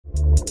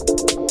All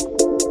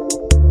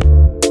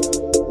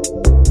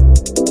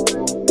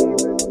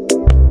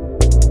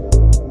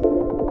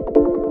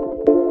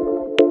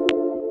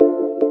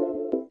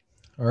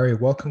right,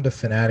 welcome to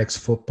Fanatics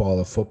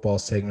Football, a football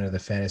segment of the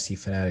Fantasy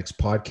Fanatics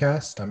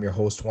podcast. I'm your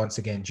host once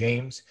again,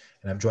 James,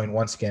 and I'm joined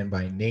once again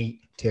by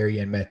Nate, Terry,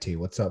 and Mete.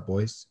 What's up,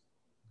 boys?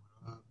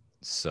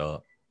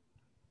 So,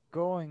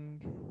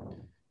 Going.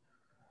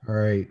 All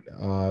right,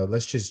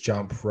 let's just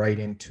jump right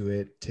into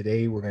it.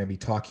 Today, we're going to be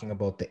talking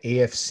about the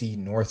AFC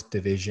North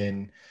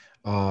Division,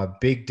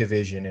 big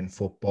division in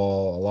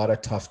football. A lot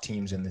of tough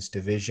teams in this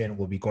division.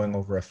 We'll be going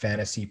over a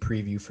fantasy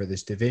preview for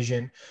this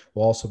division.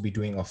 We'll also be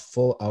doing a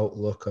full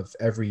outlook of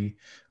every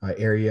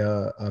area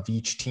of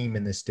each team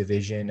in this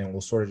division, and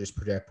we'll sort of just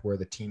project where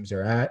the teams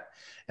are at.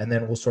 And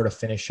then we'll sort of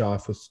finish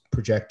off with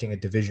projecting a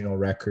divisional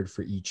record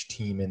for each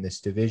team in this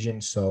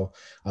division. So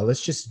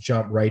let's just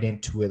jump right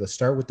into it. Let's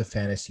start with the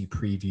fantasy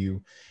preview.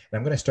 And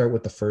I'm going to start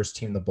with the first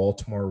team, the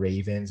Baltimore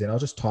Ravens, and I'll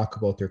just talk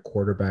about their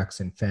quarterbacks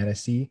in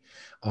fantasy.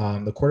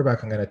 The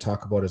quarterback I'm going to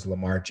talk about is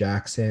Lamar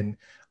Jackson.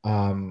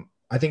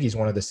 I think he's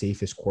one of the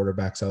safest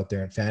quarterbacks out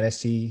there in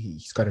fantasy.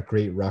 He's got a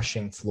great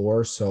rushing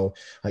floor. So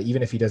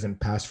even if he doesn't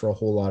pass for a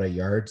whole lot of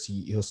yards,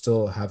 he'll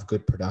still have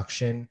good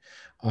production.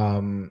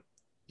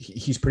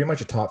 He's pretty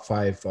much a top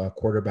five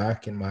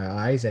quarterback in my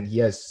eyes, and he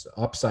has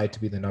upside to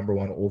be the number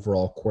one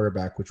overall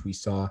quarterback, which we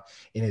saw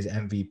in his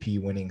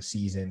MVP winning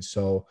season.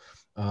 So,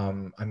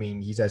 I mean,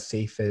 he's as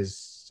safe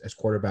as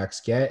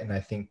quarterbacks get, and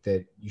I think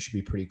that you should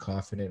be pretty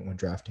confident when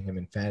drafting him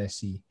in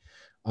fantasy.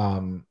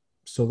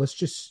 So let's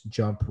just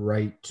jump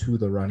right to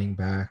the running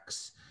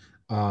backs.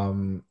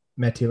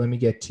 Mete, let me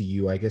get to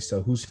you. I guess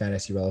who's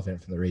fantasy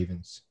relevant from the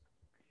Ravens?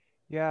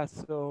 Yeah,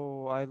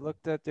 so I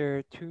looked at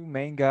their two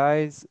main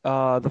guys.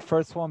 The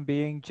first one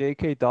being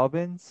J.K.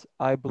 Dobbins.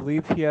 I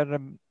believe he had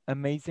an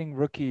amazing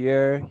rookie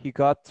year. He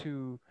got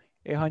to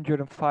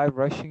 805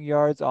 rushing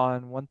yards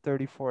on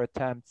 134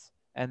 attempts,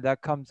 and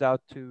that comes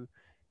out to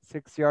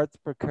 6 yards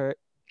per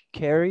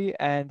carry,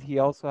 and he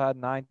also had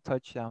 9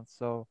 touchdowns.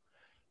 So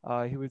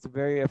he was a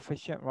very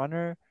efficient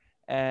runner.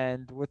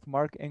 And with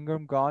Mark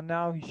Ingram gone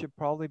now, he should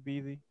probably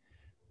be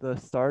the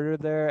starter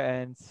there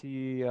and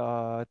see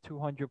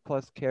 200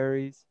 plus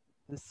carries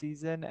this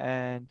season.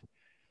 And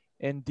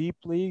in deep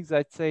leagues,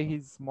 I'd say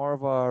he's more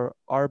of a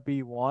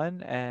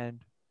RB1,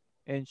 and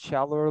in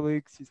shallower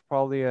leagues, he's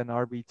probably an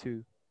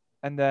RB2.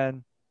 And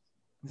then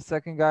the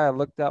second guy I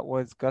looked at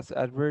was Gus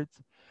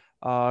Edwards.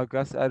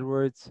 Gus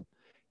Edwards,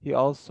 he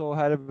also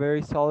had a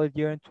very solid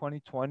year in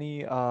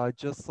 2020.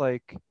 Just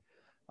like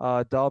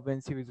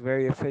Dobbins, he was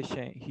very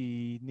efficient.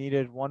 He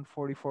needed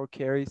 144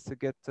 carries to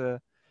get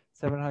to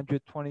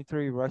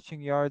 723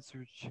 rushing yards,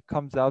 which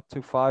comes out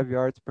to 5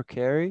 yards per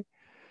carry.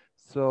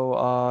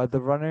 So the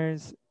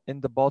runners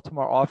in the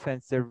Baltimore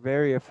offense, they're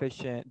very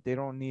efficient. They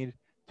don't need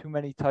too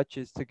many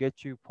touches to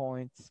get you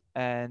points.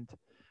 And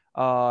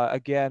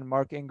again,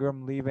 Mark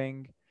Ingram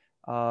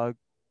uh,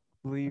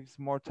 leaves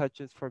more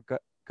touches for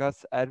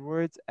Gus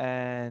Edwards.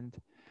 And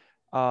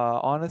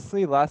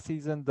honestly, last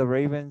season the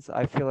Ravens,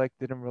 I feel like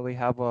didn't really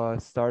have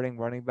a starting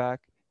running back.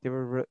 They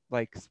were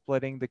like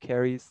splitting the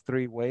carries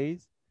 3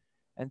 ways,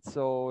 and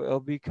so it'll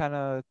be kind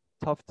of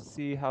tough to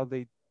see how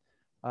they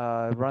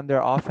run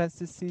their offense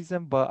this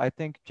season. But I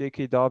think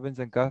J.K. Dobbins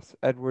and Gus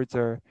Edwards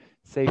are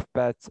safe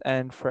bets.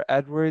 And for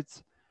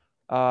Edwards,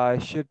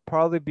 should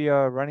probably be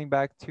a running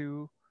back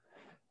two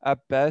at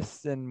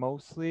best in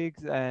most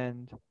leagues,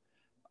 and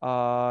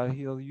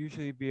he'll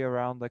usually be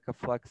around like a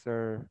flex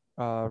or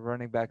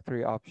running back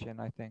three option,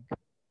 I think.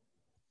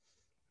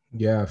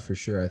 Yeah, for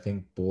sure. I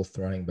think both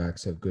running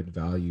backs have good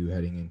value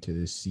heading into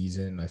this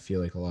season. I feel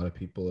like a lot of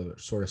people are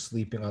sort of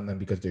sleeping on them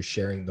because they're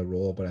sharing the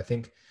role, but I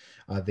think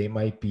they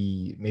might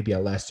be maybe a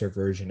lesser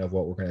version of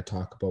what we're going to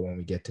talk about when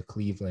we get to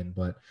Cleveland.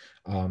 But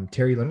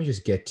Terry, let me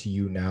just get to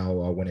you now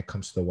when it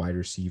comes to the wide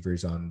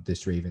receivers on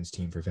this Ravens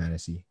team for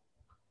fantasy.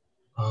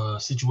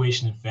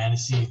 Situation in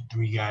fantasy,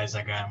 three guys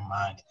I got in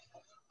mind: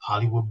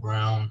 Hollywood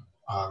Brown,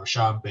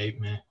 Rashad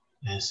Bateman,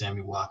 and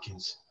Sammy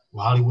Watkins.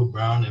 Well, Hollywood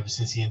Brown, ever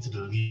since he entered the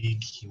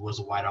league, he was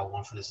a wideout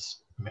one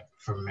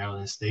for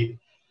Maryland State.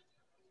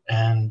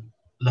 And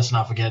let's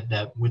not forget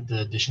that with the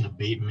addition of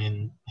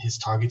Bateman, his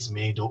targets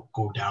may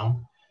go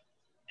down,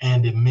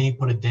 and it may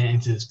put a dent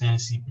into his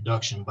fantasy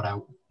production. But I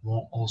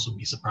won't also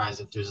be surprised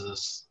if there's a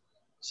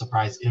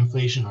surprise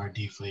inflation or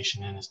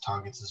deflation in his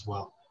targets as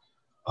well.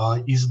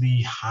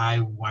 Easily high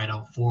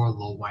wideout 4,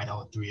 low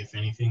wideout 3, if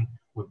anything.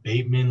 With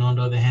Bateman, on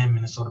the other hand,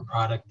 Minnesota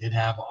product did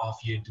have an off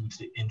year due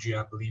to injury,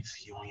 I believe.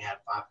 He only had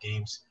 5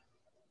 games.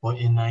 But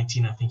in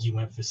 19, I think he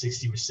went for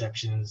 60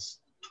 receptions,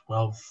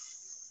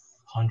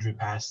 1,200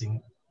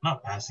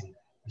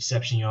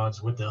 reception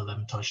yards with the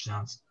 11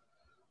 touchdowns.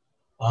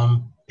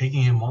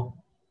 Picking him up,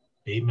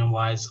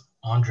 Bateman-wise,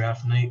 on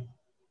draft night,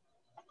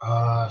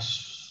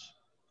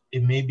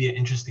 it may be an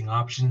interesting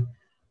option.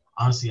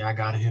 Honestly, I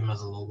got him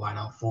as a low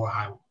wideout 4,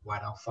 high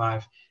wideout 5.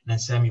 And then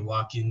Sammy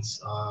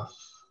Watkins,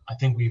 I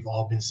think we've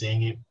all been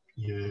saying it.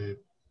 Your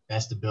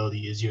best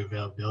ability is your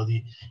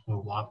availability.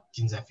 With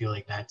Watkins, I feel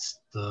like that's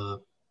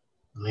the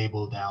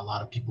label that a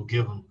lot of people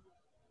give him.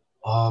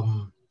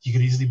 He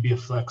could easily be a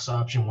flex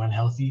option when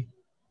healthy,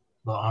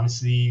 but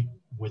honestly,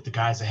 with the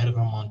guys ahead of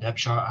him on depth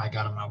chart, I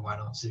got him at wide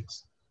out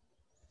 6.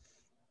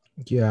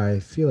 Yeah, I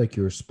feel like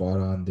you were spot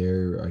on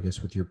there, I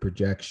guess, with your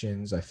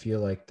projections. I feel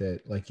like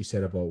that, like you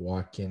said about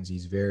Watkins,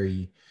 he's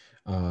very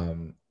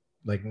um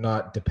like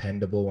not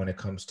dependable when it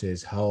comes to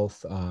his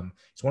health.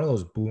 It's one of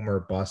those boomer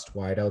bust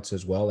wideouts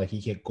as well. Like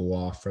he could go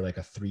off for like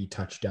a 3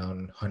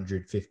 touchdown,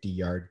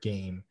 150-yard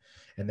game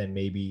and then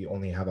maybe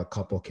only have a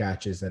couple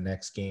catches the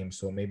next game.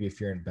 So maybe if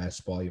you're in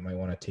best ball, you might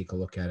want to take a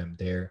look at him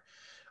there.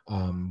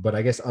 But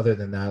I guess other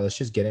than that, let's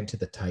just get into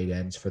the tight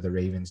ends for the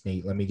Ravens.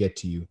 Nate, let me get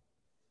to you.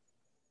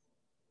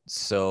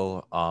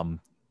 So,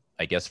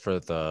 I guess for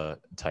the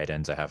tight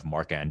ends, I have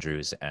Mark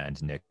Andrews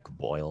and Nick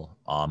Boyle.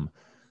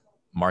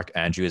 Mark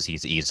Andrews,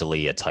 he's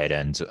easily a tight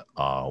end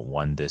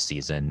one this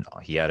season.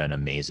 He had an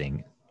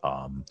amazing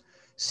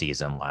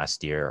season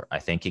last year. I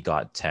think he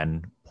got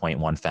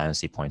 10.1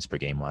 fantasy points per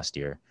game last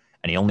year,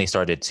 and he only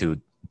started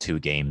two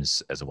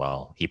games as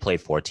well. He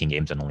played 14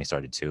 games and only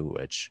started 2,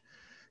 which,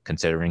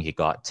 considering he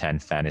got 10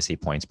 fantasy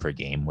points per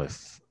game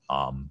with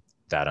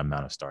that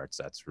amount of starts,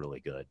 that's really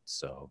good.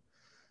 So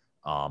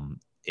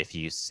if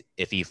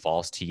he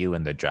falls to you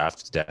in the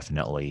draft,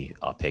 definitely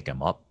pick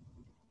him up.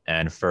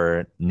 And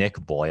for Nick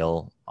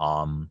Boyle,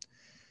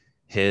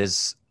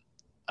 his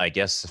I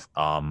guess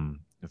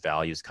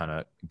value is kind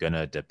of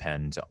gonna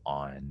depend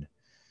on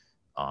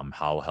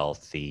how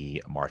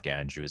healthy Mark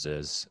Andrews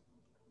is.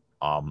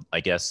 I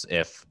guess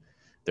if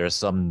there's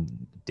some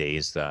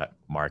days that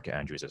Mark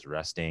Andrews is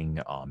resting,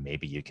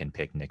 maybe you can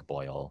pick Nick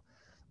Boyle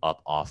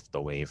up off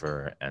the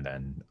waiver and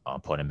then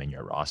put him in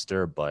your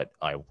roster, but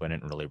I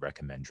wouldn't really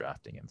recommend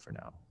drafting him for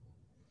now.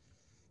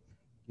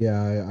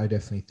 Yeah, I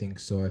definitely think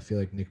so. I feel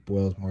like Nick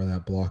Boyle is more of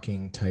that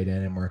blocking tight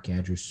end, and Mark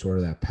Andrews sort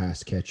of that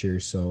pass catcher.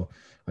 So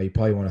you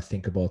probably want to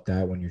think about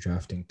that when you're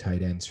drafting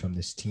tight ends from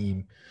this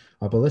team.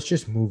 But let's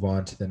just move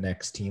on to the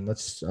next team.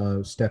 Let's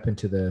step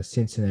into the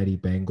Cincinnati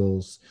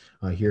Bengals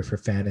here for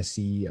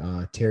fantasy.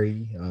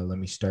 Terry, let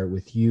me start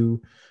with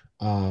you.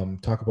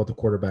 Talk about the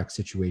quarterback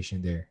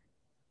situation there.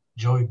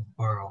 Joey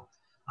Burrow.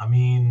 I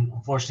mean,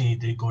 unfortunately, he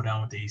did go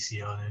down with the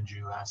ACL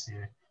injury last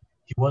year.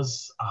 He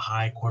was a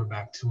high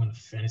quarterback too in the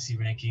fantasy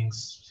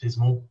rankings. His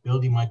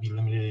mobility might be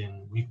limited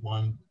in week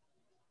 1,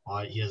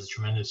 but he has a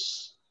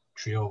tremendous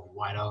trio of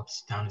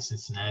wideouts down in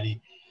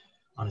Cincinnati.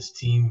 On his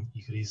team,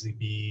 he could easily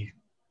be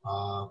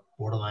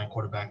borderline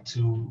quarterback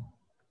 2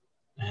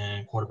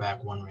 and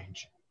quarterback 1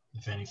 range,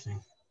 if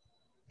anything.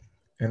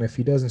 And if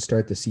he doesn't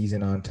start the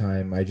season on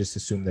time, I just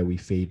assume that we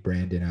fade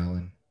Brandon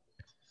Allen.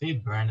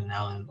 Fade Brandon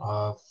Allen.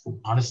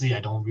 Honestly,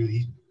 I don't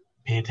really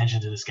pay attention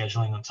to the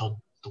scheduling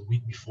until the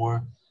week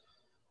before.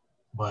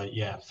 But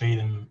yeah, fade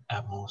him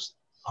at most.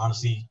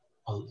 Honestly,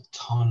 a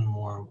ton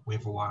more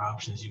waiver wire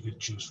options you could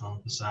choose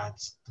from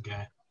besides the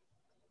guy.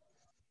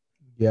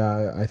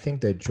 Yeah, I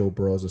think that Joe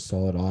Burrow is a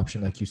solid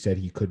option. Like you said,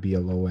 he could be a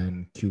low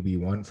end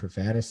QB1 for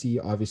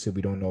fantasy. Obviously,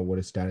 we don't know what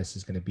his status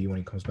is going to be when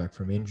he comes back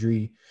from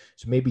injury.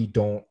 So maybe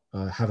don't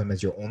have him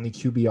as your only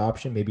QB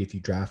option. Maybe if you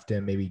draft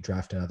him, maybe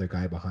draft another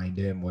guy behind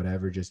him,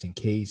 whatever, just in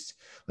case.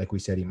 Like we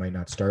said, he might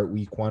not start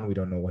week 1. We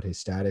don't know what his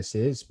status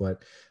is,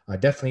 but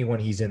definitely when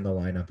he's in the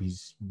lineup,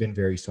 he's been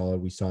very solid.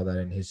 We saw that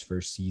in his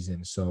first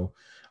season. So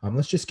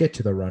let's just get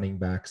to the running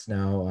backs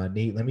now.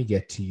 Nate, let me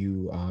get to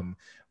you.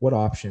 What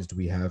options do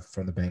we have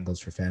from the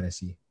Bengals for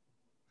fantasy?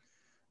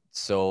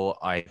 So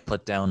I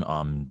put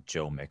down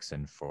Joe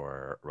Mixon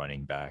for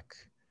running back.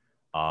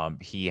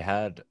 He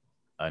had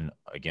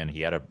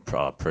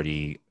a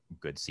pretty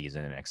good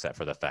season, except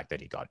for the fact that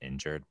he got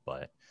injured.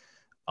 But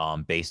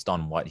based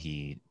on what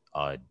he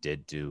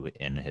did do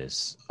in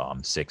his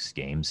 6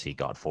 games, he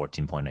got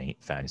 14.8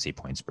 fantasy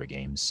points per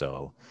game.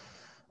 So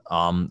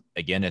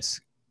again,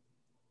 it's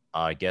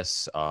I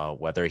guess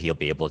whether he'll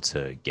be able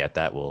to get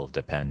that will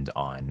depend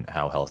on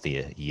how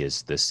healthy he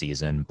is this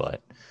season.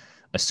 But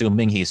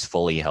assuming he's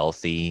fully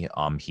healthy,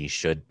 he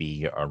should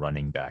be a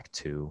running back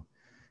too.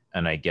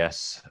 And I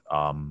guess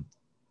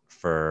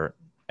for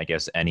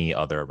any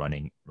other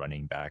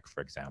running back,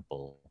 for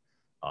example,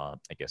 I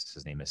guess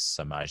his name is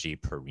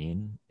Samaji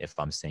Perine, if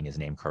I'm saying his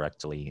name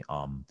correctly.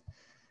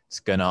 It's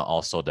gonna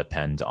also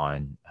depend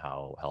on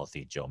how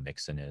healthy Joe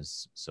Mixon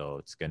is. So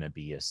it's gonna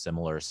be a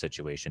similar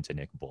situation to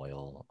Nick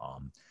Boyle.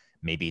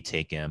 Maybe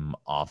take him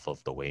off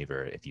of the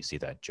waiver if you see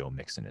that Joe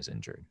Mixon is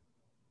injured.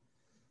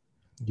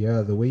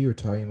 Yeah, the way you were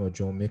talking about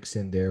Joe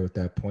Mixon there with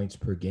that points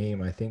per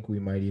game, I think we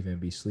might even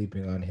be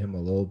sleeping on him a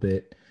little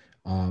bit.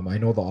 I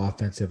know the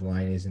offensive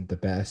line isn't the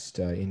best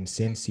in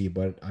Cincy,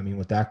 but I mean,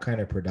 with that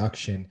kind of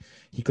production,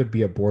 he could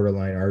be a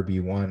borderline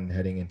RB1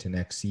 heading into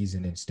next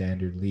season in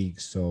standard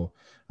leagues. So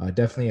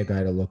definitely a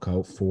guy to look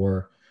out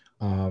for.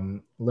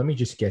 Let me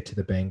just get to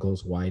the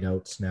Bengals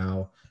wideouts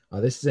now.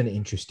 This is an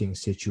interesting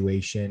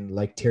situation.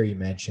 Like Terry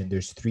mentioned,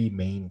 there's 3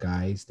 main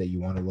guys that you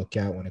want to look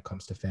at when it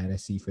comes to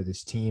fantasy for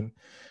this team.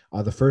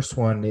 The first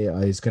one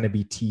is going to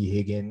be T.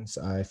 Higgins.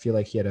 I feel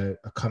like he had a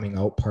coming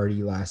out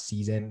party last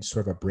season,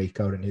 sort of a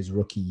breakout in his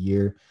rookie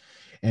year.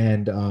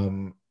 And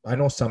I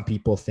know some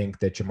people think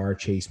that Jamar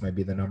Chase might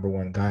be the number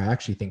one guy. I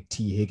actually think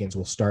T. Higgins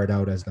will start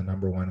out as the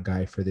number one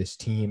guy for this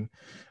team.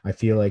 I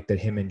feel like that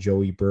him and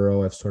Joey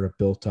Burrow have sort of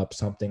built up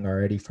something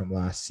already from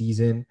last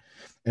season.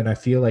 And I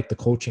feel like the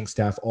coaching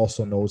staff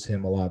also knows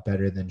him a lot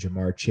better than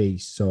Jamar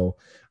Chase. So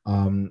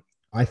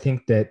I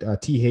think that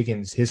T.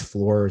 Higgins, his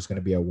floor is going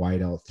to be a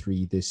wide out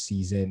 3 this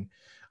season.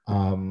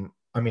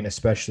 I mean,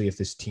 especially if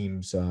this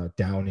team's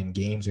down in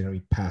games, they're going to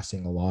be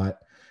passing a lot.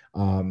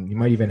 You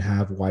might even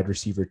have wide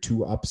receiver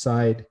 2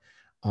 upside.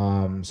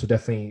 So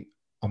definitely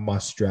a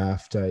must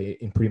draft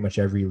in pretty much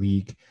every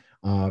league.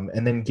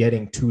 And then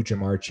getting to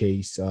Jamar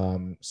Chase,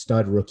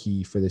 stud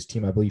rookie for this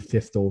team, I believe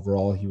 5th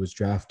overall. He was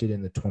drafted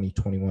in the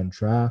 2021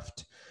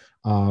 draft.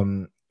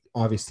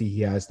 Obviously,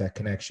 he has that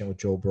connection with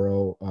Joe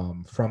Burrow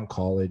from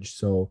college.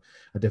 So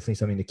definitely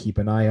something to keep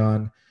an eye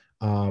on.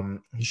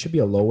 He should be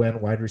a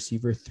low-end wide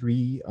receiver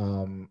 3.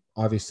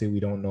 Obviously, we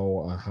don't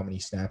know how many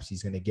snaps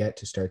he's going to get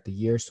to start the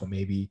year. So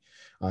maybe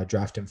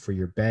draft him for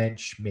your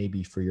bench,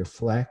 maybe for your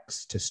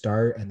flex to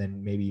start, and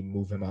then maybe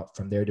move him up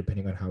from there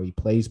depending on how he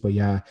plays. But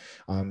yeah,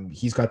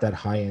 he's got that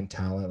high-end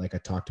talent like I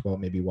talked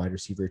about, maybe wide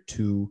receiver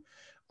 2,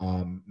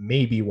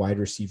 maybe wide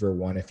receiver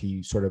 1 if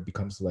he sort of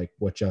becomes like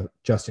what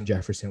Justin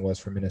Jefferson was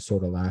for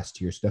Minnesota last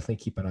year. So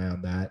definitely keep an eye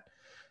on that.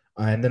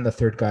 And then the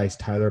third guy is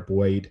Tyler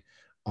Boyd.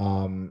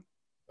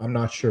 I'm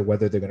not sure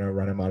whether they're going to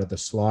run him out of the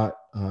slot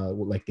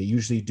like they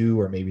usually do,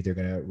 or maybe they're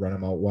going to run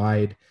him out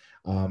wide.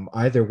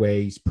 Either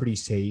way, he's pretty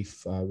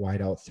safe,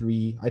 wide out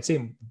 3. I'd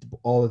say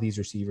all of these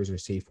receivers are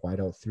safe wide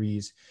out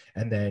 3s.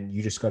 And then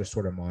you just got to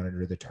sort of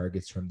monitor the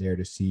targets from there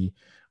to see,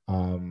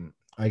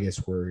 I guess,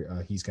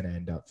 where he's going to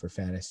end up for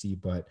fantasy.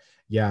 But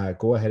yeah,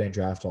 go ahead and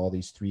draft all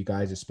these 3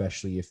 guys,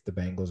 especially if the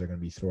Bengals are going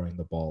to be throwing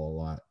the ball a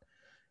lot.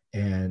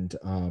 And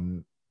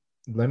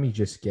let me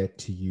just get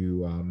to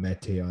you,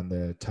 Mete, on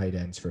the tight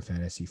ends for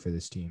fantasy for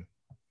this team.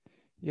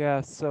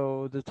 Yeah,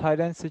 so the tight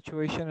end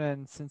situation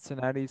in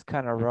Cincinnati is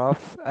kind of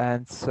rough.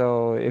 And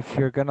so if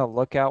you're going to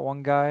look at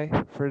one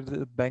guy for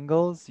the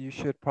Bengals, you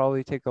should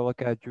probably take a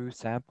look at Drew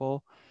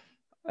Sample,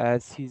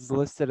 as he's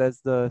listed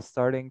as the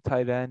starting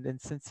tight end in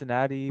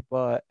Cincinnati.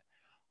 But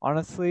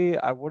honestly,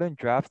 I wouldn't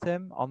draft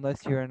him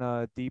unless you're in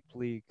a deep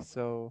league.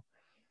 So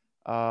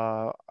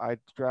I'd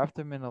draft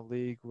him in a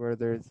league where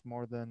there's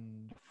more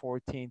than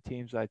 14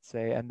 teams, I'd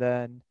say. And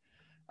then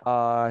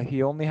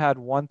he only had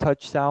 1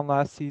 touchdown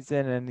last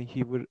season, and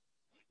he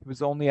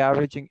was only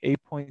averaging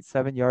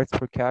 8.7 yards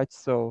per catch.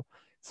 So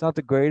it's not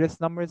the greatest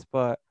numbers,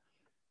 but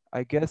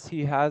I guess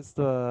he has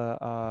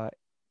the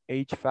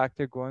age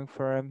factor going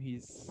for him.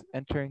 He's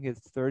entering his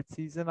 3rd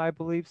season, I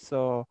believe.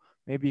 So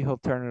maybe he'll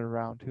turn it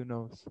around. Who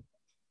knows?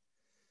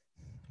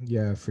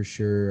 Yeah, for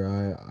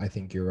sure. I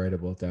think you're right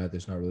about that.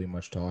 There's not really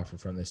much to offer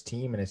from this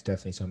team, and it's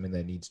definitely something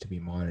that needs to be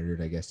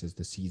monitored, I guess, as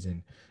the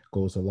season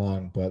goes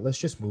along. But let's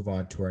just move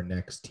on to our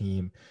next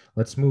team.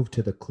 Let's move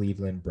to the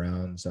Cleveland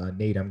Browns.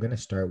 Nate, I'm going to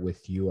start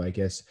with you. I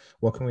guess,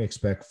 what can we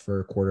expect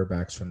for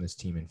quarterbacks from this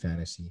team in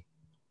fantasy?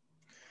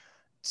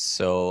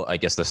 So I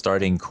guess the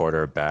starting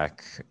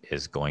quarterback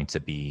is going to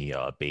be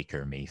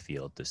Baker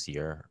Mayfield this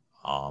year.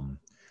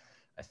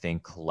 I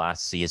think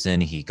last season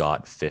he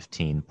got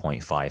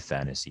 15.5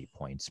 fantasy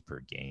points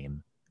per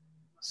game.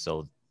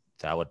 So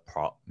that would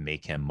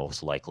make him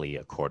most likely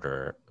a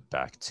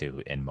quarterback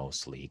 2 in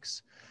most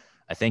leagues.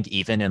 I think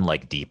even in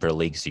like deeper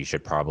leagues, you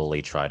should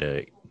probably try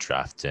to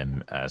draft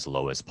him as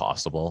low as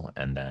possible.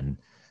 And then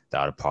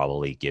that would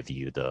probably give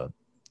you the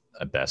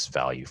best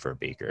value for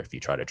Baker if you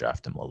try to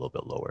draft him a little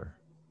bit lower.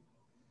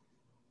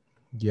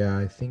 Yeah,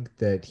 I think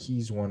that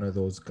he's one of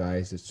those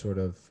guys that sort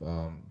of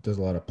does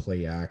a lot of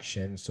play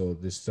action. So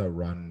this is a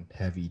run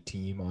heavy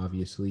team,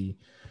 obviously.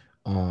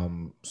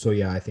 So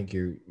yeah, I think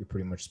you're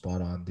pretty much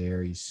spot on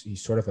there.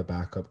 He's sort of a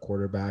backup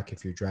quarterback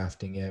if you're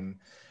drafting him.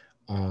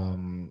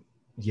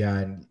 Yeah,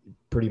 and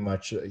pretty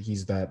much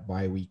he's that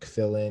bye week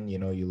fill in. You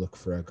know, you look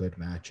for a good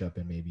matchup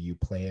and maybe you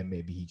play him.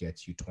 Maybe he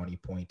gets you 20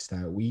 points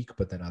that week.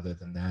 But then other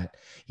than that,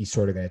 he's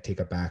sort of going to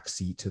take a back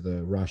seat to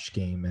the rush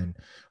game. And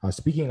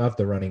speaking of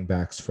the running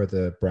backs for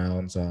the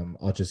Browns,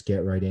 I'll just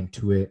get right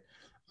into it.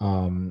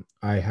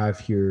 I have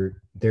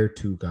here their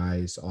 2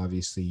 guys,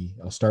 obviously.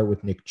 I'll start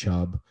with Nick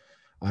Chubb.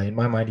 In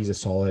my mind, he's a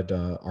solid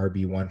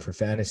RB1 for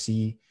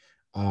fantasy.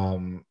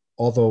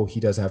 Although he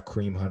does have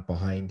Kareem Hunt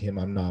behind him,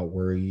 I'm not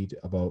worried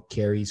about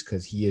carries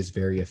because he is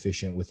very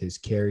efficient with his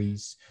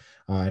carries.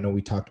 I know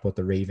we talked about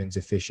the Ravens'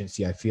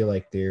 efficiency. I feel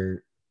like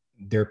they're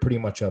pretty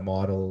much a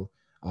model.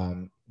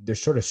 They're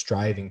sort of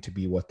striving to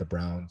be what the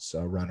Browns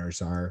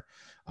runners are.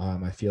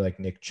 I feel like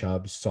Nick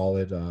Chubb's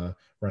solid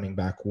running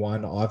back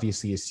 1.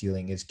 Obviously, his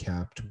ceiling is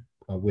capped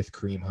with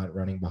Kareem Hunt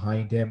running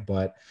behind him.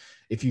 But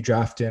if you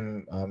draft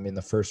him in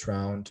the 1st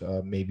round,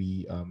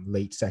 maybe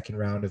late 2nd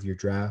round of your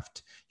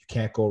draft,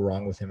 can't go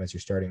wrong with him as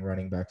your starting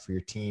running back for your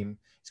team.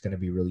 He's going to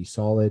be really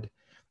solid.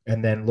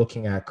 And then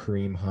looking at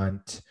Kareem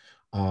Hunt,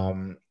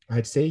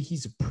 I'd say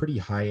he's a pretty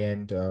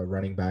high-end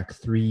running back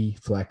 3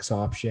 flex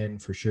option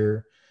for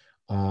sure.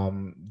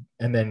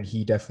 And then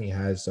he definitely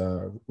has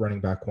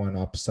running back one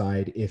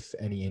upside. If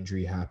any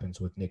injury happens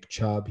with Nick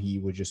Chubb, he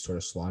would just sort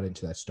of slot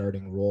into that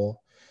starting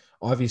role.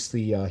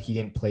 Obviously, he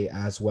didn't play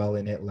as well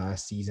in it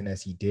last season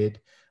as he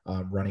did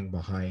running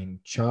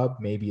behind Chubb.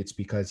 Maybe it's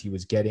because he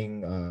was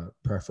getting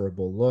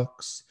preferable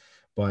looks,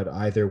 but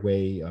either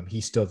way,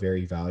 he's still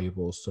very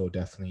valuable. So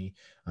definitely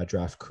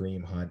draft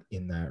Kareem Hunt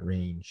in that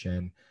range.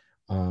 And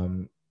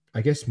um, I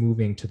guess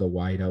moving to the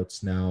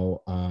wideouts now,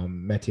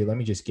 Mete, let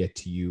me just get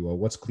to you.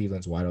 What's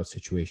Cleveland's wideout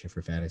situation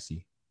for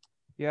fantasy?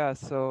 Yeah,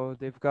 so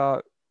they've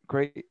got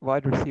great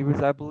wide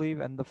receivers, I believe,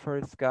 and the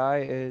first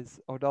guy is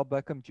Odell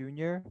Beckham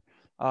Jr.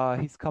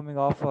 He's coming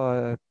off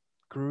a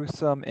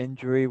gruesome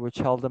injury which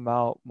held him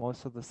out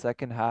most of the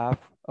second half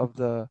of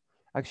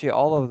actually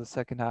all of the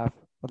second half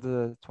of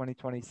the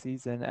 2020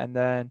 season. And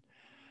then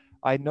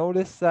I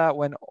noticed that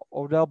when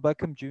Odell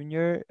Beckham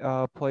Jr.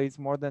 Plays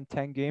more than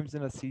 10 games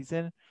in a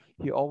season,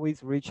 he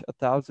always reach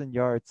 1,000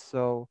 yards.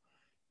 So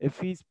if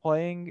he's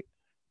playing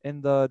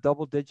in the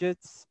double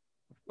digits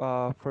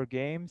for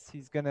games,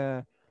 he's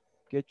gonna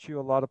get you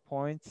a lot of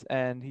points,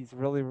 and he's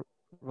really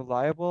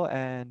reliable.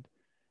 And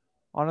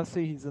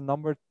honestly, he's the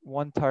number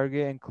one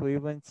target in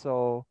Cleveland,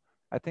 so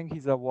I think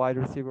he's a wide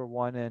receiver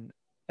one in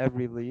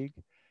every league.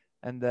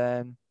 And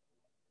then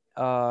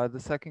the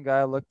second guy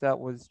I looked at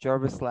was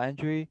Jarvis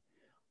Landry,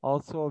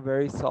 also a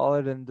very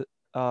solid and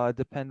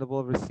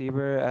dependable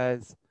receiver.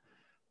 As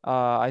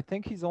I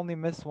think he's only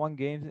missed one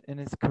game in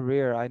his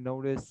career. I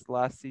noticed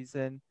last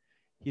season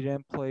he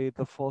didn't play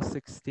the full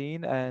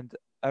 16, and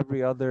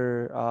every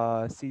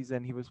other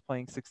season he was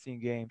playing 16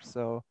 games.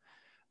 So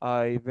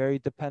a very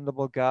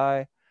dependable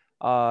guy.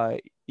 Uh,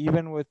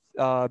 Even with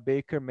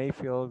Baker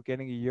Mayfield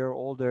getting a year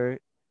older,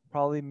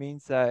 probably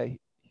means that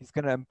he's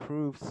going to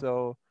improve.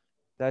 So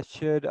that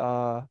should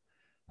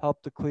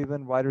help the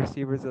Cleveland wide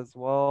receivers as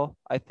well.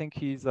 I think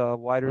he's a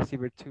wide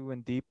receiver two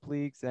in deep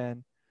leagues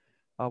and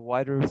a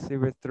wide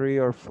receiver three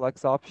or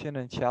flex option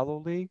in shallow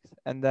leagues.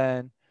 And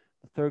then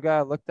the third guy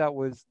I looked at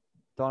was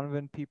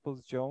Donovan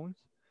Peoples Jones.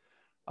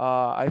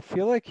 I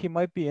feel like he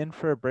might be in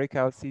for a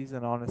breakout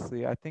season,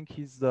 honestly. I think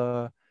he's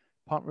the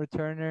punt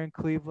returner in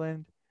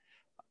Cleveland.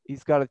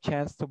 He's got a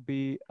chance to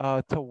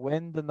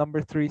win the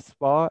number three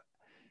spot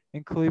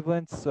in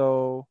Cleveland.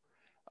 So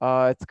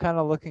it's kind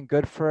of looking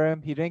good for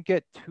him. He didn't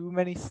get too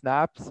many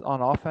snaps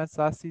on offense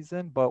last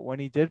season, but when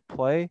he did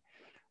play,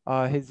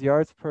 his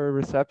yards per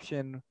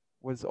reception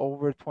was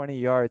over 20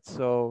 yards.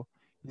 So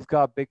he's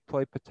got big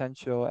play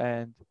potential,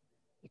 and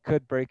he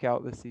could break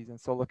out this season.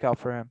 So look out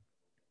for him.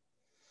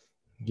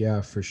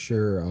 Yeah, for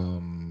sure.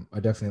 I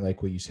definitely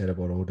like what you said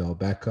about Odell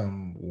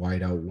Beckham,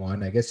 wide out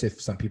one. I guess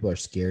if some people are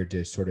scared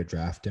to sort of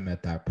draft him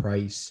at that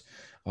price,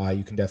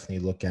 you can definitely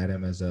look at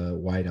him as a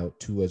wide out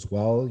two as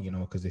well,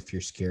 because if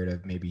you're scared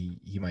of maybe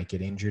he might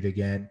get injured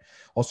again.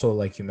 Also,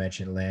 like you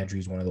mentioned,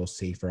 Landry's one of those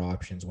safer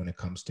options when it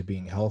comes to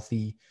being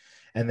healthy.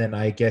 And then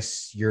I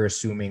guess you're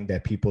assuming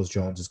that Peoples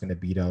Jones is going to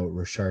beat out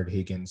Rashard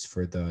Higgins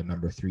for the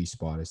number three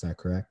spot. Is that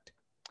correct?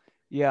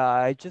 Yeah,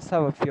 I just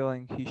have a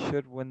feeling he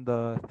should win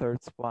the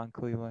third spot in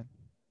Cleveland.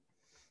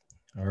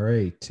 All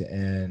right.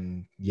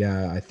 And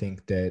yeah, I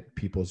think that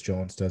Peoples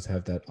Jones does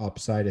have that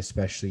upside,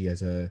 especially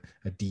as a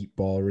deep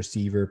ball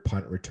receiver,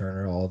 punt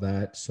returner, all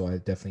that. So I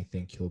definitely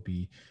think he'll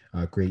be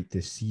great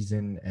this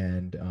season.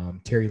 And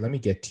Terry, let me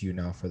get to you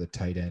now for the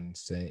tight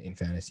ends in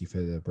fantasy for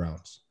the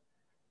Browns.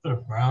 For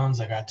the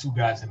Browns, I got two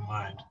guys in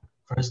mind.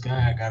 First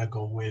guy, I gotta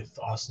go with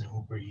Austin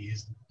Hooper. He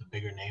is the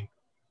bigger name.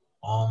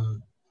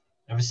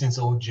 Ever since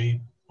OJ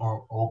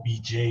or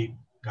OBJ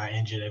got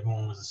injured,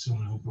 everyone was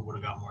assuming Hooper would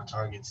have got more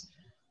targets.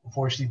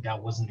 Unfortunately,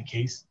 that wasn't the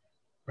case.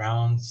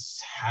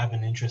 Browns have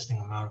an interesting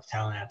amount of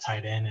talent at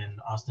tight end, and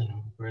Austin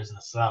Hooper isn't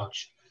a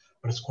slouch,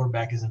 but his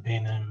quarterback isn't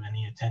paying them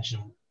any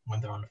attention when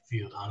they're on the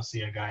field.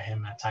 Honestly, I got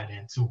him at tight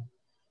end too.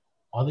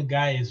 Other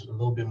guy is a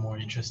little bit more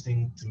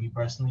interesting to me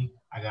personally.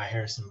 I got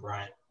Harrison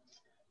Bryant.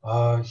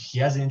 He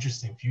has an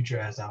interesting future,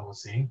 as I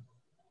was saying.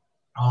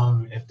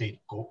 If they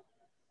go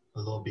a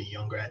little bit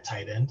younger at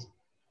tight end,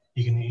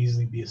 he can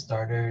easily be a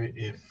starter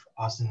if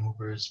Austin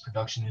Hooper's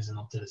production isn't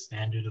up to the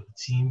standard of the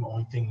team. The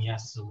only thing he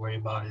has to worry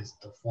about is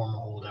the former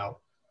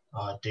holdout,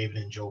 David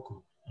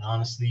Njoku. And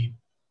honestly,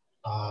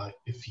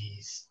 if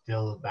he's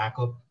still a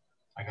backup,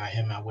 I got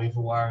him at waiver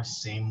wire.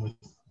 Same with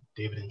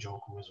David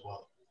Njoku as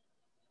well.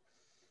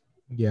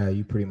 Yeah,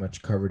 you pretty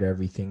much covered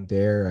everything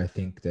there. I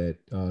think that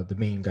the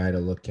main guy to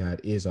look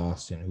at is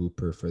Austin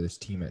Hooper for this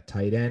team at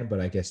tight end,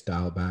 but I guess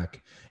dial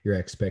back your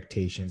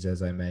expectations.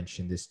 As I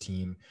mentioned, this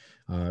team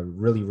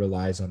really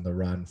relies on the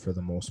run for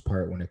the most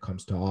part when it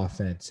comes to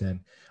offense. And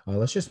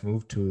let's just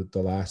move to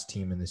the last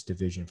team in this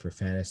division for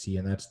fantasy,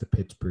 and that's the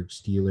Pittsburgh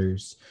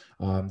Steelers.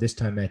 This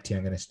time, Mette,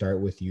 I'm going to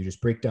start with you.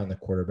 Just break down the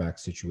quarterback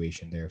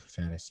situation there for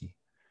fantasy.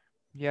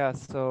 Yeah,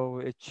 so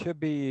it should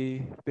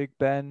be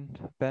Ben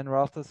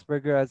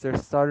Roethlisberger as their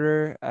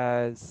starter,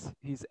 as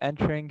he's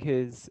entering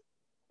his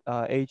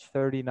age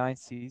 39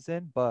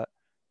 season. But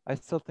I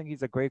still think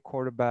he's a great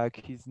quarterback.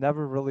 He's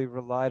never really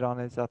relied on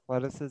his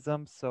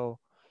athleticism, so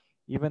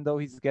even though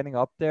he's getting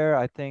up there,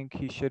 I think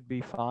he should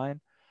be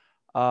fine.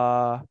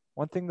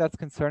 One thing that's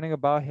concerning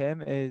about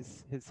him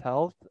is his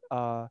health.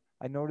 I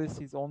noticed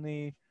he's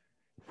only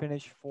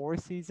finished 4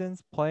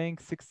 seasons playing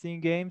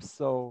 16 games.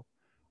 So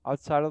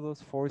outside of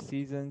those 4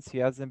 seasons, he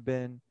hasn't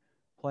been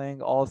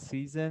playing all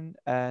season.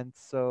 And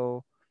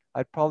so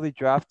I'd probably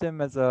draft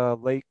him as a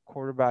late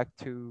quarterback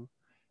too,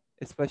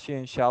 especially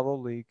in shallow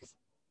leagues.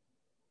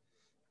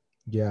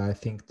 Yeah, I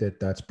think that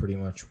that's pretty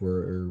much what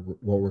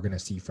we're going to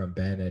see from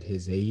Ben at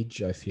his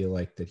age. I feel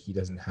like that he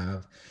doesn't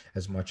have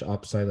as much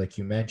upside, like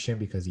you mentioned,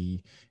 because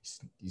he's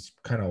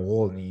kind of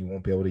old and he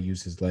won't be able to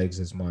use his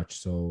legs as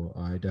much. So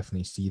I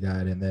definitely see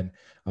that. And then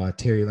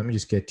Terry, let me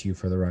just get to you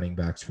for the running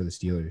backs for the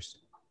Steelers.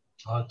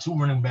 Two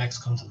running backs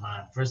come to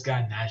mind. First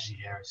guy,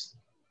 Najee Harris.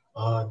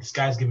 This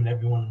guy's giving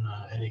everyone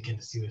a headache in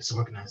the Steelers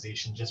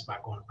organization just by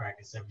going to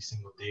practice every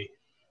single day.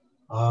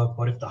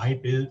 But if the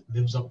hype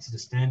lives up to the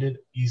standard,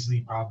 easily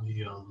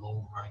probably a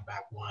low running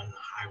back 1,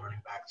 high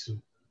running back 2.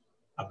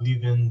 I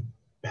believe in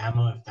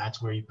Bama, if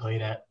that's where he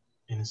played at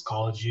in his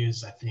college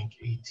years, I think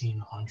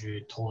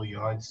 1,800 total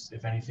yards,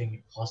 if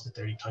anything, plus the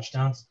 30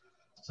 touchdowns.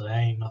 So that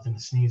ain't nothing to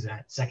sneeze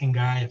at. Second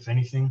guy, if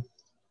anything,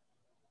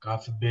 God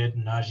forbid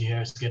Najee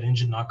Harris get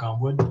injured, knock on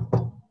wood,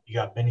 you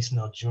got Benny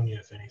Snell Jr.,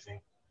 if anything.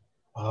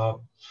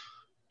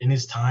 In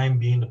his time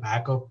being the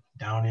backup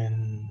down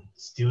in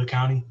Steeler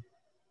County,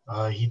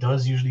 he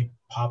does usually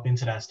pop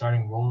into that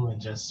starting role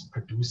and just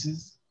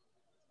produces.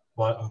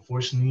 But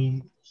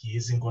unfortunately, he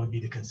isn't going to be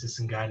the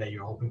consistent guy that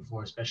you're hoping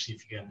for, especially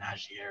if you get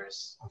Najee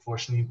Harris.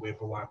 Unfortunately,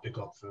 waiver wire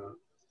pickup for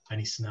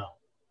Benny Snell.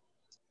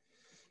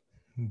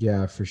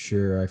 Yeah, for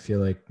sure. I feel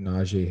like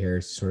Najee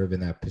Harris is sort of in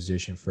that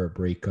position for a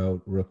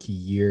breakout rookie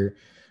year.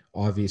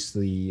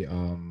 Obviously,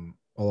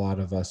 a lot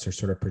of us are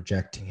sort of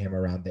projecting him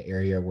around the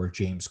area where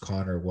James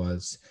Conner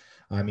was.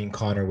 I mean,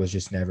 Conner was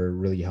just never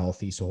really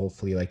healthy. So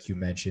hopefully, like you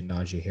mentioned,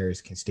 Najee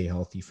Harris can stay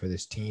healthy for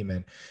this team.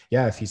 And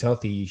yeah, if he's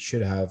healthy, he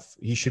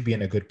should be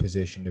in a good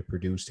position to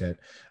produce at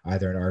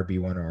either an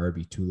RB1 or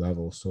RB2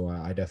 level. So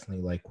I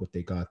definitely like what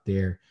they got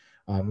there.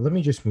 Let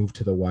me just move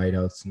to the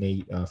wideouts,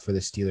 Nate, for the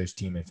Steelers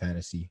team in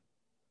fantasy.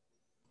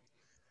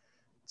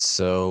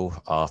 So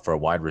for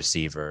wide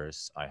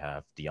receivers, I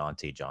have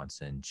Deontay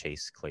Johnson,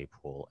 Chase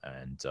Claypool,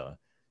 and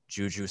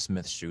Juju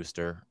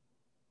Smith-Schuster.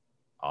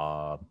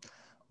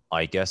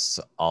 I guess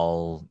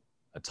I'll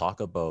talk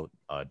about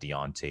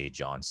Deontay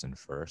Johnson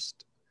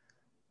first.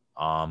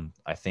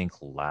 I think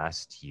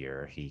last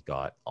year he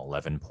got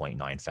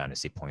 11.9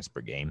 fantasy points per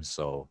game.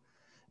 So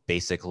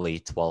basically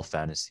 12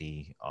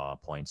 fantasy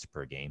points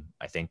per game.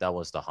 I think that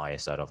was the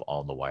highest out of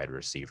all the wide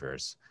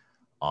receivers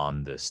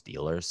on the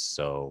Steelers.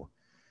 So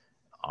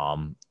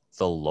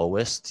the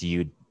lowest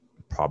you'd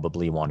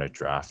probably want to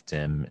draft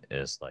him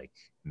is like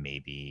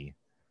maybe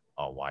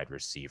a wide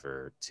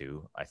receiver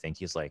 2. I think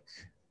he's like,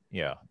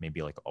 yeah,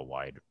 maybe like a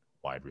wide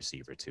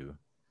receiver 2.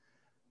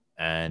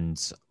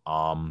 And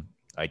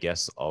I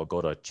guess I'll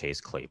go to Chase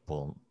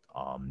Claypool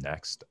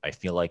next. I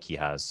feel like he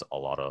has a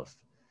lot of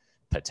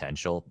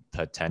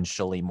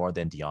potentially more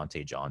than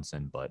Deontay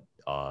Johnson, but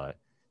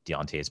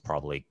Deontay is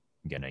probably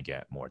gonna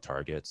get more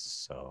targets.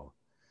 So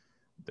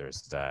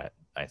there's that.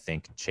 I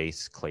think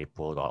Chase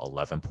Claypool got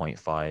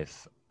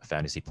 11.5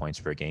 fantasy points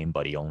per game,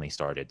 but he only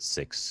started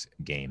 6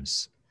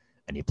 games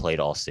and he played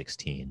all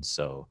 16.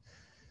 So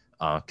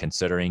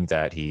considering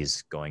that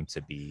he's going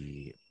to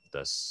be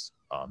this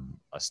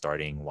a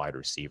starting wide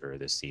receiver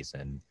this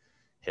season,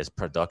 his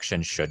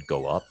production should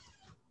go up.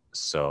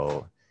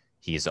 So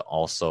he's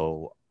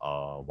also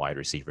a wide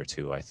receiver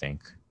 2, I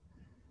think.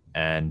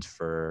 And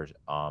for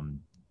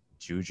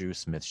Juju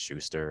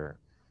Smith-Schuster,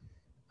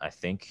 I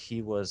think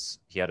he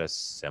had a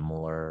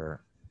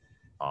similar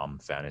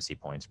fantasy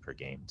points per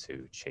game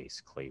to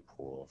Chase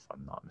Claypool, if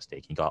I'm not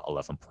mistaken. He got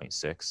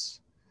 11.6,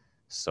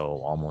 so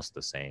almost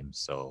the same.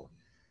 So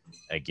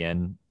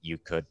again, you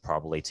could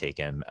probably take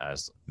him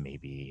as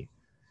maybe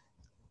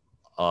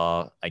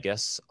I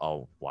guess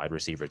a wide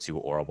receiver 2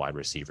 or a wide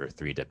receiver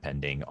 3,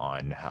 depending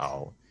on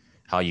how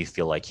you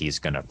feel like he's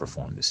gonna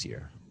perform this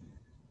year.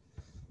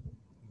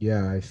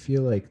 Yeah, I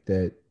feel like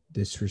that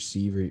this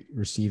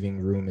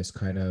receiving room is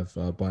kind of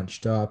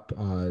bunched up.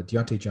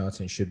 Deontay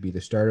Johnson should be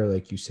the starter,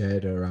 like you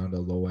said, around a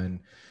low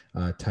end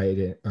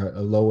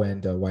a low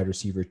end wide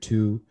receiver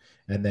 2,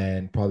 and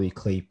then probably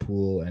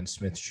Claypool and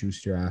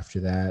Smith-Schuster after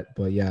that.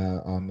 But yeah,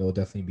 it'll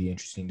definitely be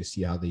interesting to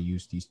see how they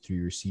use these 3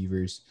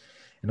 receivers.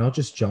 And I'll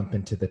just jump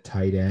into the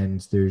tight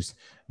ends. There's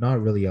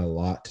not really a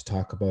lot to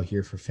talk about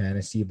here for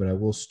fantasy, but I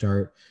will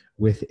start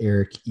with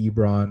Eric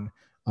Ebron.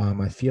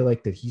 I feel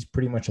like that he's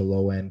pretty much a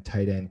low end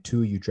tight end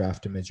too. You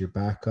draft him as your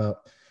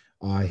backup.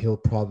 He'll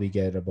probably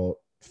get about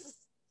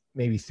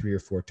maybe 3 or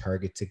 4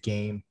 targets a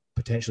game,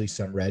 potentially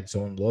some red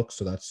zone looks.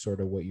 So that's sort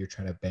of what you're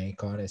trying to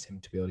bank on, is him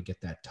to be able to get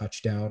that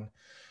touchdown.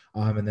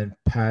 And then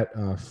Pat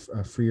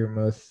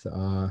Freiermuth,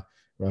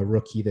 a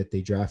rookie that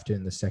they drafted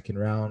in the second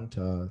round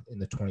in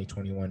the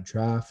 2021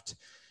 draft.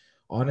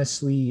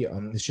 Honestly,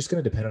 it's just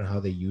going to depend on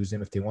how they use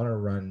him. If they want to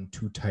run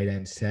 2 tight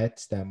end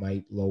sets, that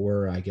might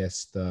lower, I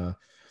guess, the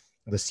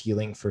the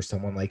ceiling for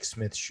someone like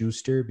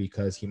Smith-Schuster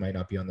because he might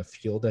not be on the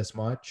field as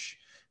much.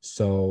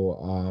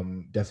 So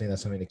definitely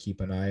that's something to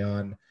keep an eye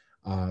on.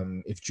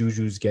 If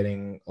Juju's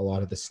getting a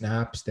lot of the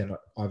snaps, then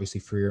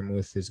obviously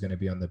Freiermuth is going to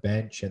be on the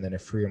bench. And then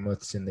if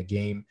Freiermuth's in the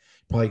game,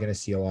 probably going to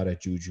see a lot of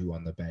Juju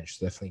on the bench.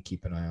 So definitely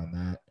keep an eye on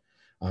that.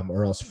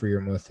 Or else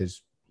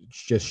Freiermuth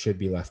should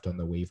be left on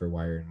the waiver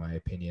wire, in my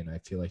opinion. I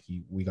feel like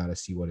we got to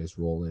see what his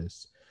role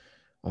is.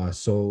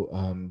 So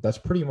that's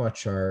pretty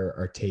much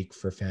our take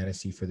for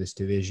fantasy for this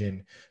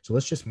division. So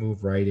let's just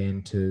move right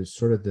into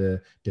sort of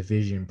the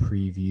division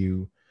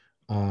preview.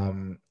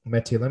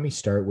 Mete, let me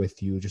start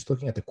with you. Just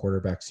looking at the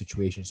quarterback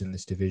situations in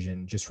this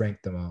division, just rank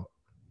them out.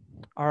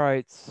 All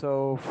right,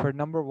 so for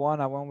number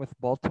one, I went with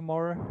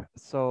Baltimore.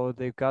 So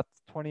they've got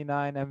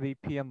 29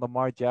 MVP and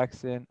Lamar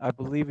Jackson. I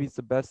believe he's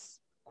the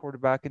best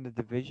quarterback in the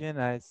division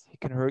as he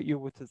can hurt you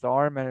with his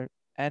arm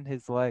and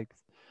his legs.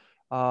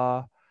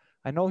 I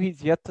know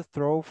he's yet to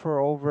throw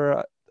for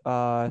over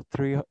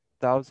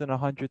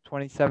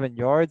 3,127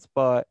 yards,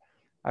 but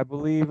I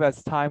believe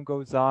as time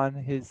goes on,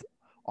 his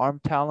arm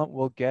talent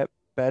will get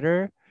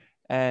better.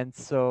 And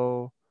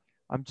so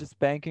I'm just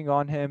banking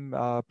on him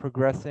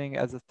progressing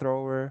as a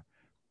thrower.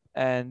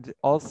 And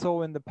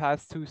also in the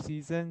past 2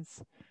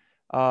 seasons,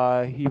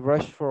 he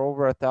rushed for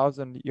over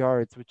 1,000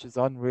 yards, which is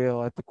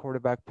unreal at the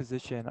quarterback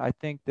position. I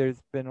think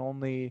there's been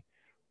only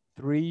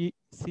 3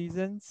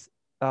 seasons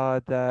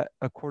that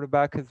a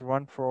quarterback has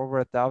run for over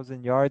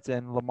 1,000 yards,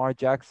 and Lamar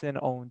Jackson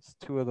owns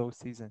 2 of those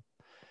seasons.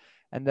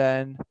 And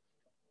then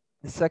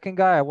the second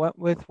guy I went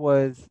with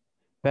was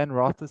Ben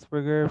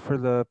Roethlisberger for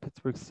the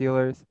Pittsburgh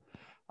Steelers.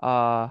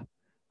 I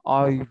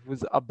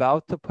was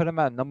about to put him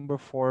at number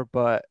 4,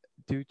 but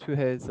due to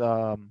his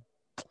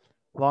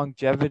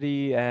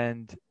longevity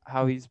and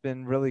how he's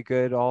been really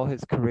good all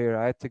his career,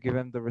 I had to give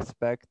him the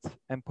respect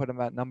and put him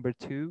at number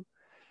 2.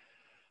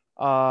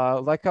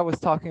 Like I was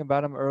talking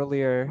about him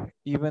earlier,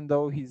 even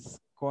though he's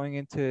going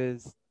into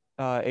his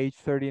age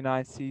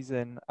 39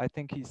 season, I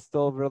think he's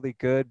still really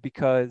good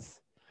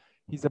because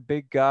he's a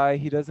big guy.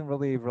 He doesn't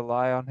really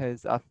rely on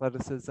his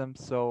athleticism,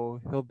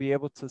 so he'll be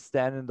able to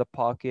stand in the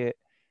pocket,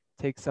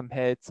 take some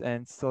hits,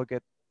 and still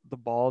get the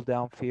ball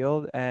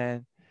downfield.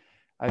 And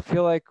I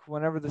feel like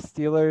whenever the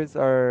Steelers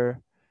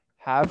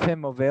have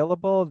him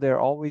available, they're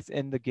always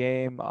in the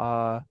game.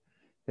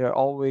 They're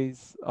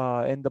always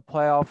in the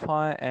playoff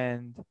hunt,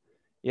 and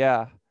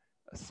yeah.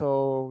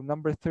 So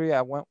number 3,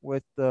 I went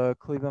with the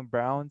Cleveland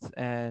Browns,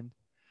 and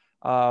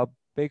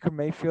Baker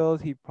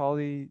Mayfield. He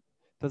probably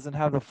doesn't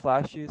have the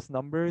flashiest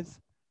numbers,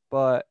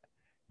 but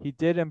he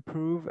did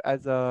improve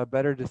as a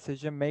better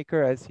decision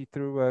maker as he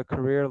threw a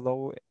career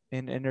low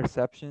in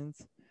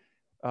interceptions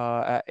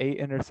at 8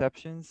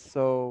 interceptions.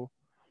 So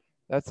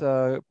that's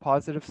a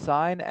positive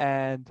sign,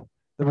 and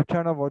the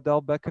return of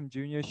Odell Beckham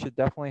Jr. should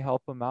definitely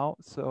help him out.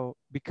 So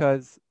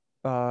because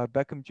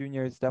Beckham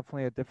Jr. is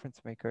definitely a difference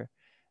maker.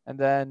 And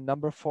then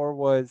number 4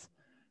 was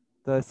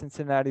the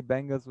Cincinnati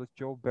Bengals with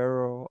Joe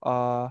Burrow.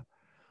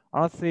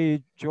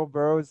 Honestly, Joe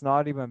Burrow is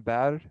not even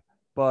bad,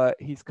 but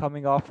he's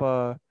coming off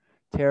a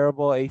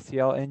terrible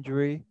ACL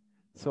injury.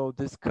 So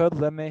this could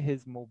limit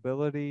his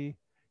mobility,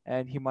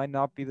 and he might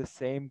not be the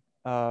same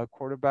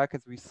quarterback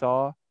as we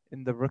saw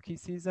in the rookie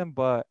season,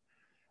 but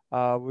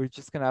we're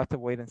just going to have to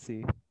wait and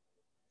see.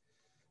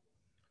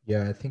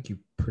 Yeah, I think you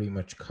pretty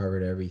much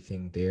covered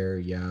everything there.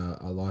 Yeah,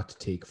 a lot to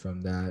take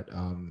from that.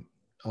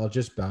 I'll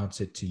just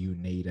bounce it to you,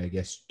 Nate. I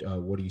guess,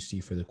 what do you see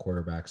for the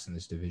quarterbacks in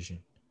this division?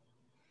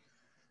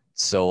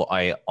 So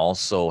I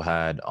also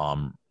had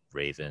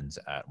Ravens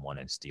at 1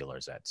 and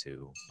Steelers at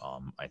 2.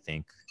 I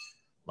think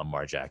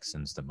Lamar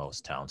Jackson's the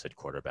most talented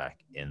quarterback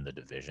in the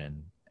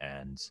division,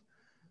 and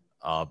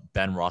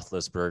Ben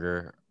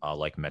Roethlisberger,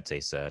 like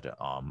Mete said,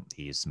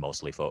 he's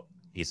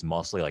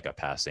mostly like a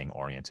passing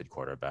oriented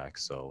quarterback.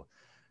 So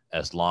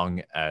as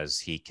long as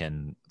he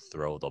can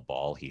throw the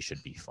ball, he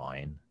should be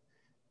fine.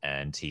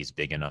 And he's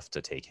big enough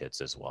to take hits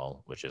as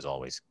well, which is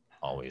always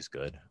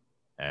good.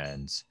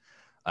 And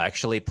I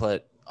actually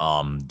put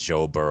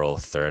Joe Burrow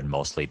 3rd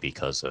mostly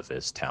because of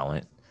his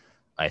talent.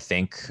 I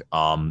think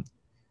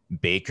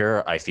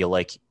Baker, I feel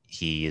like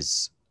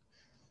he's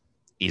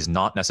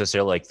not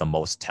necessarily like the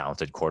most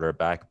talented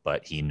quarterback,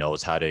 but he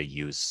knows how to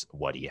use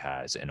what he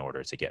has in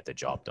order to get the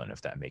job done, if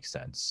that makes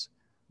sense.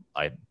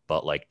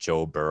 But like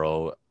Joe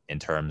Burrow, in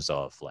terms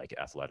of like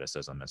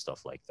athleticism and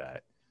stuff like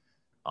that,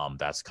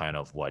 that's kind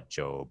of what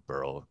Joe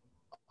Burrow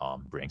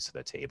brings to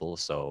the table.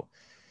 So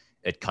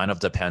it kind of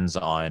depends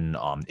on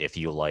if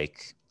you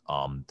like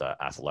the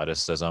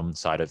athleticism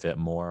side of it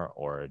more,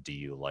 or do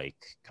you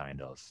like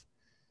kind of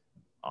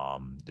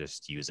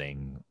just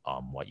using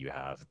what you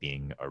have,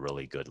 being a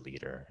really good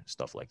leader,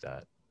 stuff like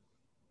that.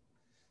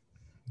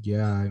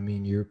 Yeah, I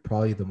mean, you're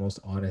probably the most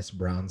honest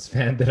Browns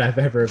fan that I've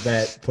ever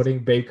met.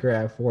 Putting Baker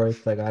at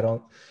 4th, like I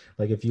don't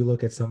like if you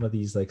look at some of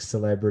these like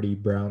celebrity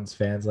Browns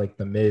fans like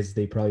The Miz,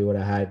 they probably would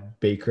have had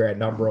Baker at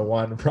number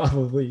 1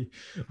 probably.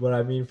 But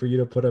I mean, for you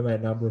to put him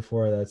at number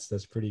 4,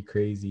 that's pretty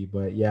crazy.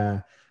 But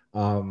yeah,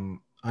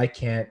 I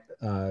can't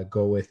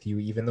go with you,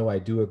 even though I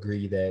do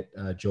agree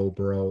that Joe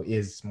Burrow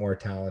is more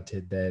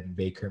talented than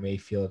Baker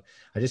Mayfield.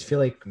 I just feel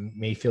like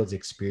Mayfield's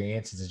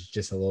experience is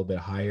just a little bit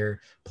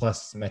higher.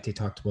 Plus, Mete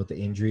talked about the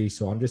injury,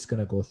 so I'm just going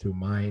to go through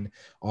mine.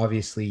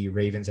 Obviously,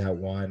 Ravens at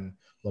 1,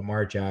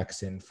 Lamar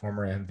Jackson,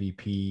 former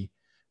MVP,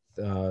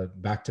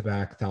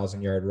 back-to-back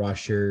 1,000-yard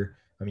rusher.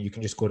 I mean, you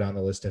can just go down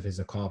the list of his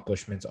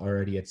accomplishments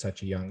already at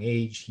such a young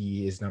age.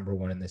 He is number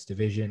 1 in this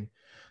division.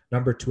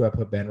 Number 2, I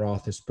put Ben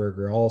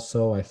Roethlisberger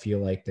also. I feel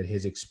like that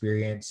his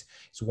experience,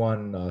 he's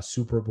won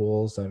Super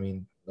Bowls. I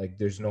mean, like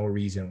there's no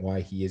reason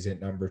why he isn't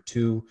number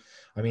 2.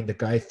 I mean, the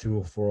guy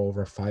threw for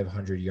over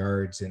 500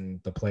 yards in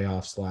the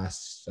playoffs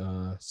last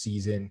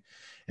season,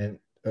 and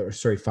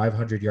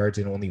 500 yards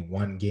in only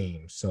one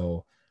game.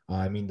 So,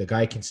 I mean, the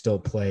guy can still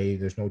play.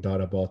 There's no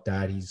doubt about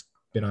that. He's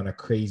been on a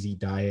crazy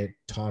diet,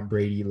 Tom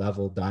Brady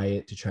level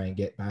diet to try and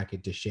get back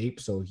into shape.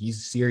 So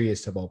he's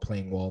serious about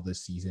playing well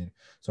this season.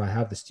 So I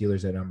have the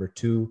Steelers at number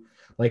 2.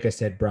 Like I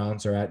said,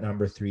 Browns are at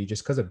number 3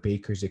 just because of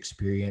Baker's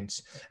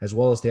experience, as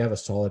well as they have a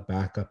solid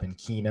backup in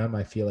Keenum.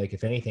 I feel like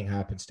if anything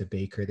happens to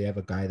Baker, they have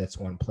a guy that's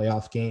won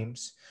playoff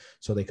games,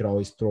 so they could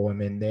always throw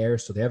him in there.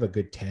 So they have a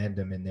good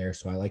tandem in there.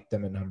 So I like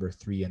them at number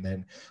 3. And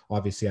then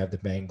obviously I have the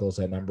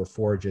Bengals at number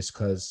 4 just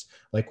because,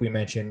 like we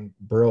mentioned,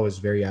 Burrow is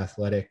very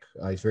athletic.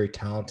 He's very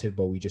talented,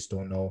 but we just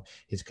don't know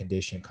his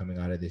condition coming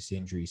out of this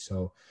injury.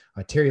 So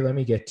Terry, let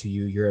me get to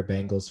you. You're a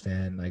Bengals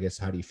fan. I guess,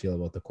 how do you feel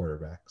about the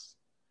quarterbacks?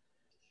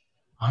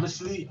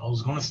 Honestly, I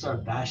was going to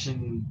start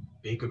bashing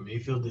Baker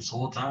Mayfield this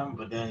whole time,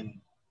 but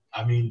then,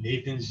 I mean,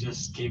 Nathan's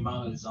just came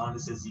out as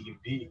honest as he can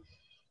be,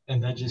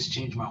 and that just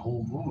changed my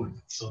whole mood.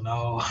 So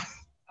now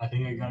I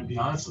think I got to be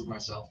honest with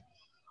myself.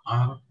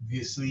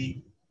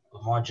 Obviously,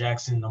 Lamar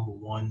Jackson, number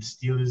 1.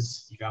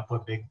 Steelers, you got to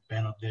put Big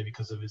Ben up there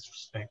because of his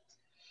respect.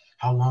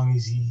 How long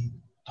has he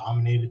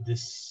dominated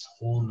this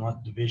whole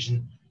North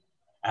Division?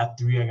 At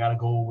 3, I got to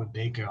go with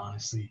Baker,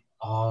 honestly.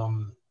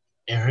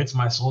 It hurts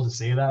my soul to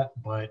say that,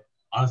 but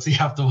honestly,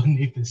 after what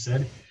Nathan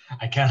said,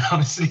 I can't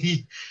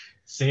honestly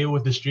say it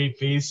with a straight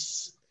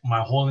face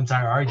my whole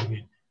entire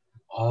argument.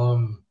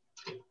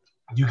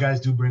 You guys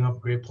do bring up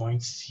great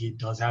points. He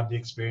does have the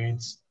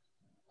experience.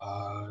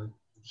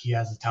 He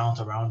has the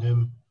talent around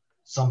him.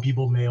 Some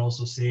people may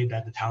also say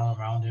that the talent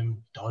around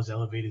him does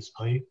elevate his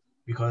play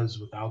because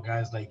without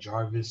guys like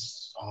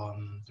Jarvis,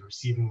 the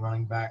receiving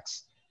running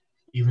backs,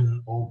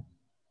 even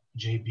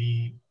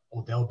JB,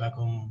 Odell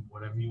Beckham,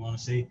 whatever you want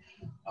to say,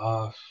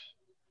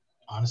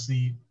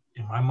 honestly,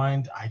 in my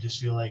mind, I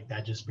just feel like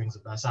that just brings the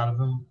best out of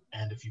him.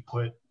 And if you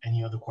put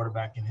any other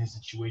quarterback in his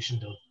situation,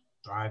 they'll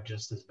thrive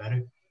just as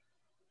better.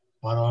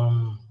 But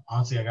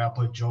honestly, I gotta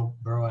put Joe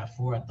Burrow at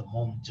 4 at the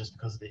moment just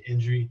because of the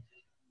injury.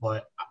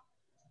 But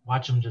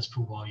watch him just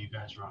prove all you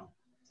guys wrong.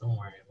 Don't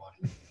worry about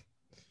it.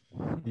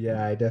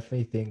 Yeah, I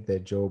definitely think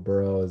that Joe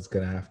Burrow is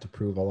going to have to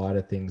prove a lot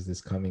of things this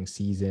coming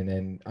season.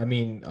 And I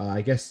mean,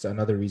 I guess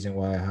another reason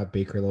why I have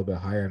Baker a little bit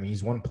higher, I mean,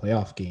 he's won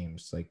playoff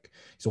games. Like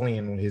he's only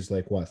in his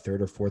like what,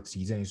 3rd or 4th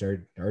season. He's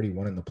already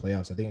won in the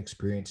playoffs. I think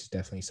experience is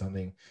definitely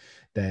something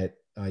that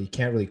you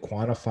can't really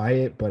quantify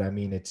it, but I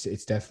mean, it's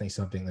definitely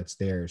something that's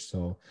there.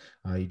 So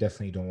you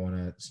definitely don't want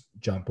to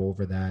jump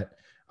over that.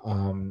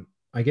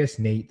 I guess,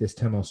 Nate, this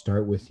time I'll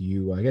start with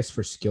you. I guess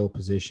for skill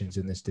positions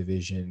in this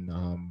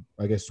division,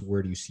 I guess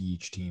where do you see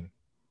each team?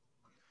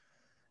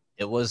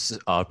 It was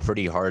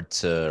pretty hard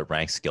to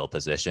rank skill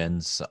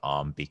positions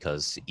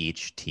because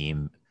each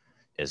team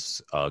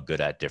is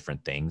good at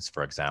different things.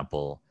 For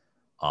example,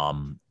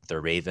 the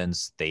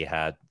Ravens, they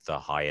had the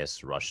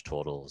highest rush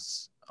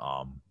totals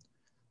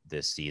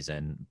this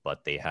season,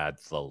 but they had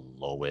the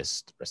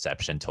lowest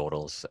reception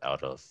totals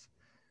out of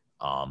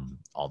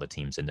all the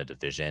teams in the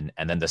division.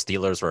 And then the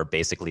Steelers were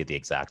basically the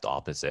exact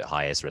opposite: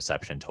 highest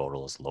reception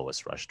totals,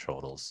 lowest rush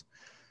totals.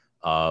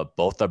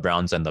 Both the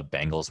Browns and the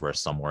Bengals were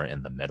somewhere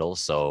in the middle.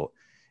 So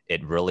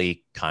it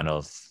really kind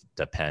of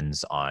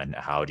depends on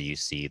how do you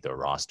see the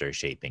roster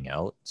shaping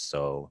out.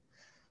 So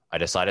I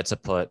decided to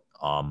put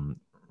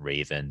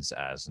Ravens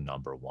as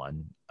number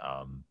 1,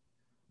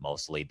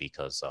 mostly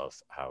because of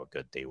how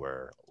good they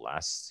were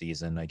last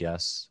season, I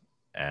guess.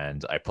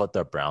 And I put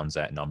the Browns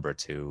at number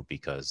 2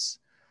 because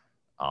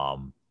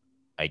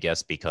I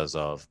guess because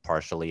of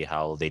partially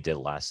how they did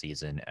last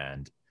season,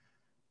 and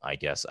I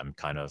guess I'm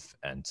kind of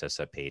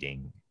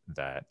anticipating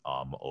that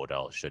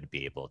Odell should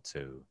be able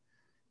to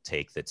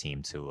take the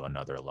team to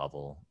another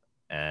level.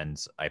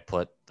 And I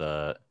put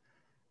the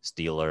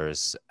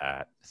Steelers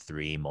at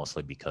 3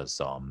 mostly because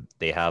I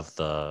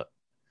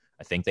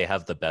think they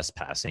have the best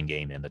passing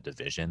game in the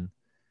division.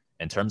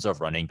 In terms of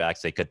running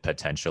backs, they could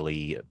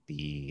potentially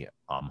be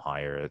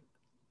higher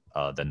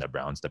than the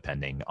Browns,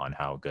 depending on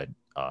how good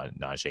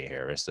Najee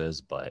Harris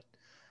is. But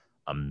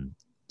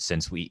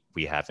since we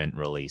haven't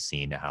really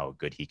seen how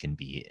good he can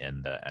be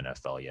in the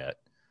NFL yet,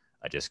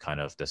 I just kind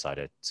of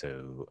decided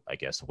to, I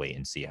guess, wait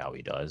and see how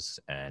he does.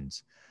 And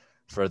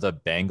for the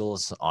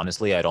Bengals,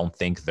 honestly, I don't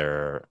think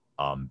they're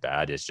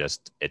bad. It's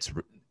just it's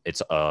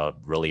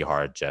really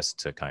hard just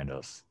to kind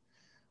of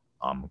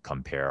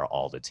compare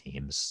all the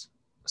teams.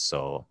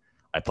 So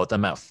I put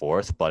them at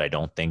fourth, but I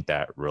don't think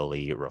that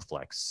really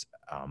reflects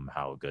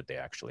how good they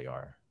actually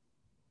are.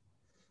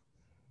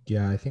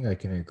 Yeah, I think I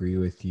can agree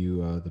with you.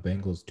 The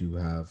Bengals do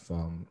have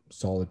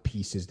solid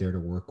pieces there to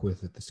work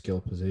with at the skill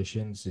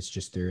positions. It's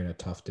just they're in a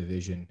tough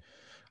division.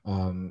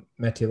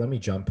 Mete, let me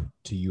jump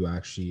to you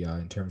actually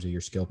in terms of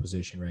your skill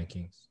position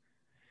rankings.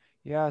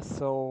 Yeah,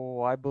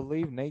 so I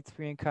believe Nate's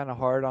being kind of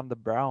hard on the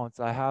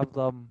Browns. I have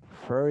them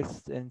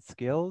first in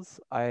skills.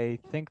 I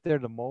think they're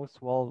the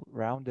most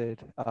well-rounded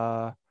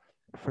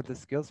for the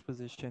skills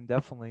position,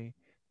 definitely.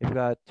 They've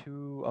got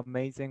two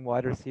amazing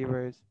wide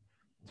receivers,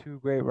 two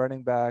great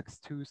running backs,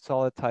 two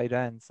solid tight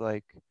ends.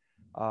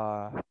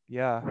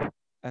 Yeah.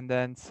 And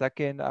then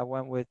second, I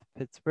went with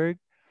Pittsburgh.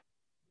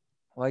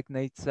 Like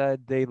Nate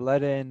said, they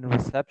let in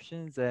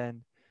receptions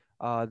and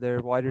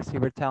their wide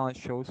receiver talent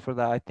shows for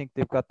that. I think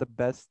they've got the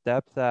best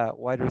depth at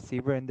wide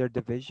receiver in their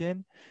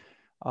division,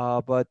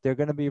 but they're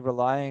going to be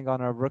relying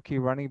on a rookie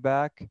running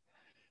back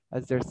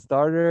as their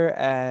starter,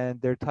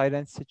 and their tight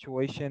end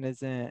situation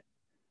isn't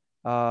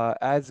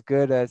as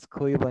good as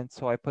Cleveland,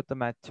 so I put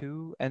them at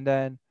 2. And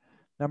then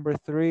number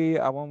 3,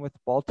 I went with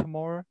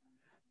Baltimore.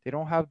 They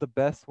don't have the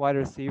best wide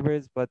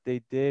receivers, but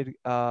they did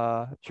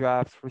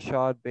draft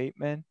Rashad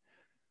Bateman,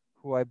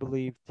 who I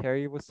believe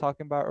Terry was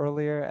talking about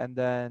earlier. And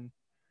then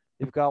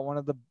they've got one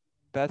of the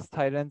best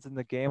tight ends in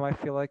the game, I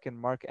feel like, in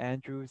Mark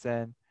Andrews.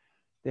 And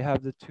they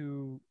have the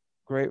two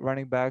great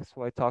running backs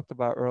who I talked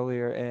about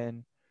earlier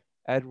in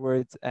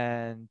Edwards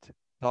and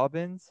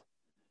Dobbins.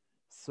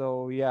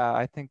 So yeah,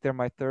 I think they're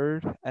my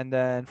third. And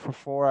then for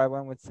 4, I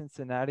went with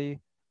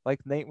Cincinnati. Like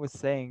Nate was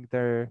saying,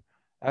 they're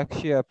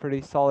actually a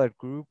pretty solid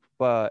group,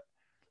 but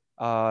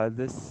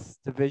this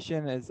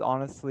division is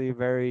honestly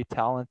very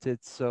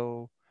talented.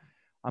 So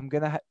I'm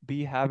gonna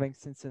be having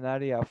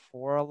Cincinnati at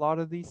 4 a lot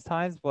of these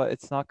times, but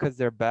it's not because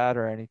they're bad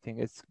or anything.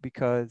 It's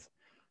because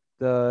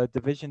the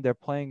division they're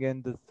playing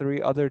in, the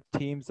 3 other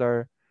teams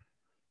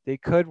they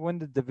could win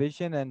the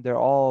division and they're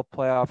all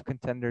playoff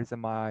contenders in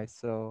my eyes.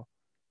 So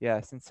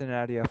yeah,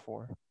 Cincinnati at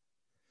 4.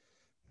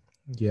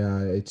 Yeah,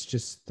 it's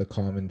just the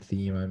common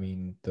theme. I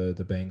mean, the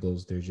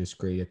Bengals, they're just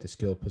great at the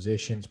skill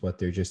positions, but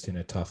they're just in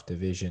a tough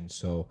division.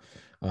 So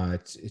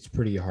it's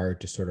pretty hard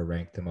to sort of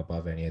rank them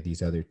above any of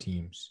these other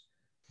teams.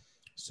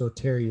 So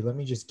Terry, let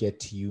me just get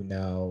to you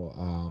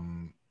now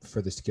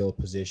for the skill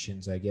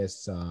positions. I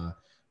guess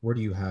where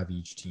do you have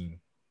each team?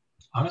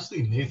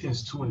 Honestly,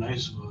 Nathan's too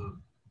nice of a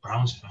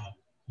Browns fan.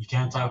 You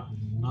can't talk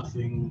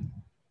nothing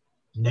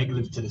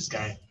negative to this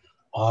guy.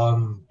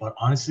 But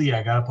honestly,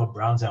 I gotta put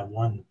Browns at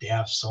 1. They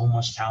have so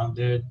much talent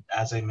there,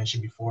 as I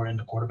mentioned before in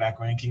the quarterback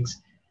rankings,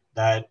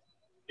 that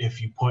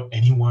if you put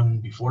anyone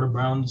before the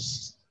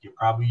Browns, you're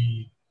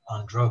probably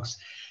on drugs.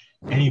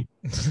 Any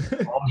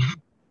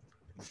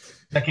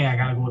second, I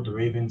gotta go with the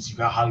Ravens. You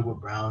got Hollywood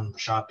Brown,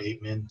 Rashad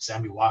Bateman,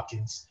 Sammy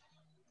Watkins,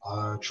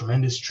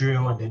 tremendous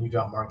trio, and then you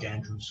got Mark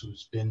Andrews,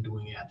 who's been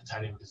doing it at the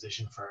tight end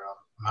position for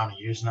an amount of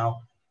years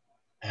now.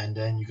 And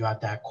then you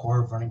got that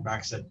core of running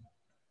backs that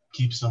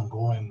keeps them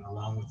going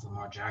along with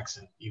Lamar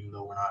Jackson, even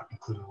though we're not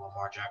including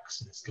Lamar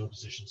Jackson in skill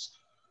positions.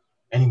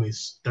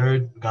 Anyways,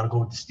 third, we got to go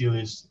with the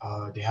Steelers.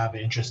 They have an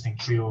interesting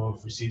trio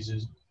of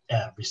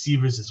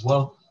receivers as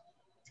well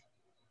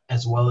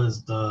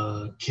as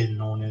the kid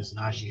known as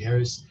Najee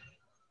Harris.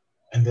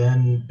 And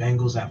then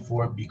Bengals at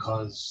 4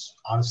 because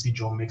honestly,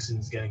 Joe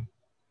Mixon's getting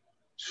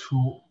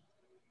too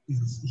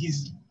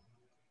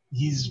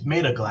he's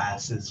made of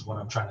glass is what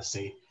I'm trying to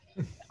say.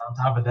 And on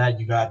top of that,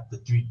 you got the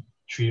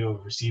trio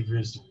of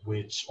receivers,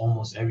 which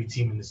almost every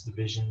team in this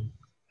division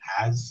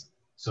has.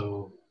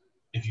 So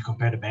if you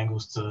compare the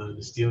Bengals to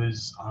the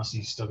Steelers, honestly,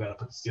 you still got to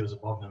put the Steelers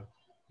above them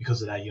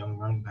because of that young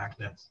running back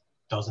that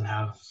doesn't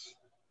have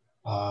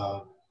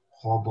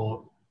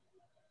horrible,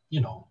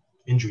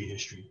 injury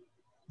history.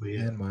 But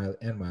yeah.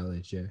 And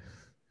mileage, yeah.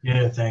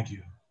 Yeah, thank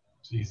you.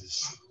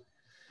 Jesus.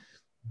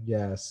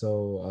 Yeah,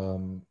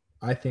 so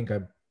I think I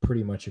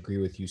pretty much agree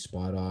with you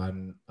spot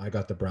on. I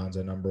got the Browns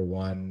at number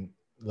 1.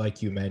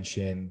 Like you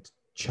mentioned,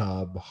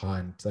 Chubb,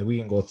 Hunt, like we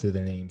can go through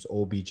the names,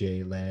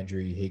 OBJ,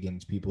 Landry,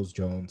 Higgins,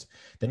 Peoples-Jones.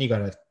 Then you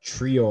got a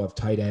trio of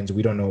tight ends.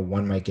 We don't know,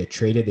 one might get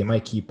traded. They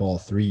might keep all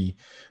 3,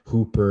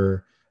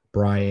 Hooper,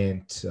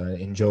 Bryant,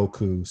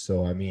 Njoku.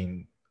 So, I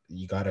mean,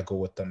 you got to go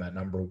with them at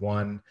number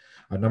 1.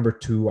 Number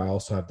 2, I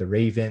also have the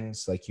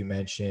Ravens, like you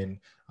mentioned.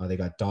 They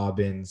got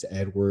Dobbins,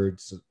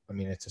 Edwards. I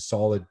mean, it's a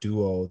solid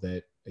duo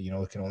that,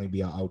 it can only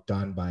be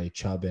outdone by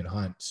Chubb and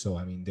Hunt. So,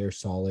 I mean, they're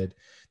solid.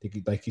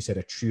 Like you said,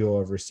 a trio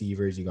of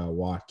receivers. You got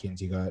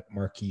Watkins, you got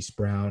Marquise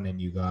Brown, and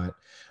you got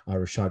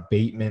Rashad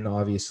Bateman,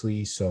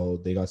 obviously. So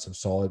they got some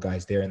solid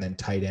guys there. And then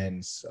tight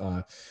ends.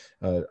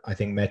 I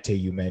think Mete,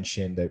 you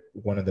mentioned that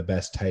one of the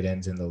best tight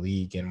ends in the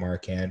league in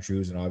Mark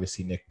Andrews, and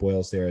obviously Nick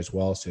Boyle's there as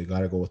well. So you got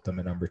to go with them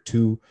at number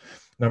 2.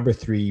 Number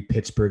 3,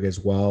 Pittsburgh as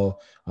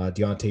well.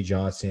 Deontay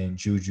Johnson,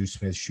 Juju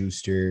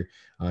Smith-Schuster,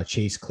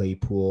 Chase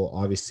Claypool.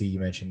 Obviously, you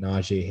mentioned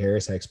Najee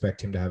Harris. I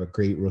expect him to have a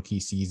great rookie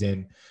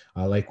season.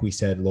 Like we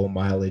said, low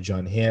mileage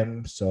on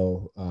him,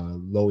 so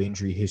low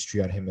injury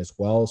history on him as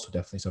well. So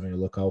definitely something to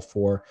look out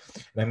for.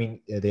 And I mean,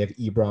 they have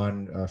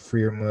Ebron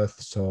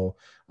Freiermuth, so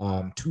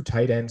 2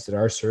 tight ends that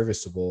are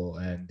serviceable,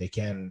 and they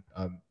can.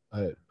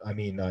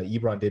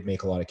 Ebron did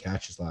make a lot of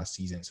catches last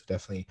season, so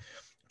definitely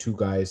 2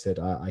 guys that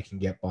I can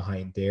get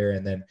behind there.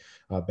 And then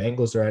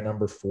Bengals are at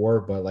number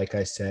 4, but like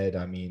I said,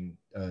 I mean,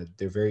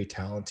 they're very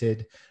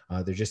talented.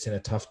 They're just in a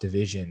tough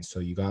division. So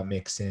you got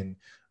Mixon,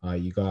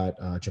 you got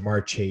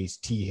Jamar Chase,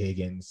 T.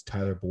 Higgins,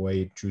 Tyler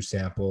Boyd, Drew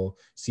Sample,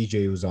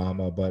 CJ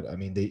Uzama, but I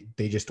mean,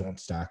 they just don't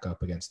stack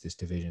up against this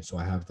division. So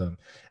I have them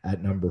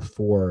at number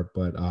 4.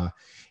 But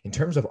in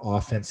terms of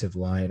offensive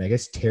line, I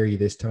guess, Terry,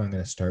 this time I'm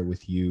going to start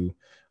with you.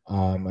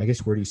 I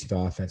guess, where do you see the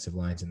offensive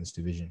lines in this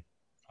division?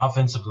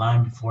 Offensive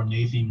line, before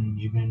Nathan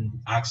even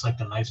acts like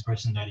the nice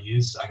person that he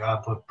is, I got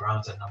to put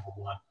Browns at number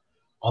 1.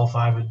 All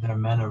 5 of their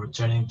men are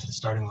returning to the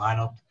starting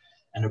lineup,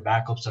 and their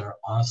backups are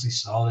honestly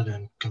solid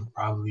and can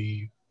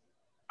probably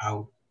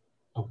I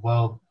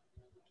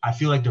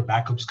feel like their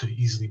backups could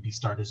easily be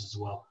starters as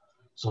well.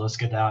 So let's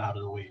get that out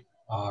of the way.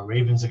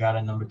 Ravens, I got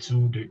at number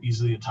 2. They're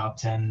easily a top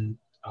 10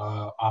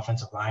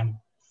 offensive line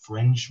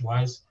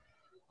fringe-wise.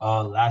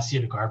 Last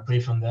year, the guard play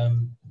from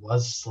them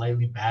was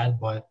slightly bad,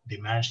 but they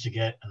managed to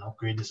get an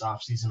upgrade this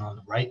offseason on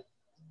the right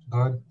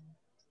guard.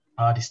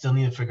 They still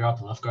need to figure out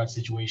the left guard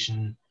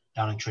situation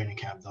down in training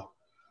camp, though.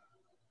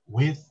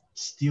 With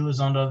Steelers,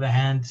 on the other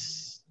hand,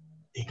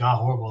 they got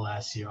horrible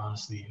last year,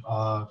 honestly.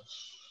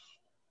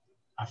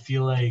 I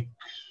feel like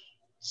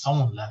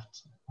someone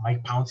left.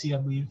 Mike Pouncey, I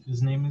believe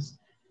his name is.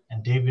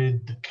 And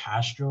David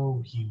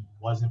DeCastro, he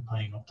wasn't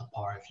playing up to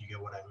par, if you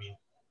get what I mean.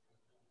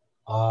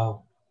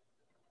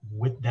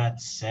 With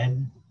that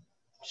said,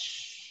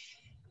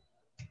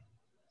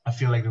 I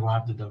feel like they're going to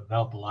have to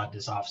develop a lot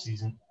this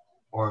offseason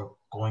or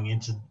going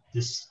into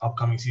this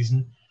upcoming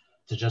season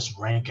to just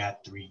rank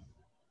at 3.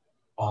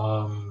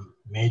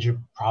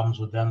 Major problems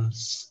with them,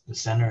 the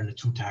center and the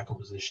 2 tackle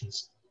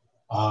positions.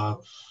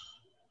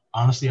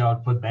 Honestly, I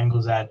would put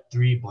Bengals at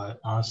 3, but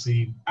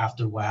honestly,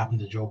 after what happened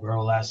to Joe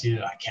Burrow last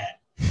year, I can't.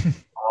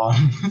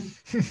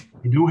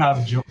 You do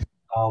have Joe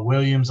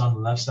Williams on the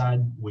left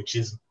side, which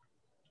is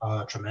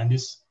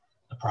tremendous.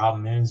 The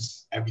problem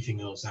is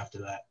everything else after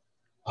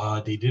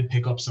that. They did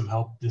pick up some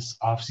help this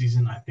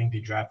offseason. I think they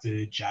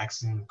drafted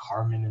Jackson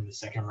Carman in the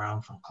 2nd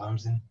round from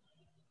Clemson,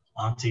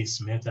 Ante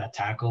Smith at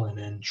tackle, and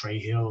then Trey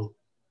Hill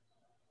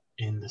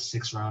in the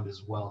 6th round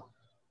as well.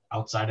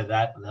 Outside of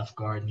that, left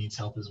guard needs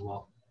help as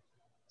well.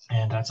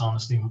 And that's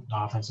honestly the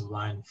offensive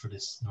line for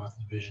this North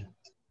Division.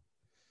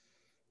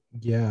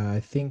 Yeah, I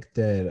think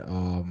that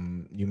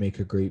you make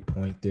a great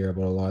point there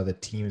about a lot of the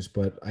teams,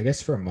 but I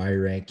guess for my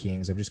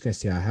rankings, I'm just going to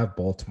say I have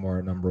Baltimore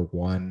at number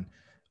 1.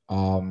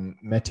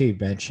 Mete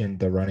mentioned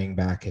the running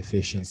back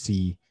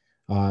efficiency.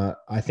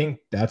 I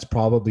think that's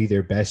probably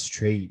their best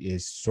trait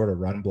is sort of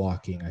run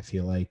blocking. I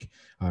feel like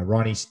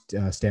Ronnie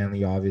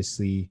Stanley,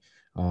 obviously,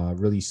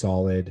 really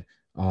solid.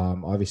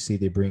 Obviously,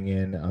 they bring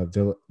in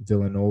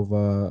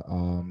Villanova.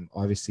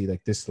 Obviously,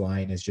 like this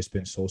line has just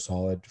been so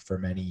solid for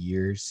many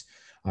years.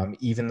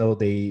 Even though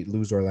they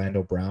lose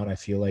Orlando Brown, I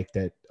feel like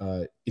that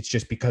it's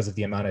just because of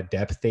the amount of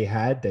depth they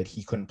had that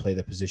he couldn't play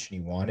the position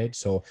he wanted.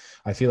 So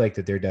I feel like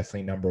that they're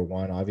definitely number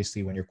 1.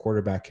 Obviously, when your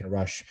quarterback can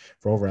rush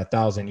for over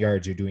 1,000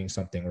 yards, you're doing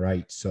something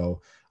right.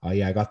 So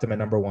yeah, I got them at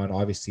number 1.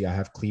 Obviously, I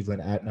have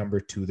Cleveland at number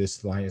 2.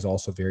 This line is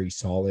also very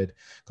solid.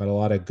 Got a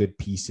lot of good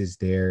pieces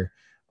there.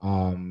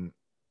 I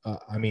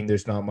mean,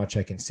 there's not much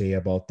I can say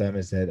about them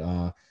is that,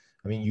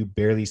 I mean, you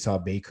barely saw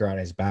Baker on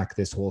his back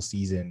this whole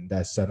season.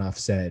 That's enough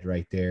said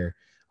right there.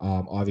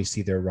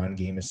 Obviously, their run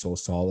game is so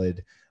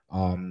solid.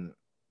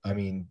 I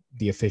mean,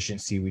 the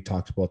efficiency, we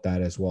talked about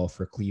that as well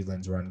for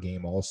Cleveland's run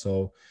game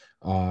also.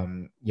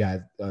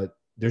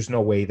 There's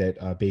no way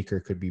that Baker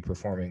could be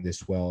performing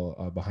this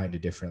well behind a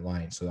different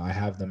line. So I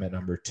have them at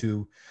number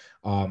 2.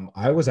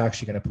 I was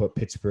actually going to put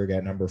Pittsburgh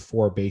at number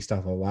 4 based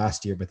off of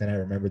last year, but then I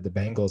remembered the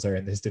Bengals are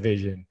in this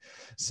division.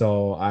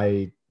 So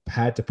I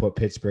had to put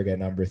Pittsburgh at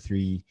number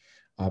 3.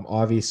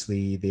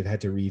 Obviously, they've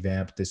had to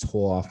revamp this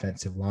whole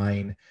offensive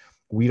line.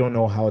 We don't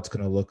know how it's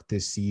going to look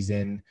this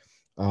season.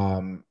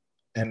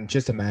 And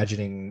just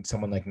imagining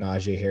someone like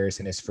Najee Harris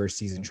in his first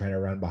season trying to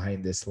run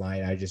behind this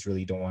line, I just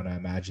really don't want to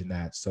imagine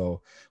that.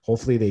 So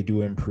hopefully they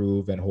do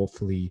improve, and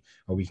hopefully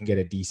we can get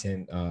a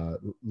decent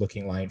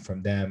looking line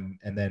from them.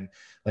 And then,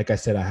 like I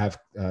said, I have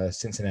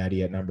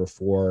Cincinnati at number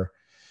 4.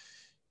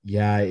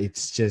 Yeah,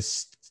 it's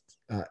just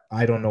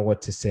I don't know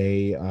what to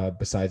say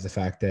besides the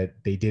fact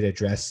that they did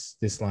address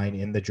this line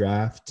in the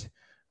draft.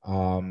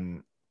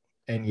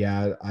 And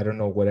yeah, I don't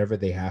know, whatever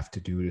they have to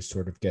do to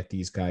sort of get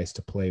these guys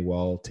to play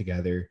well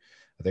together.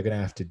 they're going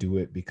to have to do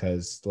it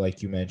because,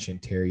 like you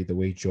mentioned, Terry, the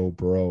way Joe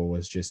Burrow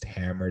was just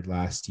hammered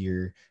last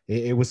year,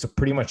 it was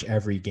pretty much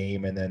every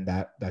game. And then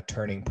that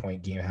turning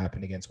point game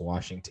happened against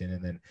Washington.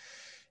 And then,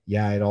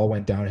 yeah, it all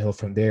went downhill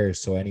from there.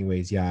 So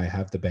anyways, yeah, I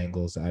have the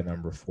Bengals at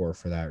number 4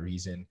 for that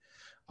reason.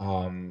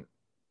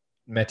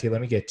 Mete,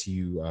 let me get to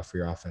you for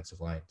your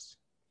offensive lines.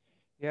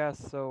 Yeah,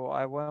 so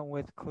I went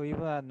with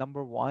Cleveland at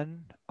number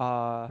 1.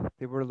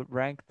 They were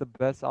ranked the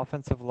best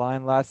offensive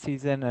line last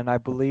season, and I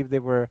believe they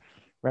were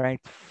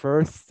ranked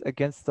first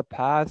against the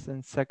pass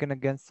and second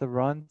against the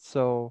run.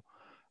 So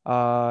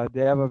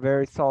they have a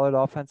very solid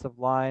offensive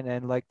line,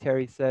 and like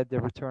Terry said,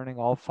 they're returning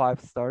all 5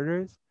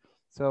 starters.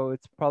 So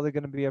it's probably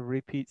going to be a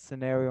repeat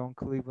scenario in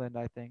Cleveland,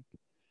 I think.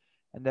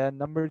 And then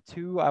number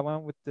 2, I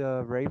went with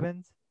the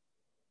Ravens.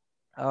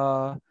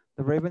 The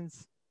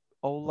Ravens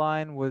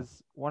O-line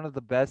was one of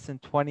the best in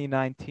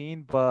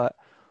 2019, but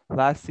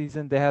last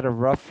season they had a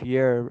rough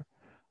year.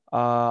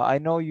 I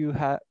know you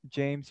had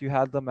James, you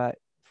had them at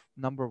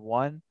number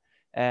 1,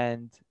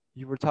 and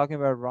you were talking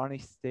about Ronnie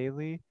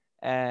Staley,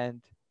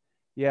 and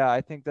yeah,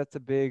 I think that's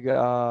a big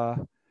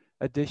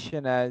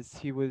addition as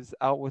he was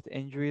out with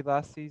injury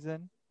last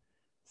season.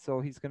 So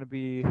he's going to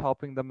be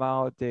helping them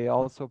out. They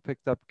also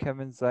picked up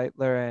Kevin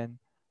Zeitler and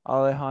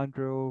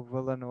Alejandro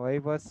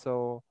Villanueva.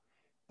 So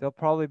they'll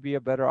probably be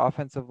a better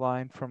offensive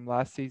line from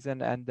last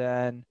season. And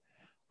then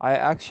I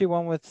actually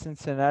went with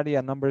Cincinnati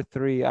at number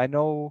 3. I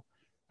know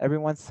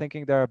everyone's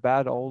thinking they're a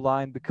bad O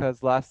line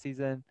because last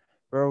season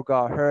Burrow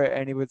got hurt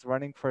and he was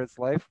running for his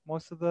life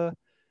most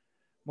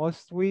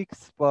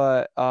weeks,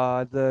 but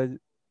the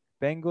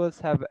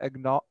Bengals have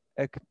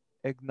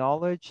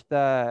acknowledged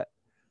that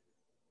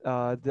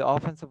the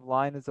offensive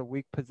line is a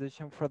weak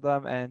position for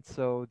them, and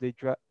so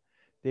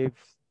they've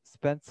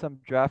spent some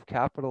draft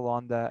capital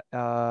on that.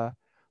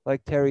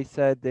 Like Terry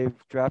said, they've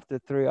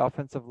drafted 3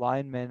 offensive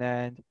linemen,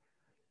 and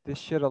this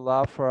should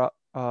allow for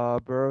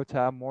Burrow to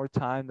have more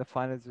time to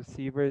find his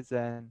receivers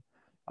and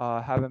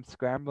have him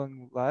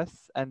scrambling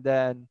less. And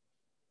then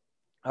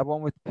I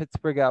went with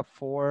Pittsburgh at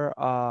 4.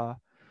 The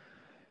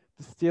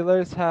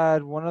Steelers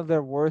had one of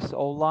their worst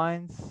O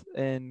lines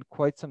in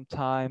quite some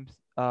time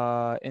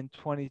in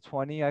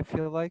 2020, I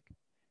feel like.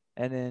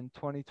 And in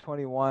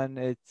 2021,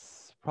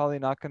 it's probably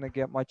not going to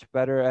get much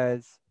better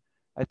as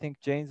I think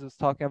James was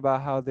talking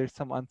about how there's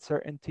some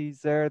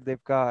uncertainties there.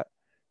 They've got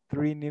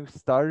 3 new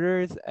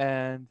starters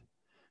and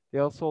they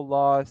also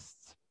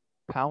lost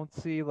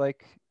Pouncey,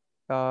 like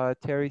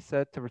Terry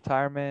said, to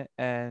retirement,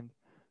 and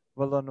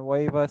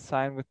Villanueva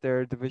signed with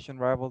their division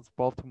rivals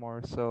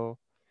Baltimore. So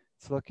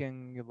it's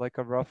looking like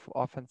a rough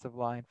offensive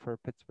line for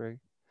Pittsburgh.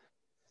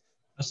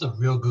 That's a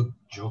real good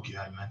joke you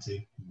had,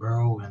 Mete.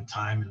 Burrow and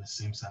time in the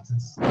same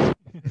sentence.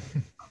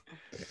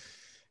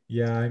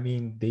 Yeah, I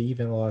mean, they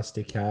even lost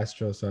to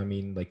Castro. So, I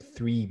mean, like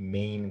 3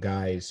 main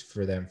guys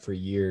for them for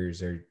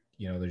years are,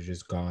 they're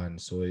just gone.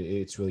 So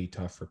it's really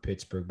tough for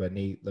Pittsburgh. But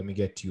Nate, let me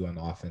get to you on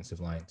the offensive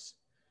lines.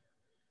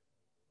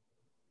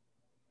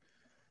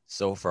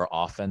 So for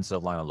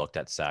offensive line, I looked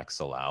at sacks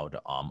allowed.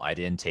 I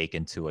didn't take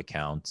into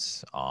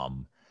account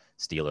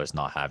Steelers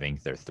not having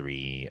their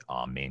 3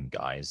 main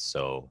guys.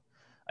 So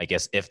I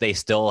guess if they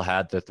still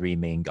had the 3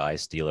 main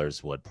guys,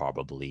 Steelers would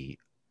probably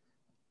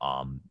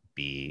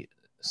be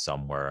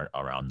somewhere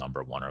around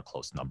number 1 or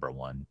close to number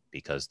 1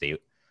 because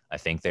I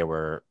think they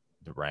were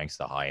ranked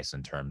the highest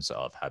in terms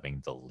of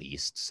having the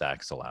least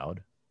sacks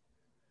allowed.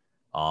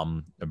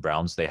 The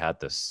Browns, they had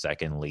the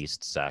 2nd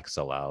least sacks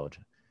allowed,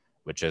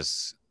 which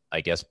is,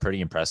 I guess,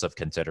 pretty impressive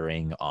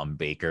considering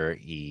Baker,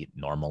 he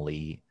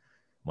normally,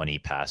 when he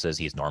passes,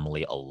 he's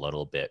normally a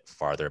little bit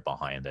farther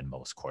behind than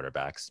most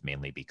quarterbacks,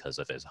 mainly because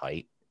of his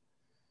height.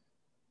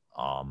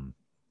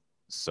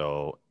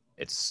 So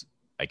it's,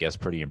 I guess,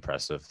 pretty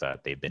impressive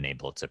that they've been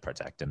able to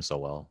protect him so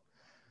well.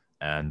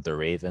 And the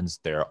Ravens,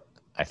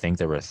 I think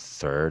they were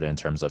 3rd in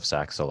terms of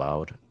sacks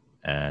allowed,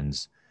 and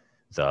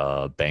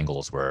the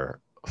Bengals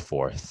were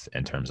 4th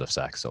in terms of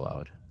sacks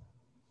allowed.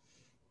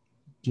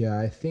 Yeah,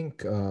 I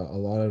think a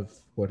lot of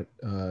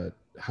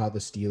how the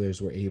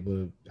Steelers were able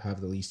to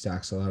have the least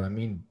sacks allowed. I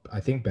mean, I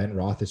think Ben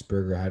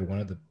Roethlisberger had one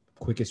of the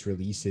quickest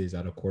releases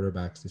out of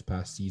quarterbacks this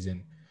past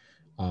season.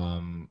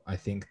 I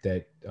think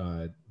that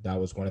that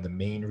was one of the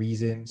main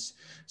reasons.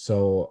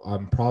 So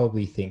I'm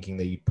probably thinking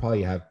that you'd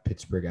probably have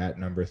Pittsburgh at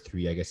number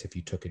 3, I guess, if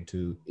you took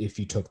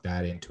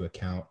that into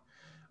account.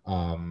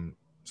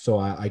 So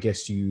I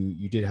guess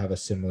you did have a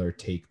similar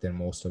take than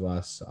most of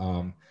us.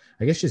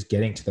 I guess just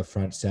getting to the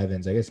front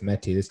sevens, I guess,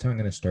 Mete, this time I'm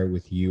going to start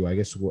with you. I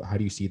guess, how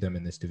do you see them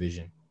in this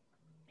division?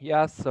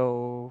 Yeah,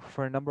 so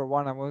for number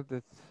 1, I went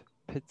with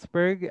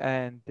Pittsburgh,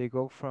 and they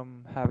go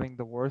from having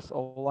the worst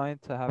O-line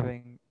to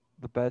having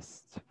the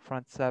best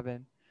front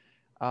 7.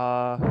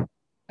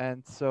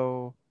 And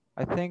so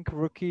I think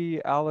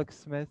rookie Alex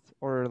Smith,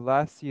 or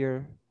last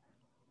year,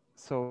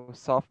 so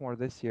sophomore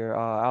this year,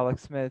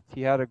 Alex Smith,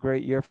 he had a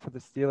great year for the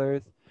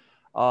Steelers.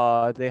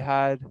 They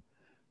had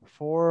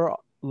 4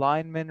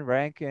 linemen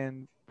rank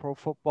in Pro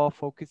Football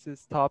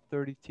Focus's top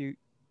 32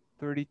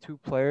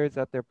 players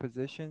at their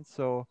position.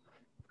 So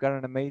we've got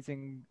an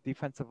amazing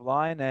defensive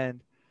line,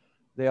 and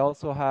They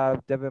also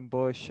have Devin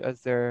Bush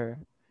as their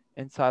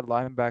inside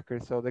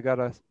linebacker, so they got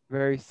a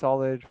very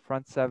solid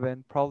front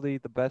seven, probably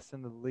the best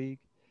in the league.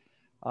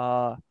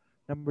 Uh,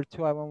 Number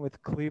two, I went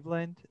with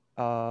Cleveland.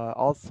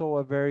 Also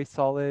a very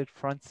solid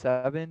front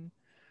seven.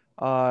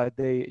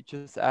 They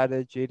just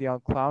added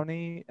Jadeon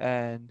Clowney,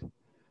 and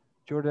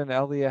Jordan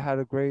Elliott had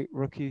a great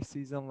rookie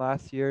season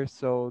last year,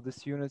 so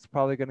this unit's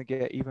probably going to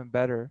get even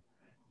better.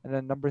 And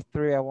then number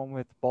three, I went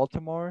with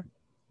Baltimore.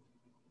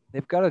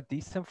 They've got a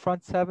decent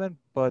front seven,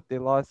 but they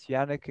lost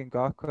Yannick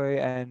Ngakoue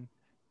and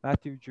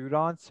Matthew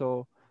Judon,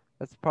 so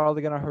that's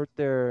probably going to hurt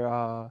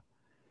their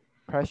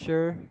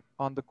pressure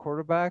on the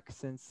quarterback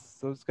since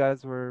those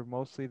guys were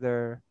mostly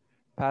their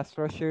pass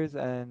rushers,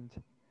 and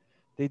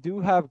they do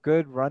have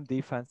good run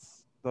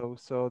defense though,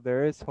 so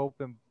there is hope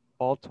in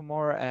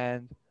Baltimore,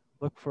 and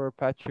look for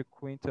Patrick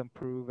Queen to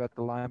improve at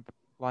the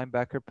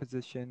linebacker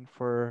position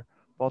for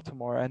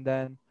Baltimore. And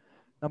then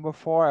number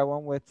four, I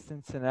went with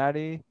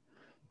Cincinnati.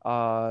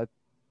 Uh,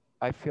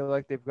 I feel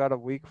like they've got a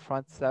weak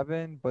front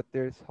seven, but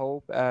there's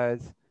hope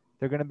as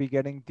they're going to be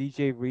getting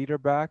DJ Reader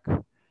back.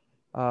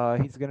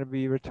 He's going to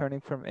be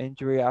returning from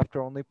injury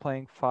after only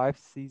playing 5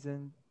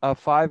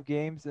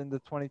 games in the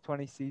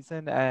 2020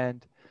 season,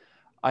 and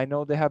I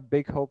know they have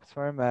big hopes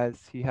for him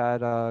as he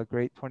had a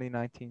great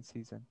 2019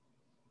 season.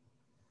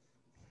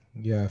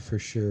 Yeah, for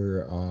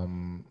sure.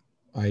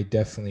 I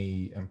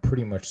definitely am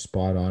pretty much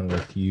spot on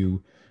with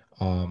you.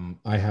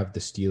 I have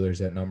the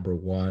Steelers at number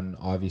one,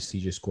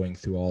 obviously just going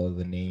through all of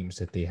the names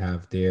that they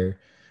have there.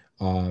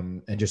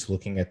 And just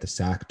looking at the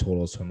sack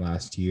totals from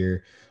last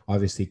year,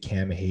 obviously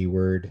Cam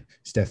Hayward,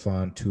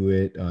 Stephon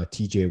Tuitt,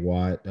 TJ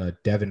Watt,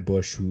 Devin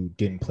Bush, who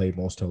didn't play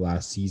most of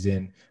last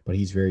season, but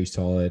he's very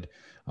solid.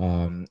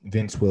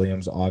 Vince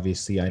Williams,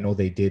 obviously, I know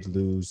they did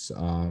lose.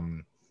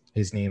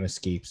 His name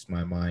escapes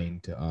my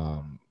mind.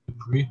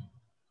 Dupree.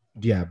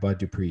 Yeah, Bud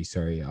Dupree.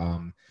 Sorry.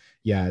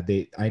 Yeah,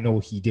 I know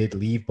he did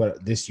leave,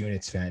 but this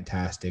unit's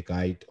fantastic.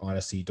 I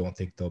honestly don't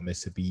think they'll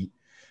miss a beat.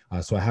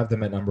 So I have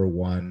them at number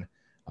one.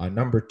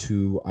 Number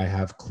two, I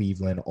have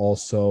Cleveland.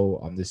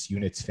 Also, this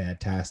unit's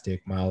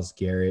fantastic. Myles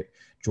Garrett,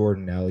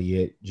 Jordan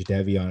Elliott,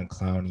 Jadeveon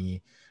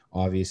Clowney,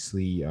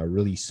 obviously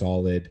really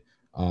solid.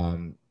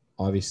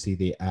 Obviously,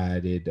 they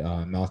added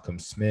Malcolm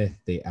Smith.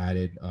 They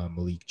added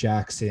Malik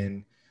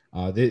Jackson.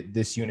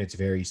 This unit's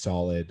very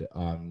solid.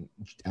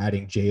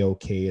 Adding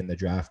JOK in the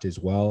draft as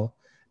well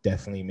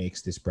definitely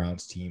makes this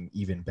Browns team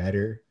even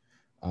better.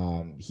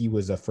 He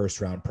was a first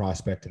round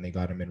prospect and they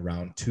got him in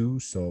round two.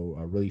 So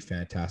really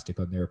fantastic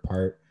on their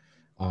part.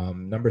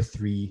 Number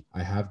three,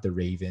 I have the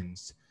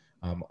Ravens.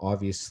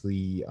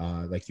 Obviously,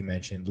 like you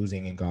mentioned,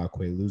 losing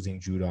Ngakoue, losing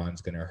Judon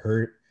is going to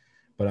hurt.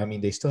 But I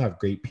mean, they still have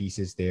great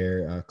pieces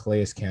there.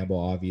 Calais Campbell,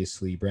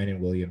 obviously, Brandon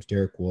Williams,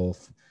 Derek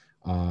Wolfe.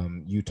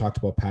 You talked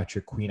about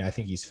Patrick Queen. I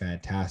think he's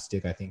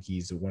fantastic. I think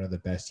he's one of the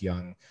best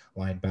young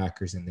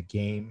linebackers in the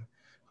game.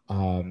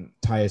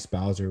 Tyus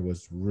Bowser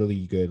was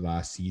really good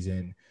last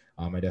season.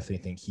 I definitely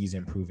think he's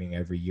improving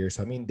every year.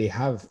 So, I mean, they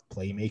have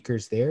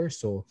playmakers there.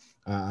 So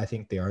I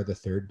think they are the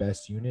third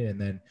best unit. And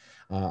then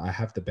I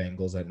have the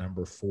Bengals at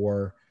number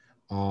four.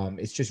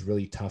 It's just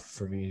really tough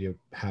for me to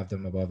have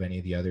them above any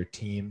of the other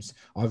teams.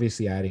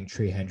 Obviously, adding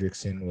Trey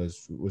Hendrickson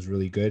was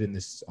really good in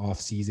this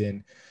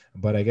offseason.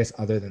 But I guess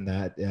other than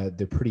that,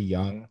 they're pretty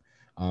young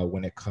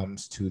when it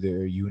comes to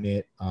their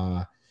unit.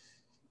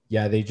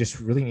 Yeah, they just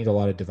really need a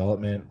lot of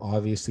development.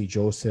 Obviously,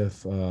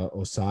 Joseph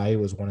Osai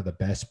was one of the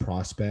best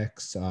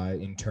prospects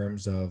in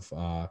terms of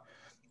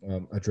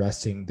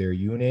addressing their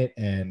unit,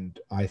 and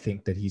I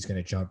think that he's going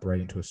to jump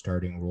right into a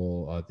starting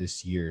role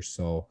this year.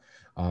 So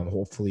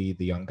hopefully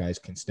the young guys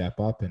can step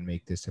up and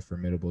make this a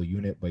formidable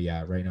unit. But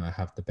yeah, right now I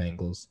have the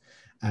Bengals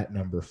at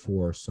number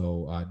four.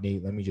 So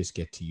Nate, let me just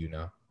get to you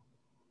now.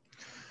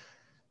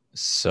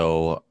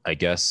 So I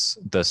guess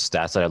the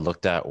stats that I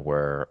looked at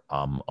were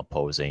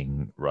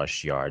opposing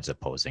rush yards,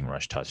 opposing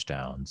rush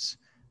touchdowns,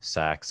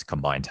 sacks,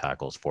 combined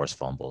tackles, forced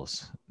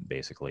fumbles,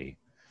 basically.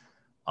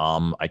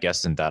 I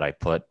guess in that I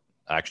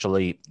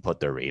actually put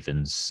the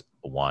Ravens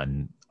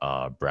 1,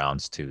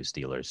 Browns 2,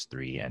 Steelers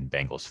 3, and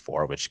Bengals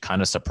 4, which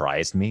kind of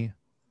surprised me.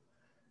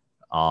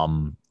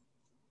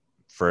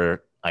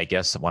 For I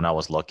guess when I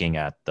was looking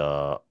at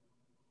the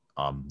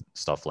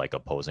stuff like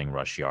opposing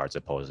rush yards,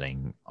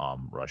 opposing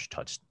rush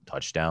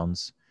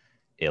touchdowns,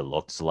 it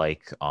looks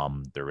like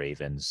the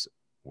Ravens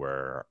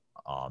were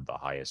the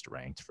highest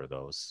ranked for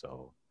those.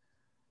 So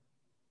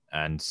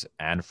and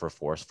for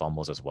forced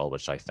fumbles as well,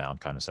 which I found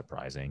kind of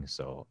surprising.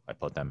 So I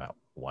put them at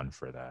 1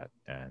 for that.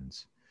 And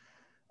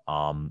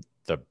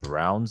the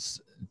Browns,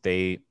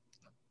 I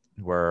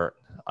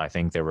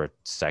think they were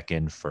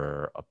second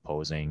for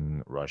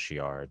opposing rush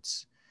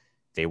yards.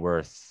 They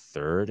were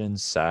third in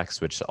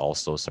sacks, which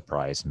also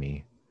surprised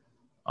me.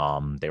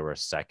 They were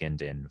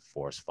second in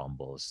forced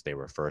fumbles. They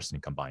were first in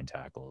combined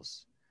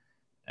tackles.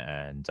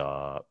 And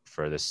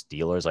for the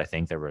Steelers, I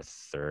think they were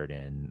third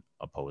in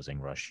opposing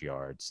rush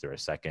yards. They were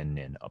second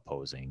in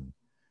opposing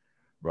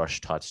rush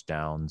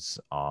touchdowns.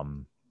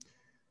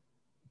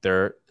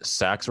 Their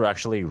sacks were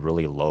actually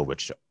really low,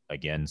 which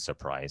again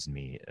surprised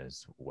me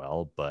as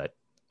well. But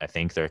I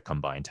think their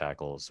combined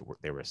tackles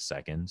they were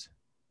second,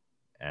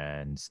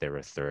 and they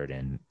were third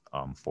in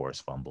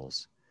forced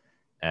fumbles.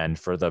 And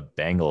for the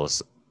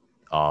Bengals,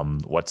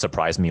 what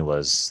surprised me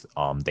was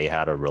they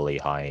had a really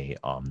high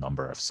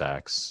number of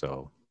sacks.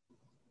 So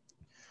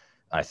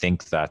I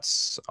think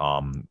that's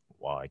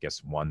well, I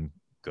guess one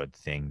good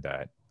thing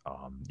that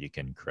you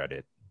can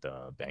credit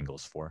the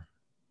Bengals for.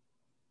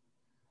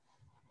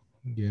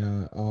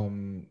 Yeah,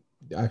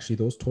 actually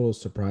those totals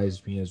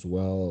surprised me as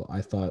well.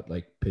 I thought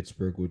like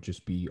Pittsburgh would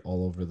just be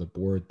all over the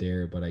board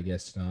there, but I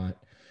guess not.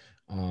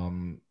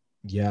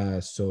 Yeah,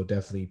 so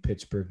definitely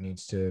Pittsburgh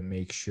needs to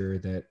make sure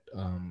that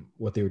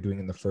what they were doing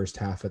in the first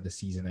half of the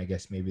season, I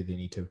guess maybe they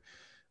need to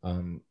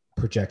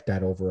project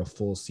that over a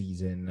full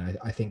season.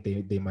 I think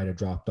they might have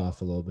dropped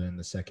off a little bit in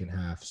the second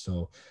half.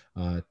 So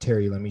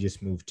Terry, let me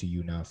just move to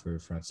you now for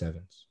front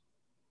sevens.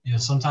 Yeah,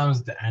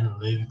 sometimes the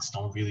analytics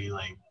don't really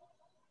like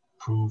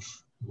prove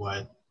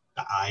what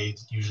the eye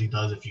usually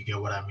does, if you get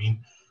what I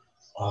mean.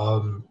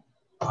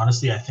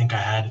 Honestly, I think I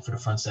had for the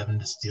front seven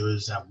the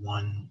Steelers at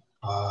 1,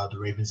 the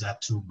Ravens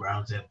at 2,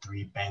 Browns at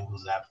 3,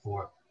 Bengals at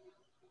 4.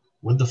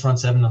 With the front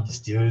seven of the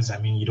Steelers,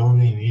 I mean, you don't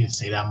really need to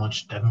say that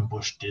much. Devin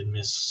Bush did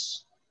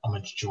miss a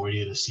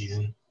majority of the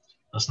season.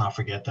 Let's not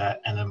forget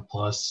that. And then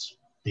plus,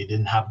 they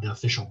didn't have the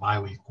official bye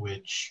week,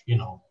 which,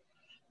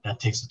 that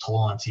takes a toll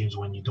on teams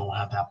when you don't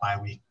have that bye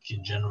week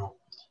in general.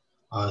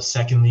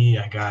 Secondly,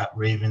 I got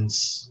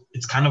Ravens.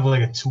 It's kind of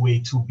like a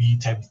 2A,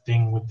 2B type of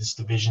thing with this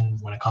division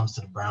when it comes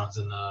to the Browns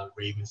and the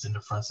Ravens in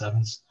the front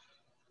sevens.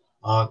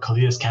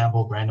 Calais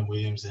Campbell, Brandon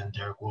Williams, and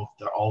Derek Wolfe,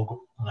 they're all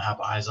going to have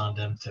eyes on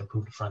them to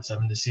improve the front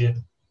seven this year.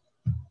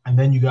 And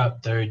then you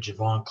got third,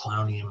 Javon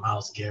Clowney and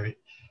Myles Garrett.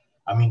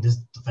 I mean, this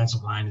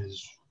defensive line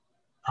is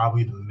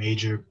probably the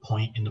major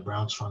point in the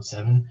Browns front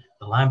seven.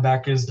 The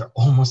linebackers, they're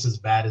almost as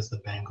bad as the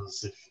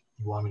Bengals, if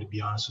you want me to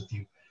be honest with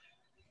you.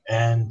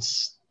 And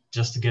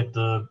just to get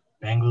the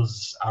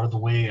Bengals out of the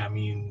way, I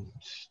mean,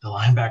 the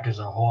linebackers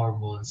are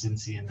horrible in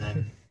Cincy. And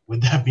then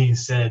with that being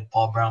said,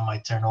 Paul Brown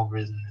might turn over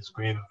in his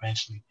grave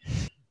eventually.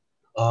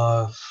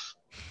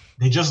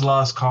 They just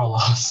lost Carl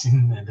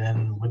Lawson. And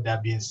then with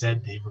that being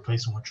said, they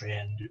replaced him with Trey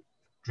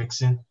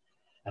Hendrickson.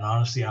 And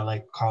honestly, I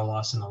like Carl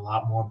Lawson a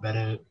lot more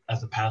better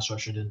as a pass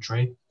rusher than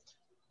Trey.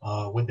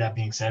 With that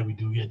being said, we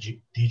do get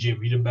DJ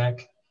Reader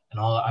back, and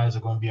all the eyes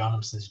are going to be on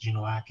him since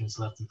Geno Atkins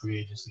left in free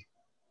agency.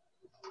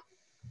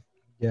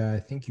 Yeah, I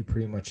think you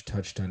pretty much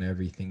touched on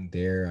everything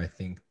there. I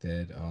think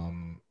that,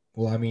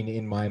 well, I mean,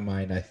 in my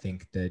mind, I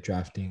think that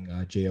drafting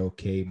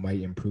JOK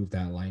might improve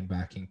that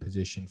linebacking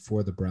position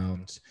for the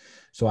Browns.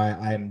 So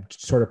I'm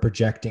sort of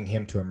projecting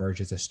him to emerge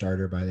as a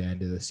starter by the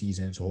end of the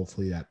season. So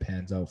hopefully that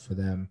pans out for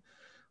them.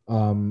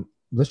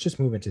 Let's just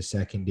move into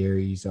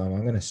secondaries.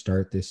 I'm going to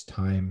start this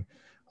time.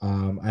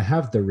 I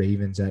have the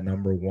Ravens at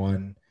number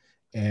 1.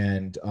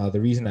 And the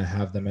reason I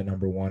have them at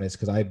number 1 is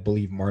because I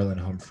believe Marlon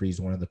Humphrey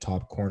is one of the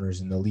top corners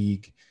in the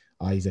league.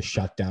 He's a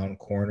shutdown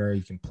corner.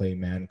 He can play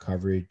man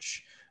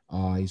coverage.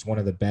 He's one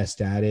of the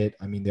best at it.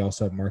 I mean, they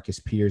also have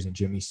Marcus Peters and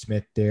Jimmy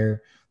Smith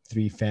there,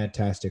 3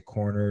 fantastic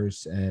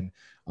corners. And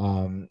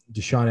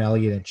Deshaun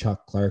Elliott and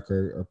Chuck Clark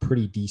are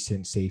pretty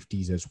decent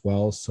safeties as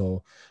well.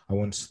 So I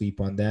wouldn't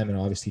sleep on them. And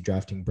obviously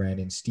drafting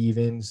Brandon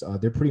Stevens,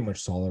 they're pretty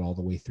much solid all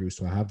the way through.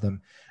 So I have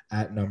them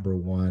at number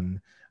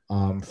 1.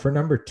 For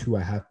number 2,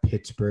 I have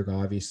Pittsburgh,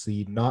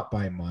 obviously, not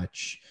by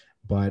much,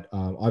 but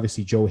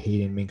obviously Joe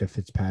Hayden, Minkah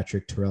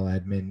Fitzpatrick, Terrell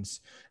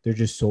Edmonds, they're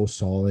just so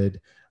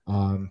solid.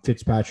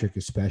 Fitzpatrick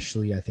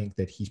especially, I think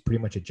that he's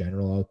pretty much a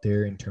general out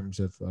there in terms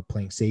of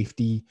playing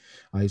safety.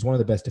 He's one of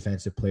the best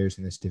defensive players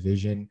in this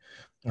division.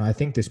 I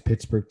think this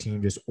Pittsburgh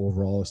team just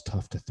overall is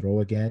tough to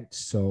throw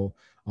against. So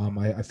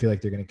I feel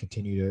like they're going to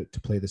continue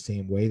to play the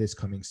same way this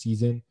coming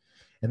season.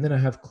 And then I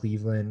have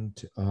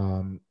Cleveland.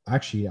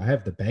 Actually, I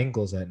have the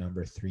Bengals at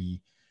number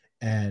 3.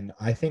 And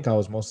I think I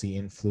was mostly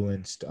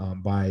influenced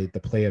by the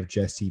play of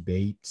Jesse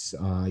Bates.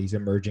 He's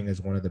emerging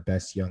as one of the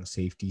best young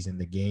safeties in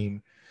the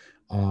game.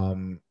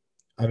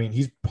 I mean,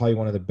 he's probably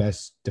one of the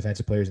best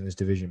defensive players in this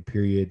division,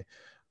 period.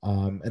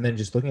 And then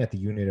just looking at the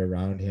unit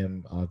around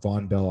him,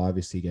 Von Bell,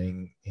 obviously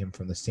getting him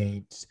from the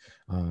Saints,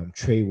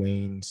 Trey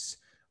Waynes,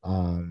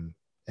 and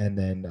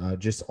then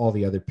just all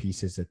the other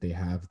pieces that they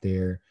have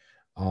there.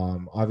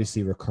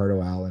 Obviously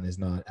Ricardo Allen is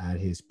not at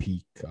his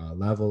peak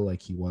level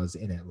like he was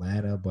in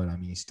Atlanta, but I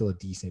mean, he's still a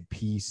decent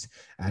piece,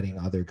 adding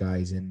other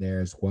guys in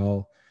there as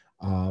well.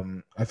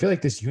 I feel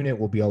like this unit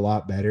will be a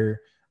lot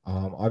better.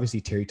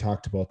 Obviously Terry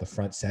talked about the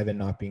front 7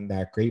 not being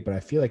that great, but I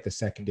feel like the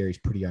secondary is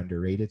pretty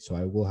underrated. So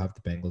I will have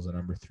the Bengals at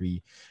number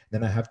 3.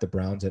 Then I have the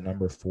Browns at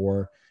number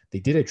 4. They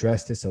did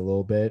address this a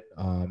little bit.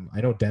 I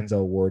know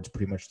Denzel Ward's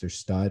pretty much their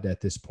stud at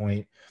this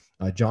point.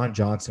 John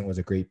Johnson was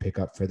a great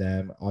pickup for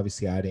them.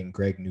 Obviously, adding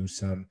Greg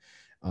Newsome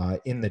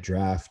in the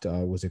draft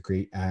was a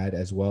great add,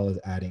 as well as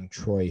adding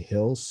Troy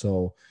Hill.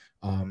 So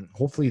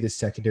hopefully this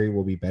secondary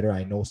will be better.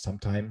 I know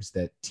sometimes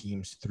that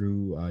teams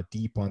threw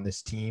deep on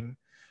this team.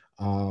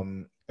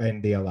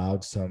 and they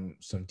allowed some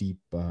deep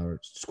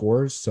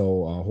scores.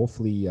 So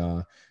hopefully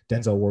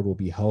Denzel Ward will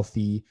be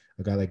healthy.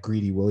 A guy like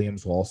Greedy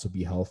Williams will also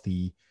be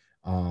healthy.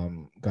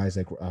 Guys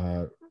like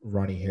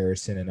Ronnie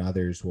Harrison and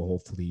others will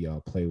hopefully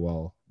play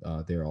well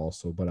there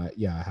also. But I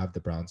have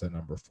the Browns at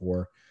number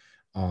 4.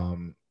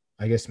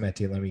 I guess,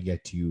 Mete, let me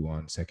get to you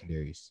on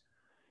secondaries.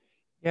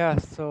 Yeah,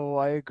 so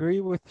I agree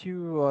with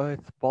you.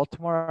 It's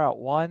Baltimore at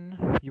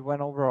 1. You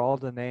went over all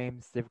the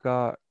names. They've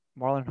got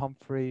Marlon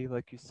Humphrey,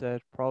 like you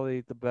said,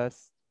 probably the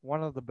best,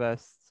 one of the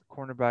best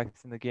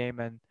cornerbacks in the game,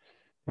 and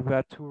we've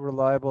got 2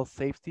 reliable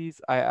safeties.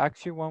 I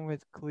actually went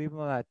with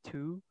Cleveland at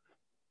 2.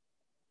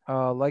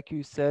 Like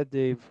you said,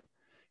 they've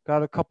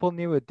got a couple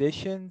new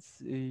additions.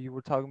 You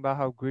were talking about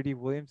how Greedy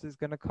Williams is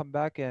going to come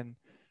back, and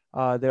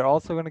they're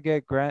also going to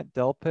get Grant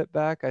Delpit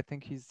back. I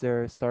think he's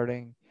their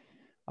starting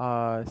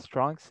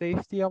strong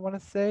safety, I want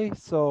to say.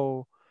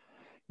 So,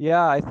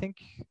 yeah, I think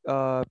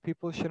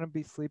people shouldn't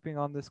be sleeping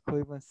on this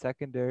Cleveland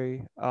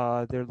secondary.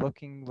 They're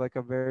looking like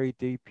a very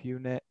deep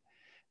unit.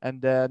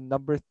 And then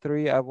number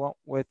 3, I went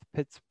with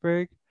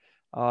Pittsburgh.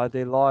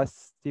 They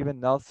lost Steven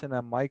Nelson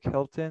and Mike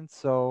Hilton,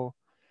 so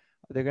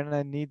they're going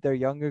to need their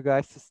younger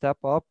guys to step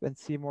up and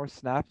see more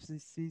snaps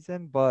this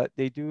season, but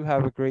they do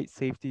have a great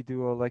safety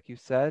duo, like you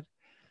said.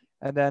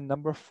 And then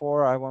number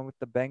 4, I went with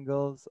the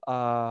Bengals.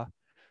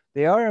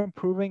 They are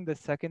improving the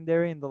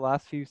secondary in the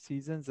last few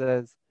seasons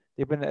as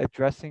they've been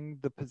addressing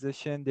the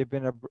position. They've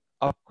been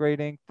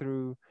upgrading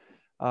through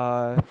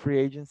free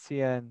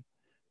agency and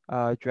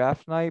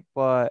draft night,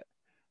 but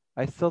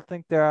I still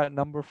think they're at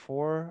number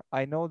 4.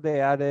 I know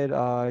they added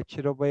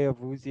Chidobe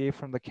Awuzie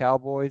from the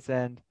Cowboys,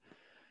 and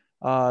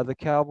the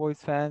Cowboys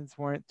fans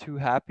weren't too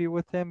happy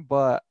with him,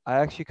 but I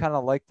actually kind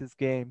of like this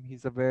game.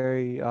 He's a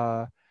very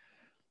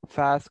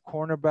fast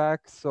cornerback,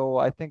 so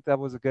I think that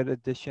was a good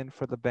addition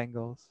for the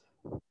Bengals.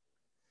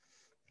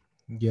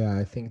 Yeah,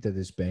 I think that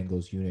this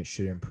Bengals unit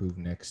should improve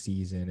next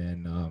season.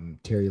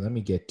 And Terry, let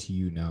me get to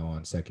you now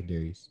on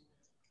secondaries.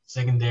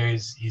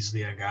 Secondaries,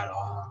 easily I got,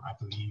 I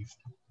believe,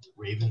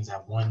 Ravens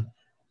at 1.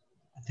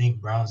 I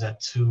think Browns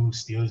at 2,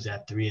 Steelers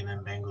at 3, and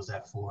then Bengals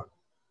at 4.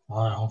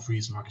 Marlon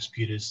Humphreys, Marcus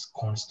Peters,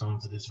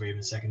 cornerstones of this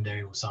Ravens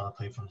secondary with solid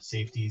play from the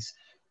safeties.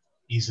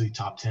 Easily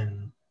top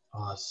 10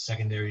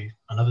 secondary.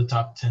 Another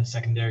top 10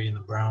 secondary in the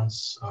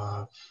Browns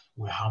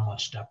with how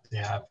much depth they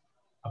have.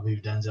 I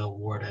believe Denzel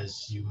Ward,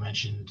 as you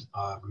mentioned,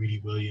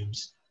 Greedy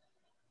Williams,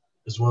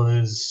 as well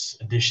as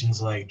additions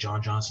like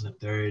John Johnson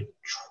III,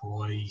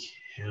 Troy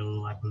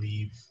Hill, I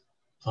believe,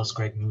 plus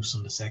Greg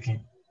Newsome II.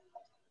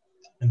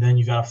 And then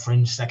you got a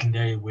fringe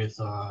secondary with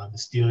the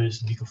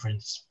Steelers, Nico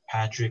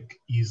Fitzpatrick,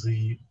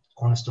 easily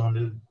cornerstone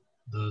to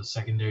the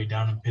secondary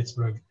down in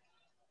Pittsburgh.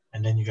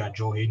 And then you got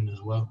Joe Hayden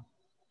as well.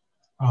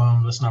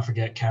 Let's not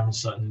forget Cameron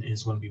Sutton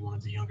is going to be one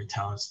of the younger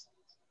talents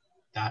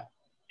that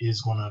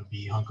is going to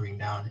be hunkering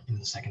down in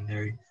the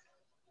secondary.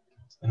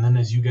 And then,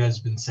 as you guys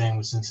have been saying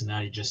with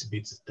Cincinnati, Jesse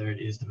Bates III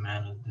is the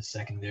man of the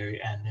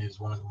secondary and is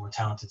one of the more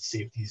talented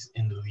safeties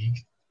in the league.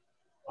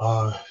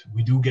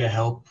 We do get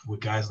help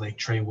with guys like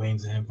Trey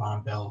Waynes and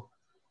Von Bell,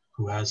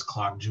 who has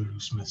clocked Juju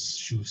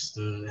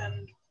Smith-Schuster,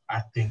 and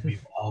I think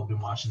we've all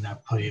been watching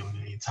that play a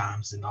million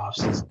times in the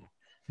offseason.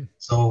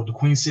 So the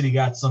Queen City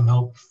got some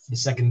help for the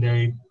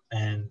secondary,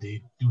 and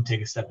they do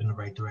take a step in the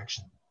right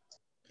direction.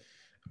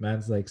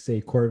 Man's like,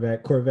 say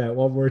Corvette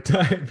one more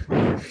time.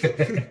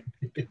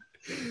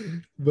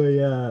 But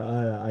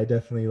yeah, I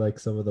definitely like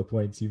some of the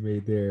points you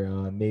made there.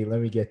 Nate,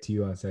 let me get to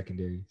you on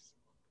secondaries.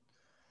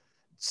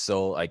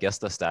 So I guess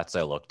the stats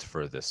I looked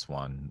for this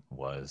one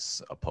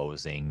was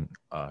opposing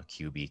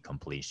QB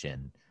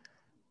completion,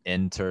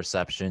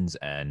 interceptions,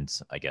 and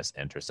I guess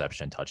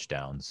interception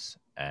touchdowns.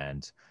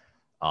 And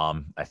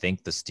I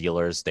think the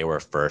Steelers, they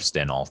were first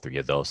in all 3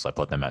 of those, so I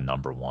put them at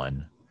number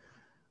 1.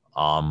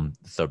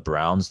 The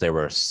Browns, they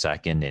were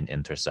second in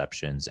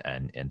interceptions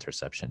and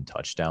interception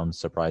touchdowns,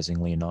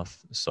 surprisingly enough.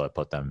 So I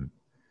put them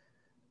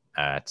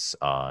at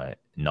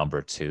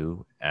number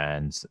 2.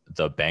 And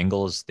the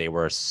Bengals, they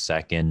were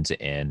second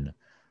in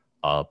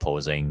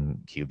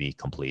opposing QB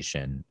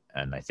completion.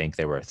 And I think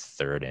they were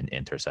third in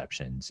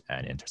interceptions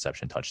and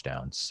interception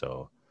touchdowns.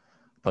 So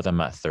put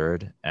them at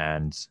 3rd.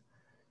 And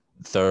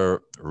the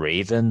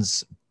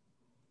Ravens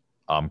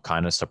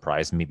kind of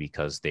surprised me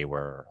because they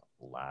were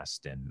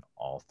last in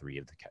all 3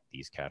 of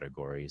these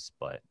categories,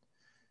 but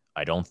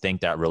I don't think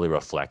that really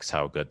reflects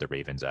how good the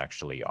Ravens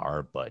actually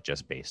are. But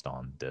just based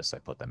on this, I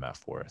put them at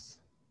 4th.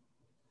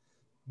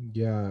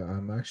 Yeah,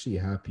 I'm actually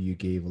happy you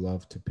gave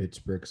love to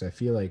Pittsburgh because I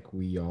feel like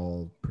we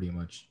all pretty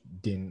much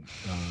didn't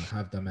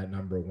have them at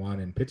number 1.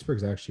 And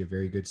Pittsburgh's actually a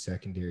very good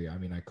secondary. I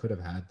mean, I could have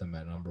had them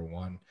at number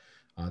 1.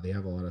 They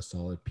have a lot of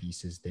solid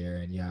pieces there.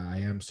 And yeah, I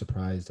am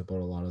surprised about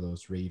a lot of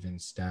those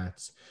Ravens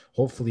stats.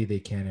 Hopefully they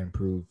can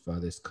improve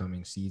this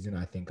coming season.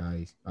 I think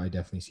I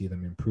definitely see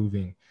them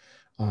improving.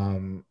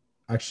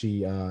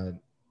 Actually,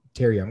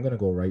 Terry, I'm going to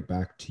go right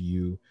back to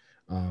you.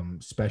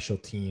 Special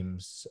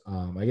teams.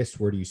 I guess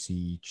where do you see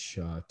each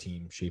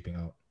team shaping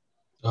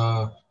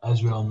out?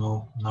 As we all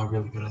know, not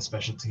really good at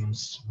special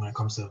teams when it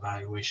comes to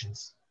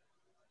evaluations.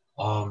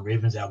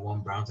 Ravens at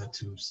 1, Browns at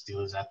 2,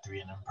 Steelers at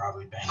 3, and then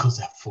probably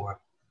Bengals at 4.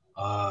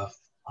 Uh,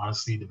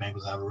 Honestly, the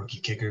Bengals have a rookie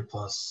kicker,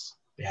 plus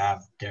they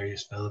have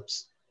Darius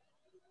Phillips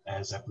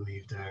as I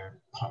believe their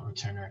punt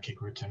returner, kick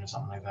returner,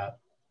 something like that,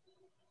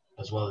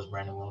 as well as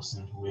Brandon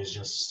Wilson, who is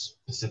just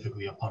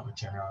specifically a punt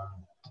returner on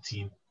the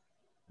team.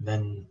 And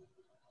then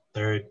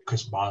third,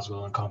 Chris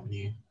Boswell and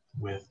company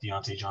with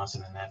Deontay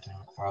Johnson and Anthony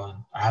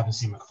McFarland. I haven't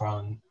seen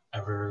McFarland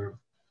ever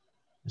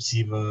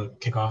receive a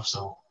kickoff,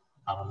 so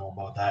I don't know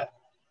about that.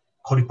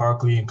 Cody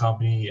Parkley and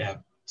company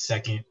at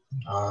second.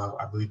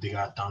 I believe they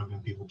got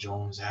Donovan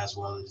People-Jones as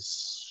well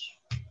as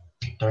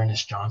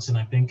D'Ernest Johnson,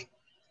 I think.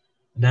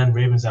 And then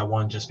Ravens at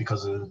 1 just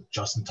because of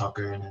Justin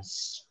Tucker and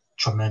his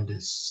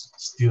tremendous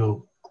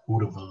steel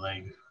boot of a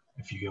leg,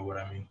 if you get what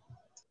I mean.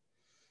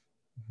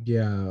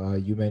 Yeah,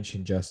 you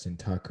mentioned Justin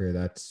Tucker.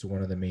 That's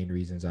one of the main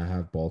reasons I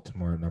have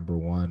Baltimore at number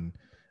 1.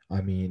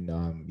 I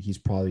mean, he's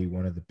probably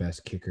one of the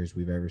best kickers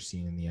we've ever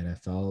seen in the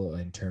NFL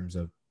in terms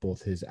of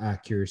both his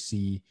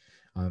accuracy,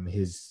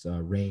 his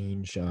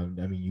range. I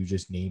mean, you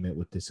just name it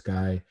with this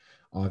guy.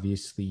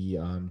 Obviously,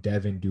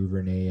 Devin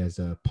Duvernay as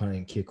a punt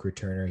and kick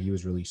returner, he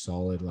was really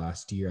solid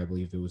last year. I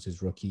believe it was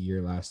his rookie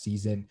year last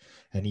season,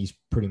 and he's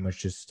pretty much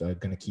just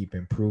going to keep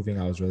improving.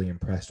 I was really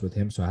impressed with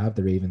him. So I have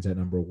the Ravens at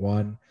number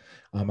 1.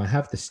 I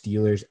have the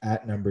Steelers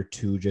at number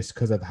 2 just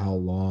because of how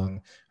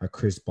long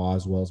Chris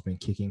Boswell's been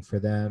kicking for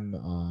them.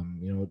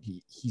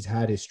 He's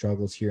had his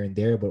struggles here and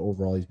there, but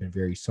overall he's been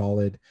very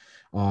solid.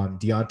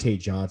 Deontay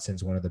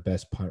Johnson's one of the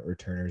best punt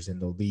returners in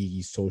the league.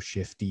 He's so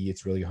shifty.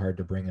 It's really hard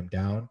to bring him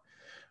down.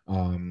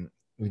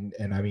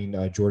 And I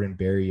mean, Jordan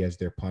Berry as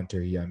their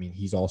punter,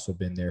 he's also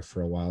been there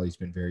for a while. He's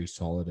been very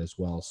solid as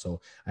well. So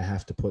I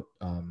have to put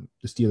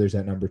the Steelers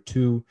at number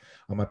 2.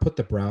 I put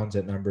the Browns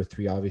at number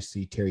 3.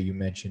 Obviously, Terry, you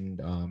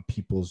mentioned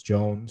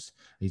Peoples-Jones.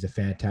 He's a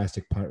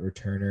fantastic punt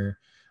returner.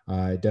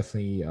 I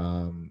definitely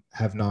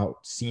have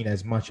not seen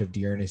as much of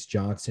D'Ernest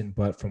Johnson,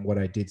 but from what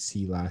I did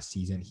see last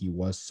season, he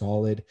was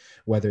solid,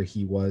 whether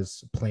he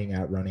was playing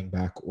at running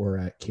back or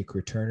at kick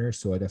returner.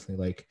 So I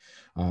definitely like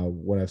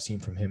what I've seen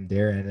from him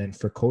there. And then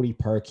for Cody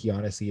Parkey,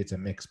 honestly, it's a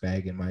mixed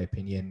bag in my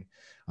opinion.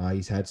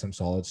 He's had some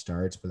solid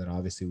starts, but then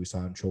obviously we saw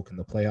him choke in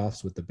the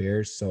playoffs with the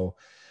Bears. So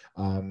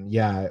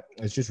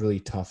it's just really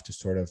tough to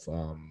sort of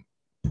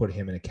put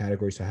him in a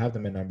category. So I have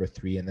them at number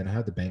 3, and then I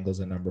have the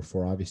Bengals at number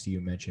 4. Obviously,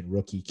 you mentioned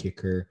rookie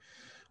kicker.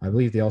 I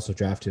believe they also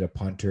drafted a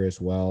punter as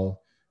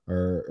well,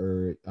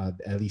 or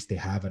at least they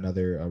have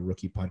another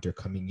rookie punter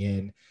coming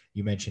in.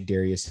 You mentioned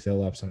Darius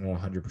Phillips. I'm not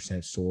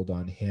 100% sold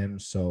on him.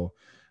 So,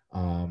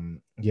 I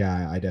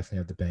definitely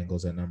have the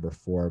Bengals at number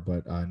 4.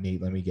 But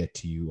Nate, let me get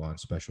to you on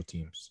special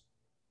teams.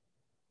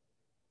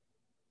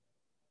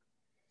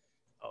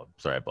 Oh,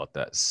 sorry about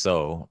that.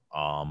 So,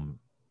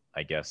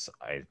 I guess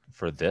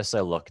I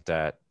looked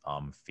at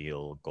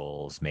field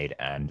goals made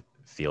and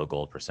field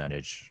goal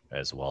percentage,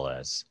 as well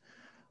as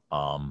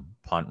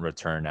punt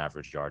return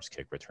average yards,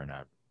 kick return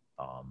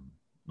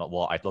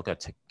I look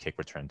at kick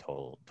return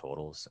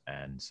totals,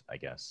 and I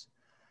guess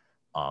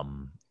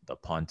the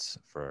punts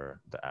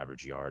for the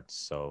average yards.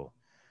 So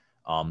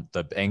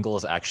the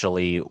Bengals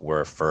actually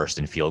were first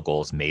in field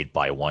goals made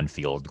by 1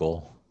 field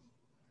goal,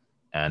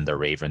 and the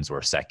Ravens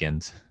were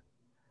second.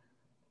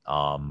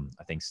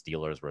 I think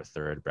Steelers were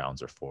 3rd,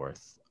 Browns are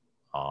 4th.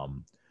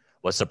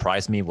 What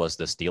surprised me was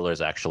the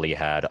Steelers actually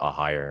had a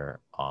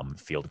higher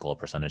field goal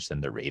percentage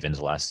than the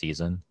Ravens last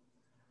season.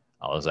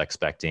 I was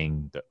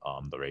expecting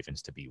the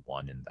Ravens to be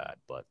 1 in that,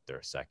 but they're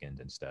 2nd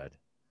instead.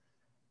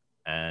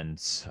 And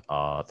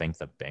I think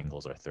the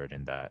Bengals are 3rd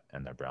in that,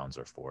 and the Browns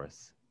are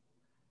 4th.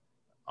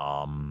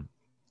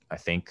 I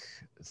think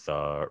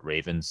the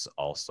Ravens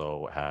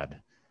also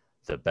had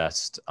the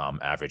best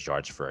average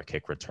yards for a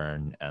kick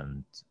return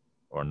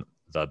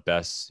the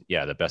best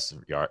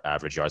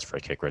average yards for a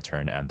kick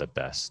return and the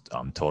best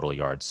total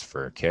yards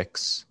for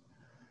kicks.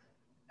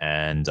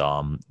 And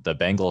the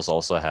Bengals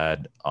also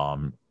had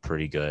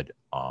pretty good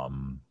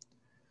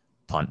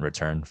punt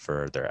return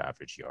for their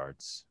average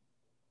yards.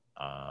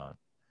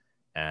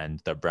 And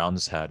the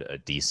Browns had a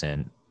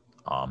decent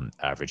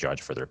average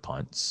yards for their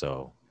punt.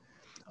 So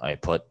I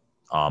put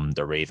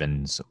the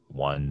Ravens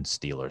 1,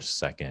 Steelers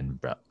 2nd,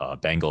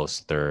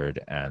 Bengals 3rd,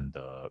 and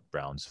the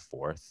Browns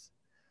 4th.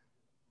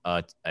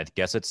 I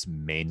guess it's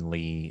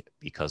mainly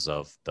because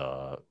of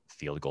the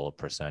field goal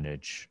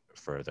percentage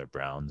for the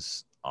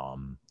Browns.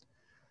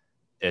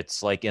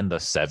 It's like in the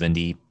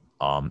 70s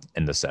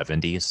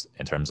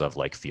in terms of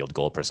like field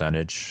goal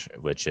percentage,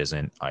 which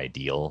isn't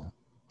ideal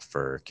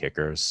for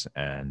kickers.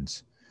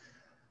 And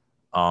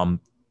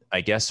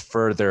I guess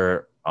for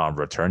their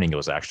returning, it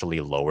was actually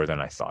lower than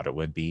I thought it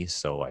would be.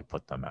 So I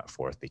put them at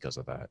 4th because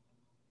of that.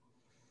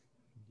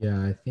 Yeah,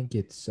 I think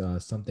it's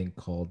something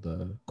called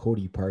the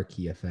Cody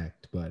Parkey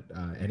effect. But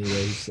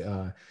anyways,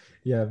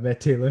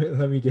 Mete,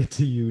 let me get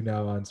to you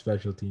now on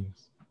special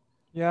teams.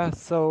 Yeah,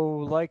 so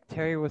like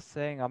Terry was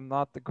saying, I'm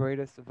not the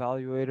greatest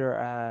evaluator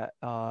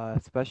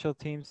at special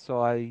teams, so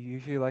I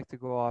usually like to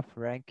go off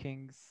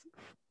rankings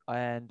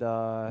and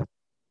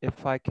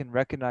if I can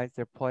recognize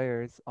their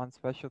players on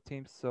special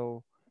teams.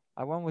 So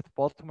I went with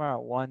Baltimore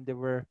at 1.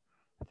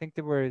 I think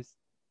they were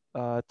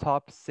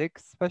top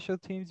 6 special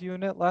teams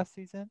unit last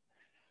season,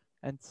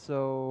 and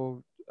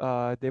so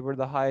they were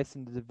the highest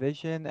in the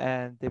division,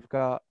 and they've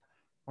got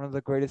one of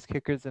the greatest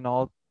kickers in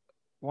all,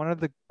 one of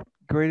the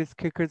greatest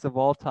kickers of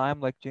all time,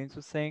 like James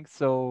was saying.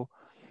 So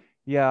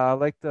yeah, I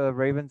like the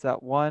Ravens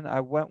at 1.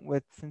 I went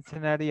with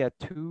Cincinnati at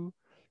 2.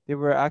 They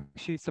were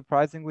actually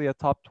surprisingly a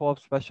top 12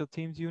 special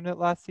teams unit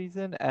last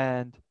season,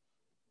 and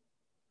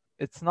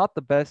it's not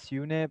the best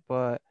unit,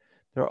 but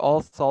they're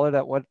all solid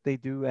at what they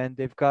do, and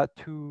they've got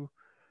 2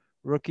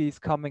 rookies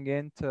coming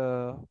in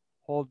to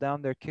hold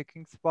down their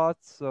kicking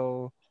spots.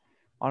 So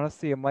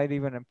honestly, it might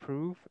even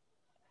improve.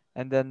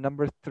 And then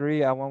number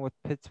 3, I went with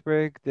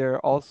Pittsburgh. They're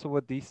also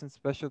a decent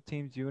special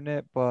teams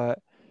unit, but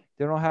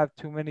they don't have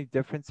too many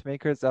difference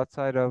makers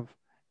outside of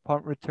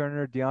punt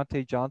returner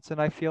Deontay Johnson,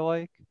 I feel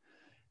like.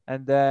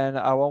 And then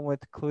I went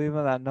with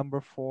Cleveland at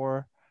number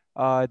 4.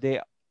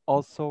 They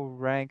also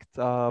ranked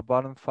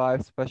bottom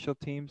 5 special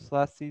teams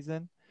last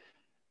season,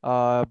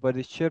 but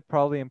it should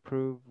probably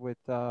improve with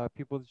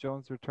Peoples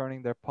Jones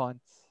returning their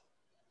punts.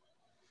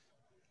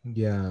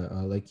 Yeah,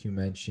 like you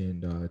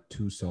mentioned,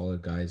 two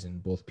solid guys in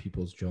both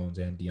Peoples Jones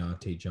and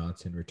Deontay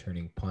Johnson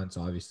returning punts.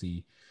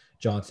 Obviously,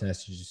 Johnson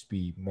has to just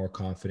be more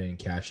confident in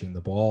catching the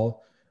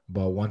ball.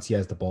 But once he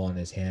has the ball in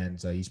his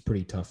hands, he's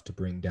pretty tough to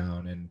bring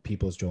down. And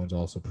Peoples Jones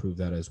also proved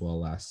that as well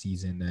last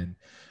season. And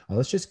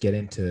let's just get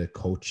into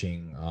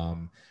coaching.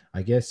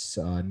 I guess,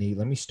 Nate,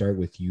 let me start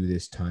with you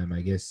this time.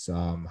 I guess,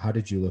 how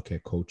did you look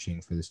at coaching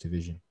for this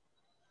division?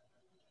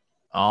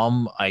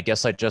 I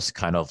guess I just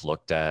kind of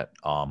looked at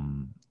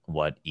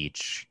what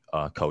each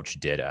coach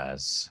did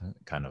as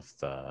kind of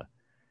the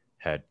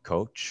head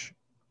coach.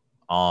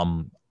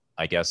 Um,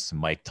 I guess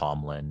Mike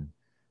Tomlin.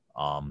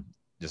 Um,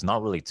 there's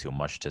not really too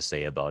much to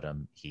say about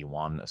him. He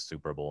won a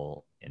Super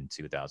Bowl in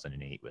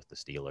 2008 with the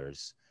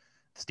Steelers.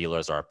 The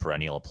Steelers are a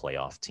perennial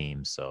playoff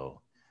team,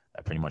 so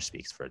that pretty much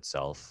speaks for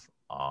itself.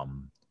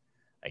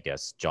 I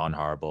guess John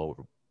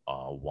Harbaugh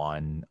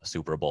won a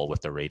Super Bowl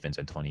with the Ravens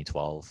in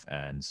 2012,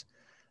 and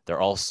they're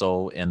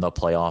also in the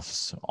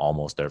playoffs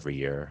almost every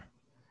year.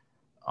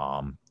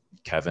 Um,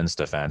 Kevin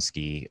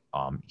Stefanski,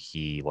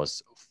 he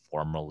was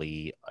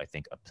formerly, I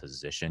think, a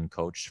position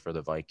coach for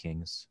the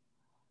Vikings.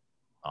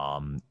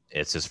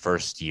 It's his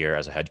first year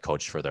as a head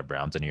coach for the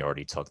Browns, and he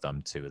already took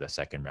them to the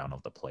second round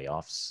of the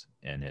playoffs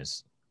in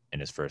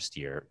his first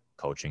year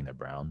coaching the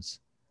Browns.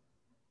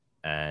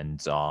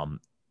 And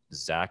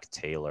Zach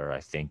Taylor,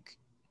 I think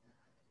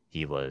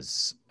he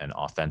was an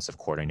offensive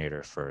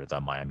coordinator for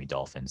the Miami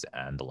Dolphins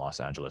and the Los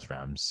Angeles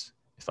Rams,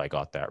 if I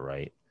got that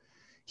right.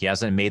 He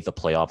hasn't made the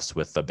playoffs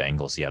with the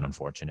Bengals yet,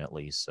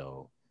 unfortunately.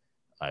 So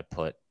I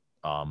put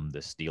the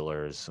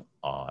Steelers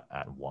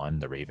at 1,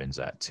 the Ravens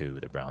at 2,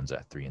 the Browns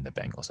at 3, and the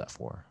Bengals at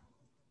 4.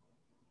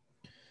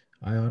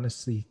 I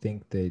honestly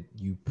think that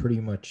you pretty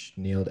much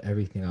nailed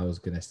everything I was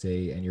going to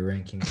say, and your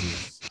rankings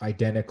is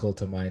identical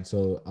to mine.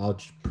 So I'll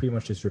pretty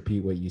much just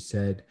repeat what you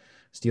said.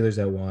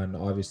 Steelers at 1.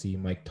 Obviously,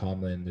 Mike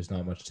Tomlin, there's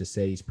not much to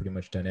say. He's pretty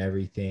much done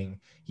everything.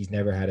 He's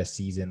never had a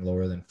season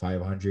lower than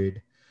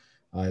 500.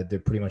 They're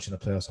pretty much in the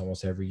playoffs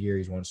almost every year.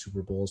 He's won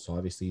Super Bowls, so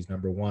obviously he's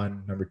number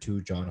 1. Number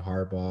 2, John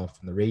Harbaugh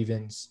from the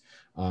Ravens.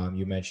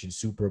 You mentioned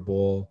Super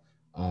Bowl.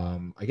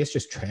 I guess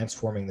just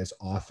transforming this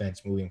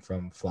offense, moving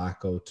from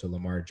Flacco to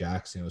Lamar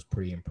Jackson, was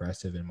pretty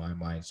impressive in my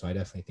mind. So I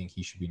definitely think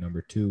he should be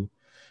number 2.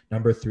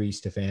 Number 3,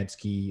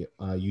 Stefanski.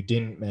 You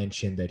didn't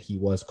mention that he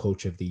was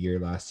coach of the year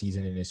last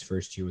season in his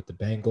first year with the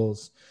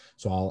Bengals.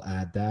 So I'll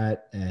add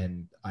that.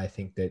 And I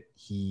think that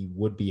he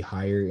would be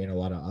higher in a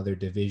lot of other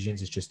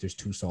divisions. It's just there's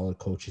 2 solid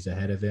coaches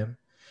ahead of him.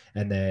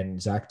 And then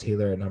Zach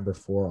Taylor at number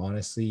 4,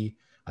 honestly,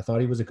 I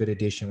thought he was a good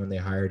addition when they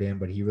hired him,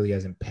 but he really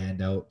hasn't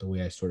panned out the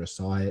way I sort of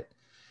saw it.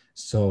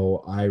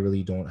 So I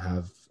really don't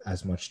have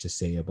as much to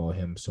say about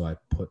him. So I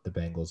put the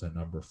Bengals at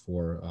number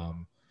 4.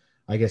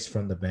 I guess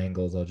from the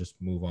Bengals, I'll just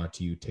move on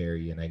to you,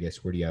 Terry. And I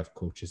guess where do you have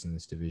coaches in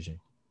this division?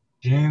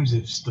 James,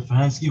 if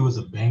Stefanski was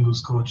a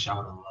Bengals coach, I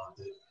would have loved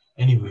it.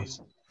 Anyways,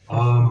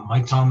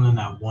 Mike Tomlin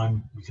at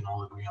 1, we can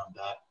all agree on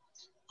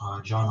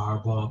that. John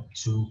Harbaugh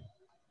 2,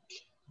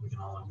 we can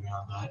all agree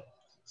on that.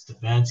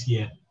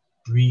 Stefanski at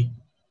 3,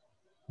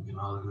 we can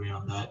all agree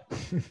on that.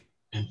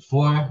 And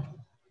 4,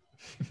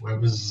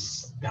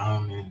 whoever's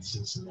down in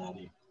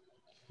Cincinnati,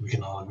 we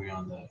can all agree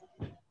on that.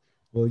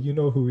 Well, you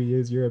know who he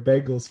is. You're a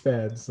Bengals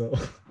fan, so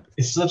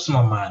it slips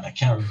my mind. I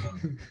can't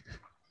remember.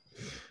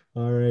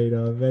 All right,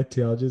 Mete,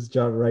 I'll just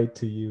jump right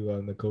to you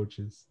on the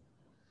coaches.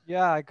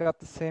 Yeah, I got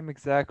the same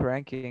exact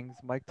rankings.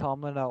 Mike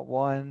Tomlin at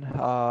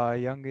 1,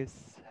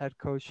 youngest head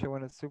coach to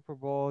win a Super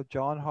Bowl.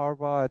 John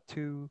Harbaugh at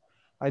 2.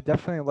 I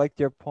definitely liked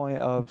your point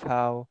of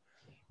how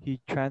he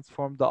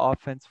transformed the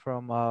offense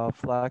from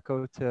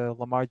Flacco to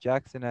Lamar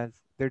Jackson, as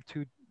they're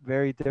 2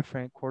 very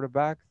different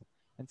quarterbacks,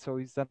 and so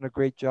he's done a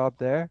great job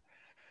there.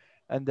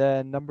 And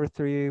then number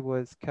 3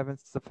 was Kevin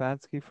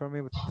Stefanski for me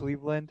with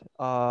Cleveland.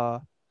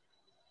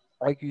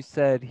 Like you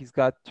said, he's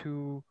got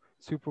 2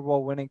 Super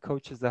Bowl winning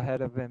coaches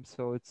ahead of him,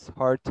 so it's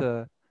hard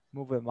to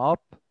move him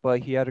up.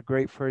 But he had a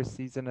great first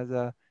season as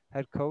a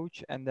head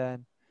coach, and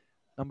then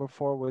number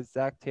 4 was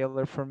Zach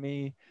Taylor for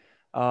me.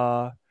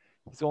 Uh,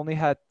 he's only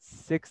had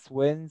 6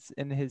 wins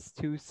in his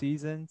 2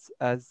 seasons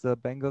as the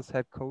Bengals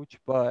head coach,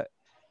 but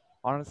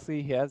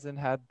honestly, he hasn't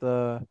had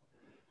the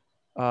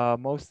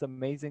most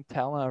amazing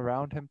talent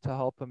around him to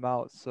help him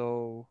out.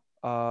 So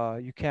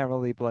you can't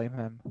really blame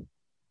him.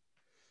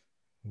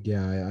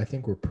 Yeah, I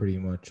think we're pretty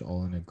much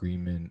all in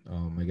agreement.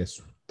 I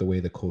guess the way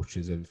the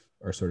coaches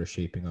are sort of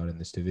shaping out in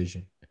this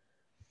division.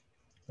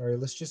 All right,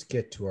 let's just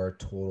get to our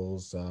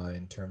totals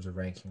in terms of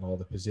ranking all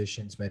the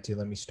positions. Mete,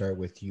 let me start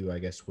with you. I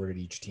guess where did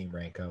each team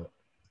rank out?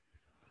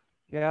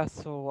 Yeah,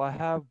 so I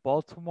have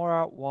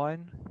Baltimore at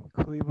 1,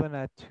 Cleveland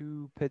at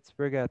 2,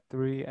 Pittsburgh at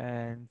 3,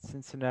 and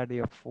Cincinnati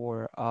at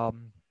 4.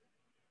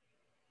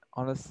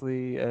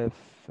 Honestly, if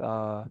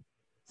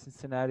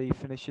Cincinnati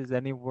finishes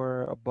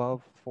anywhere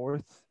above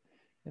 4th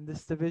in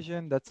this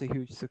division, that's a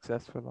huge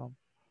success for them.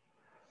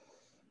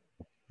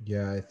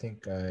 Yeah, I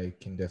think I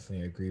can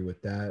definitely agree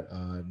with that.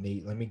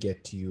 Nate, let me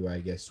get to you. I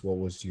guess what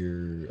was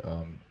your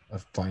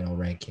final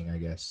ranking? I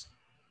guess.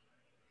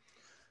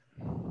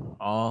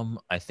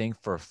 I think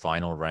for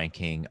final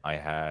ranking, I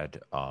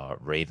had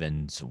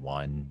Ravens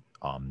 1,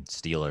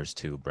 Steelers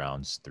 2,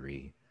 Browns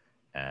 3,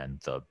 and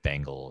the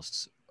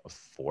Bengals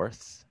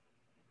 4th.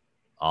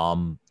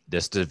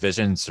 This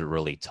division's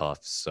really tough,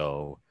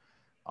 so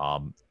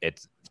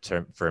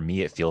for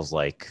me it feels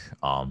like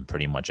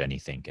pretty much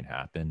anything can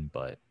happen,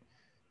 but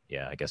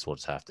yeah, I guess we'll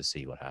just have to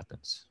see what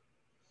happens.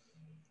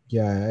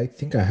 Yeah, I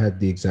think I had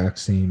the exact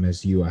same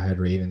as you. I had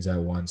Ravens at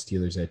 1,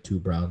 Steelers at 2,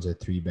 Browns at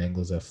 3,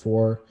 Bengals at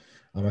 4.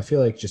 I feel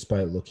like just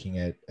by looking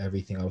at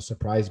everything, I was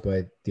surprised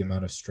by the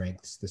amount of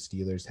strengths the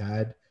Steelers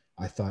had.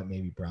 I thought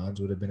maybe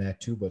Browns would have been at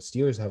 2, but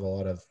Steelers have a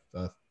lot of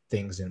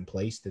things in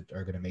place that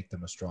are going to make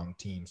them a strong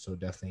team. So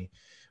definitely,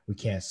 we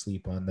can't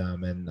sleep on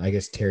them. And I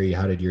guess Terry,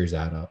 how did yours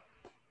add up?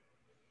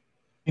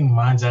 I think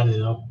mine's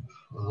added up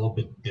a little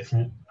bit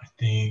different. I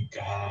think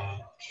I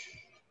had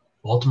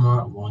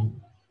Baltimore at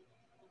 1,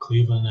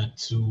 Cleveland at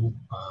 2,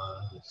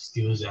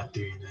 Steelers at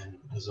 3, and then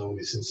as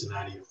always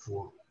Cincinnati at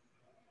 4.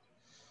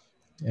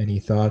 Any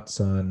thoughts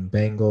on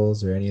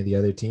Bengals or any of the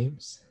other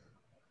teams?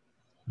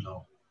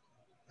 No.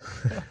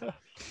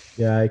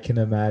 Yeah, I can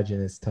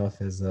imagine it's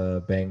tough as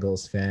a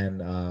Bengals fan.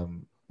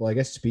 Well, I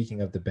guess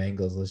speaking of the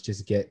Bengals, let's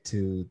just get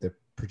to the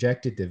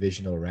projected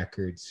divisional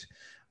records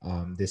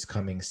this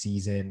coming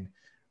season.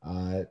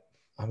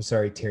 I'm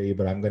sorry, Terry,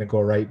 but I'm going to go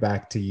right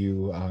back to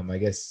you. I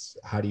guess,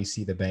 how do you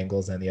see the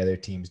Bengals and the other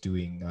teams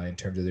doing in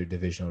terms of their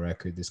divisional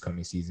record this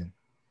coming season?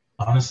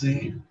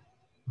 Honestly,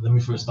 let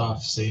me first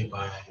off say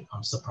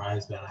I'm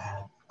surprised that I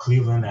had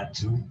Cleveland at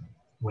 2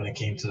 when it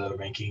came to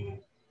ranking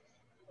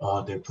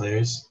their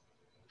players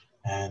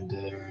and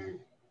their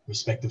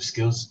respective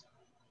skills.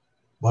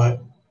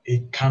 But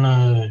it kind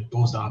of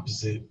goes the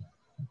opposite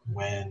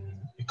when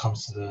it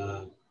comes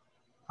to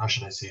how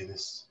should I say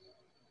this,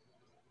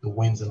 the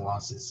wins and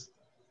losses.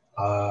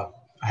 I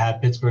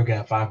had Pittsburgh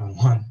at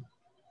 5-1,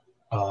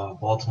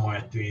 Baltimore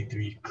at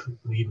 3-3,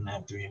 Cleveland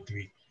at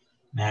 3-3,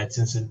 and I had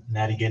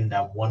Cincinnati getting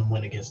that 1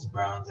 win against the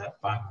Browns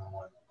at 5-1,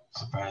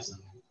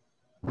 surprisingly.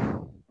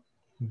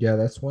 Yeah,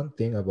 that's one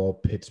thing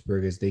about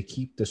Pittsburgh is they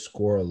keep the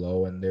score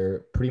low and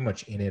they're pretty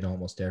much in it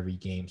almost every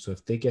game. So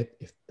if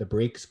the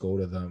breaks go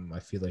to them, I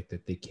feel like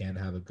that they can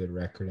have a good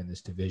record in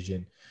this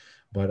division.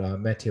 But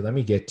Mete, let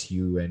me get to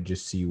you and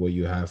just see what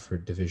you have for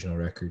divisional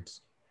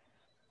records.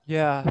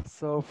 Yeah,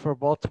 so for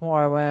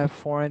Baltimore, I went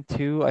at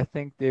 4-2. I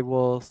think they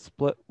will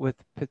split with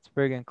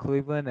Pittsburgh and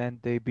Cleveland, and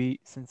they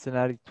beat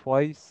Cincinnati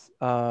twice.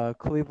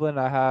 Cleveland,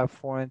 I have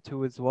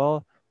 4-2 as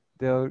well.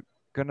 They're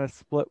gonna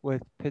split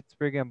with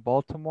Pittsburgh and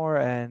Baltimore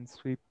and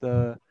sweep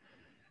the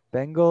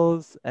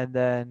Bengals, and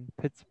then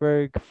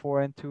Pittsburgh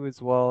 4-2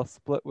 as well,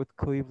 split with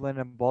Cleveland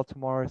and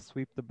Baltimore,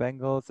 sweep the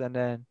Bengals, and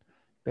then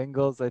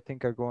Bengals I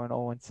think are going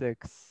 0-6.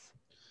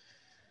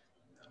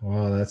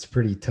 Wow, that's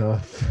pretty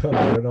tough.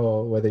 I don't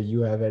know whether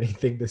you have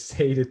anything to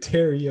say to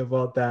Terry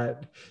about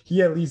that.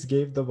 He at least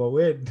gave them a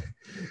win.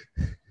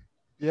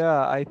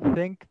 Yeah, I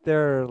think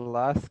their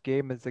last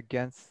game is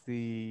against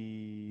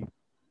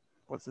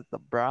was it the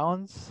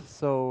Browns?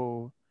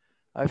 So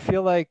I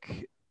feel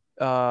like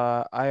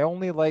I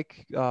only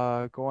like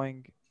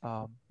going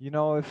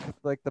if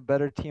like the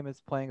better team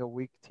is playing a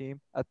weak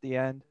team at the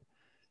end.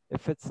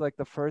 If it's like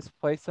the first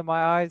place in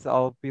my eyes,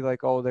 I'll be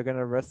like, oh, they're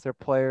gonna rest their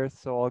players,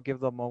 so I'll give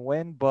them a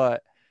win.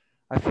 But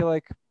I feel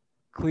like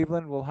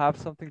Cleveland will have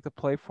something to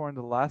play for in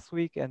the last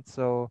week, and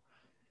so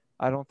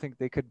I don't think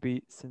they could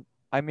beat.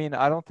 I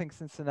don't think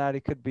Cincinnati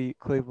could beat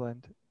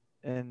Cleveland,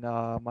 in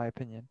my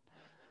opinion.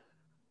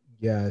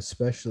 Yeah,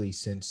 especially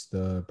since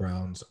the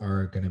Browns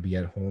are going to be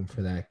at home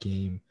for that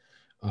game.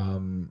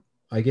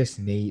 I guess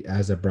Nate,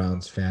 as a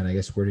Browns fan, I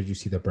guess where did you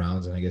see the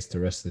Browns and I guess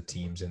the rest of the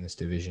teams in this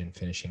division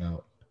finishing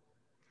out?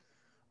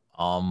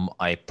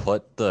 I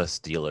put the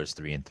Steelers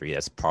 3-3.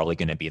 That's probably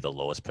going to be the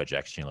lowest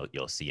projection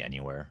you'll see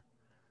anywhere.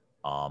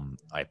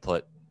 I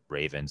put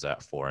Ravens at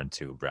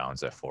 4-2,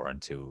 Browns at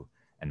 4-2,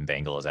 and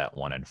Bengals at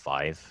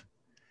 1-5.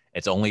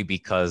 It's only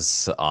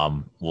because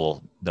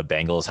the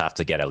Bengals have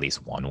to get at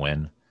least one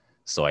win.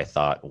 So I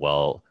thought,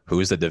 well,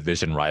 who's the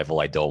division rival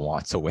I don't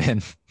want to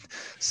win?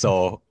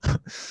 So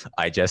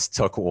I just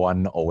took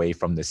one away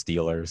from the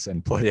Steelers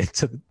and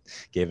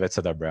gave it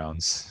to the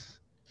Browns.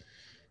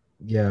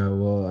 Yeah,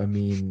 well, I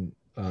mean,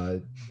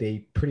 they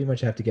pretty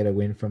much have to get a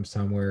win from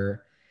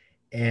somewhere.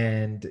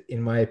 And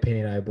in my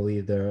opinion, I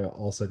believe they're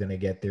also going to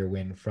get their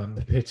win from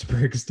the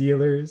Pittsburgh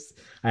Steelers.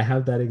 I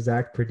have that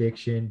exact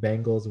prediction.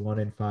 Bengals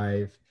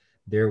 1-5.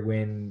 Their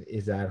win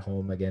is at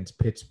home against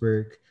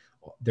Pittsburgh.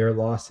 Their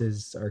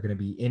losses are going to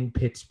be in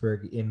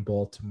Pittsburgh, in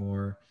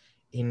Baltimore,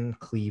 in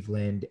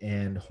Cleveland,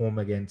 and home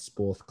against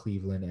both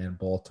Cleveland and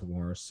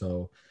Baltimore.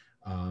 So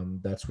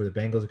that's where the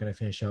Bengals are going to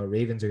finish out.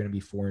 Ravens are going to be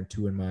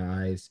 4-2 in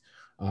my eyes.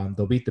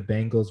 They'll beat the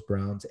Bengals,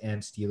 Browns,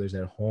 and Steelers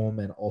at home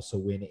and also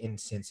win in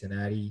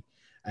Cincinnati.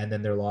 And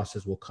then their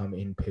losses will come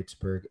in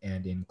Pittsburgh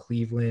and in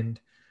Cleveland.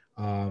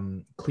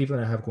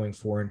 Cleveland, I have going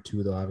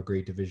 4-2. They'll have a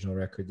great divisional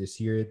record this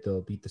year.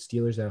 They'll beat the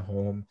Steelers at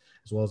home,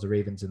 as well as the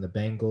Ravens and the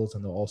Bengals,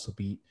 and they'll also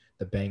beat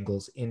the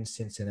Bengals in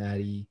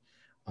Cincinnati,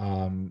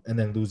 and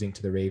then losing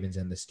to the Ravens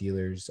and the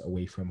Steelers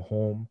away from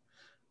home.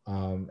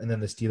 And then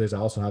the Steelers, I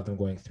also have them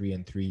going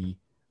 3-3.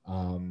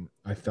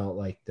 I felt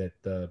like that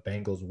the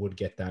Bengals would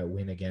get that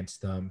win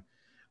against them.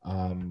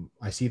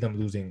 I see them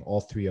losing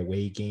all 3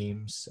 away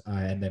games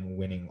and then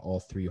winning all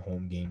 3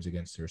 home games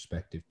against their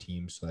respective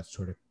teams. So that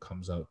sort of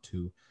comes out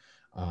to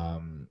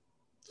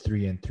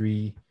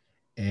 3-3.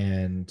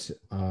 And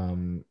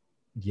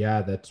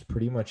yeah, that's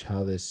pretty much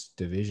how this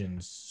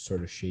division's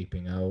sort of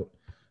shaping out.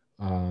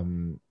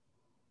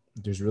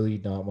 There's really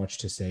not much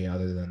to say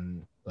other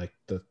than like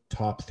the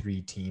top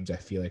 3 teams I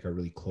feel like are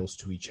really close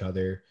to each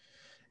other.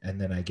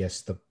 And then I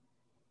guess the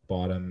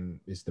bottom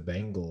is the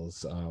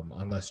Bengals,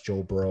 unless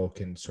Joe Burrow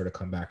can sort of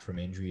come back from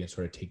injury and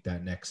sort of take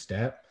that next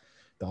step.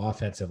 The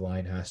offensive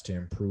line has to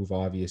improve,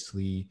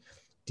 obviously,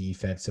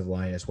 defensive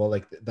line as well.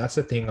 Like that's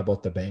the thing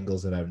about the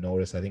Bengals that I've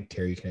noticed. I think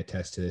Terry can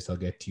attest to this. I'll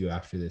get to you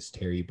after this,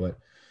 Terry. But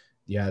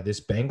yeah, this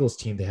Bengals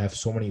team, they have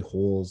so many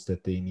holes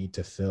that they need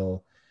to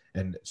fill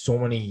and so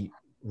many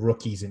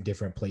rookies in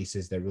different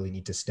places that really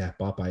need to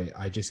step up.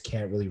 I just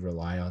can't really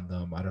rely on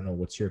them. I don't know.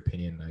 What's your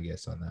opinion, I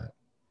guess, on that?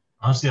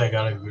 Honestly, I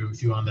gotta agree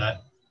with you on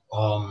that.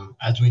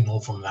 As we know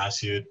from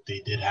last year, they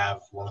did have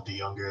one of the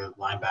younger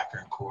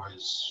linebacker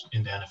cores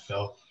in the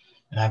NFL.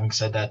 And having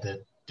said that,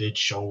 that did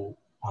show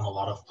on a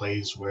lot of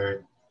plays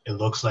where it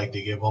looks like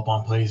they give up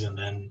on plays and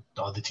then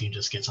the other team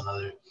just gets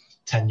another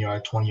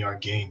 10-yard, 20-yard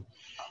gain.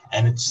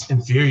 And it's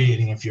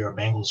infuriating if you're a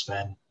Bengals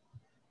fan.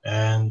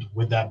 And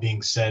with that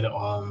being said,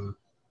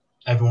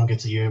 everyone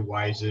gets a year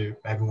wiser.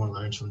 Everyone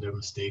learns from their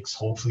mistakes.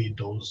 Hopefully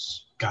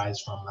those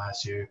guys from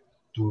last year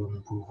do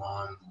improve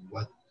on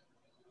what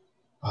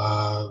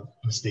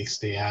mistakes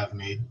they have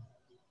made.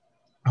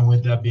 And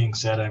with that being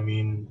said, I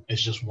mean,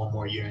 it's just one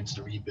more year into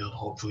the rebuild.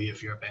 Hopefully,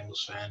 if you're a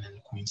Bengals fan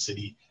in Queen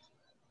City,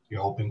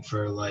 you're hoping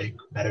for like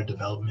better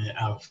development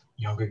out of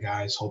younger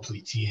guys.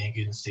 Hopefully, T.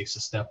 Higgins takes a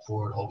step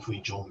forward.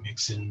 Hopefully, Joe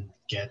Mixon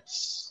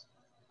gets,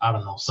 I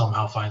don't know,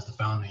 somehow finds the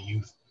fountain of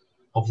youth.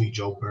 Hopefully,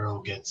 Joe Burrow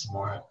gets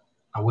more,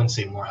 I wouldn't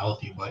say more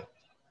healthy, but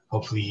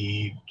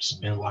hopefully he's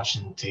been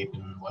watching tape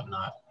and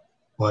whatnot.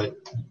 But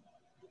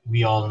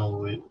we all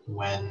know it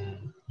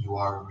when you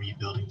are a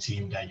rebuilding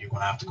team that you're going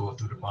to have to go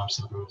through the bumps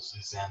and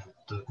bruises and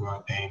the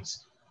growing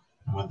pains.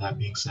 And with that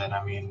being said,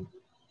 I mean,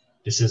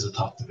 this is a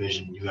tough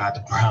division. You got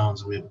the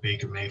Browns with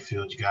Baker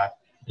Mayfield. You got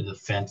the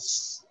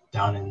defense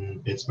down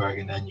in Pittsburgh,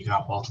 and then you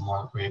got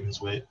Baltimore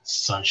Ravens with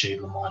sunshade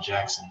Lamar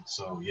Jackson.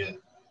 So, yeah.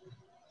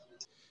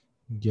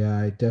 Yeah,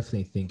 I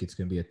definitely think it's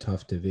going to be a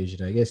tough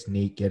division. I guess,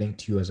 Nate, getting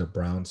to you as a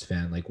Browns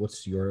fan, like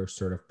what's your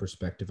sort of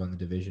perspective on the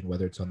division,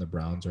 whether it's on the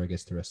Browns or I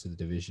guess the rest of the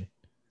division?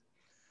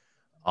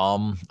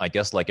 I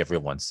guess like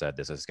everyone said,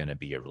 this is going to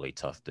be a really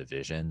tough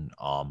division.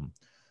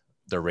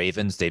 The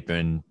Ravens, they've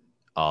been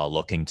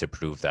looking to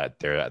prove that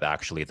they're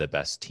actually the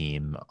best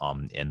team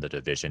in the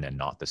division and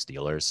not the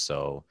Steelers.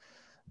 So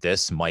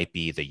this might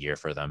be the year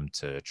for them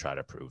to try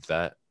to prove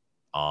that.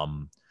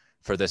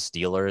 For the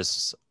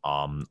Steelers,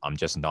 I'm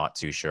just not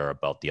too sure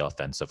about the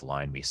offensive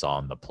line we saw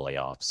in the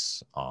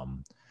playoffs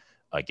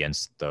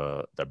against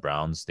the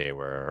Browns. They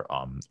were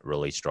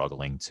really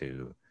struggling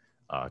to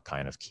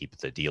kind of keep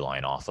the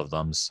D-line off of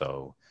them.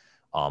 So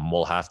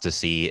we'll have to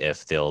see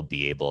if they'll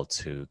be able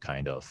to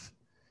kind of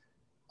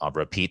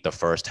repeat the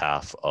first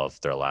half of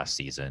their last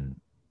season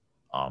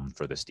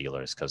for the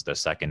Steelers, because the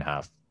second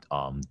half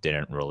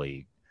didn't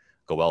really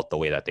go out the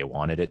way that they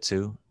wanted it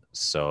to.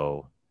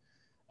 So,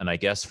 and I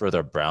guess for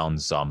the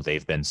Browns,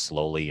 they've been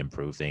slowly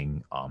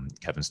improving.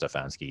 Kevin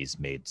Stefanski's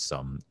made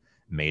some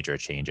major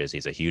changes.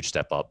 He's a huge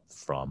step up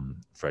from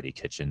Freddie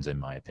Kitchens, in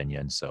my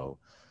opinion. So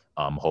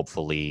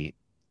hopefully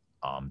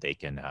they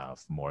can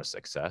have more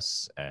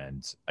success.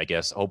 And I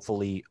guess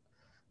hopefully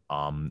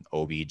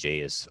OBJ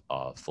is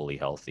fully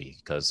healthy,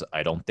 because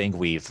I don't think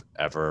we've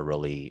ever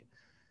really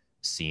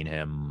seen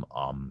him,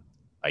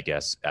 I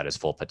guess, at his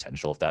full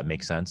potential, if that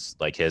makes sense.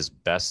 Like his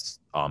best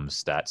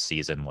stat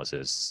season was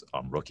his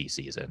rookie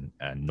season.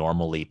 And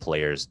normally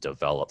players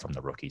develop from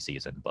the rookie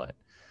season, but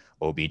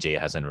OBJ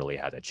hasn't really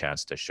had a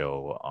chance to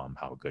show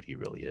how good he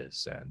really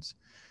is. And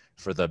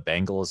for the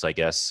Bengals, I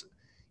guess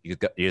you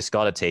just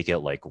got to take it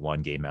like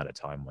one game at a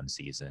time, one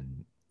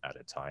season at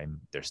a time.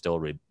 They're still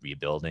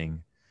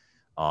rebuilding.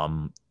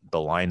 The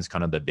line's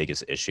kind of the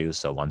biggest issue.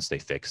 So once they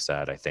fix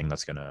that, I think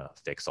that's going to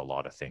fix a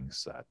lot of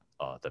things that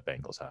the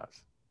Bengals have.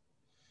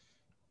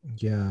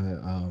 Yeah,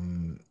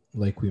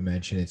 like we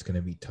mentioned, it's going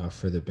to be tough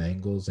for the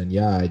Bengals. And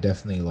yeah, I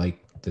definitely like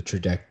the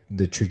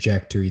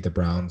trajectory the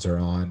Browns are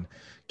on,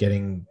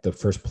 getting the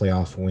first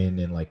playoff win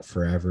in like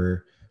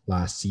forever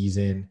last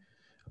season,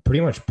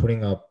 pretty much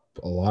putting up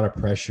a lot of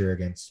pressure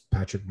against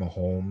Patrick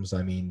Mahomes.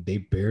 I mean, they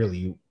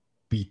barely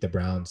beat the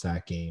Browns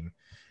that game.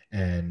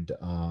 And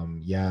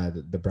yeah,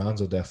 the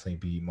Browns will definitely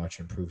be much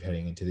improved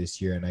heading into this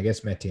year. And I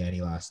guess, Mete,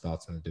 any last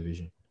thoughts on the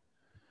division?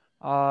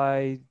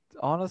 I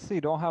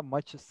honestly don't have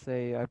much to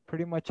say. I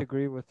pretty much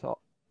agree with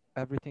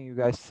everything you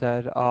guys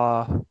said.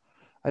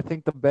 I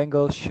think the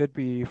Bengals should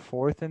be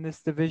fourth in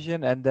this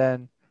division, and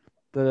then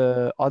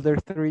the other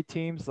three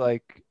teams,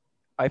 like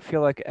I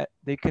feel like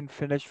they can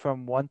finish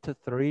from 1 to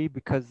 3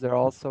 because they're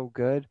all so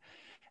good,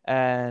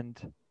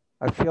 and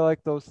I feel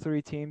like those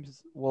three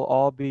teams will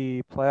all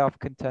be playoff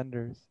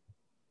contenders.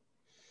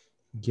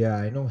 Yeah,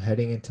 I know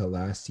heading into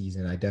last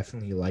season, I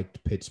definitely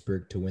liked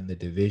Pittsburgh to win the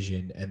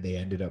division, and they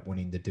ended up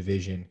winning the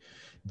division.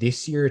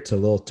 This year, it's a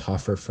little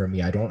tougher for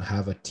me. I don't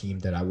have a team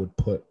that I would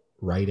put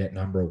right at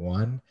number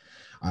one.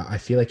 I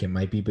feel like it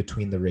might be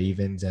between the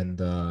Ravens and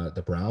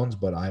the Browns,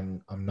 but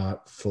I'm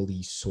not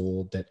fully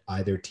sold that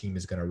either team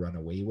is going to run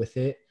away with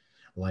it,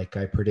 like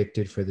I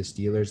predicted for the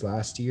Steelers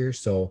last year.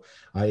 So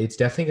it's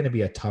definitely going to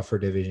be a tougher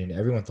division.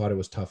 Everyone thought it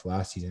was tough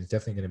last season. It's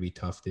definitely going to be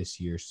tough this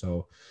year.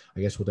 So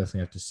I guess we'll definitely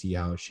have to see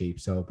how it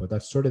shapes out. But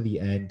that's sort of the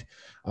end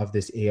of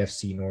this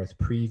AFC North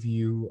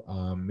preview.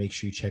 Make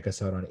sure you check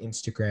us out on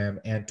Instagram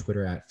and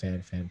Twitter at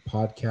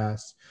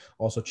FanFanPodcast.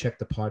 Also check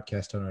the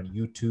podcast out on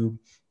YouTube,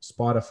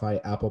 Spotify,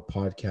 Apple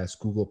Podcasts,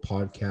 Google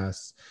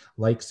Podcasts.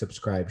 Like,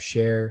 subscribe,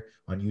 share.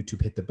 On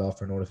YouTube, hit the bell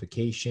for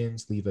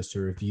notifications. Leave us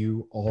a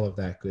review, all of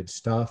that good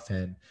stuff.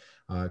 And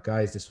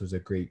guys, this was a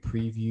great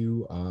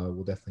preview.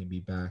 We'll definitely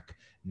be back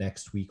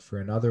next week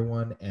for another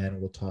one, and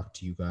we'll talk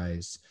to you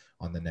guys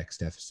on the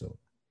next episode.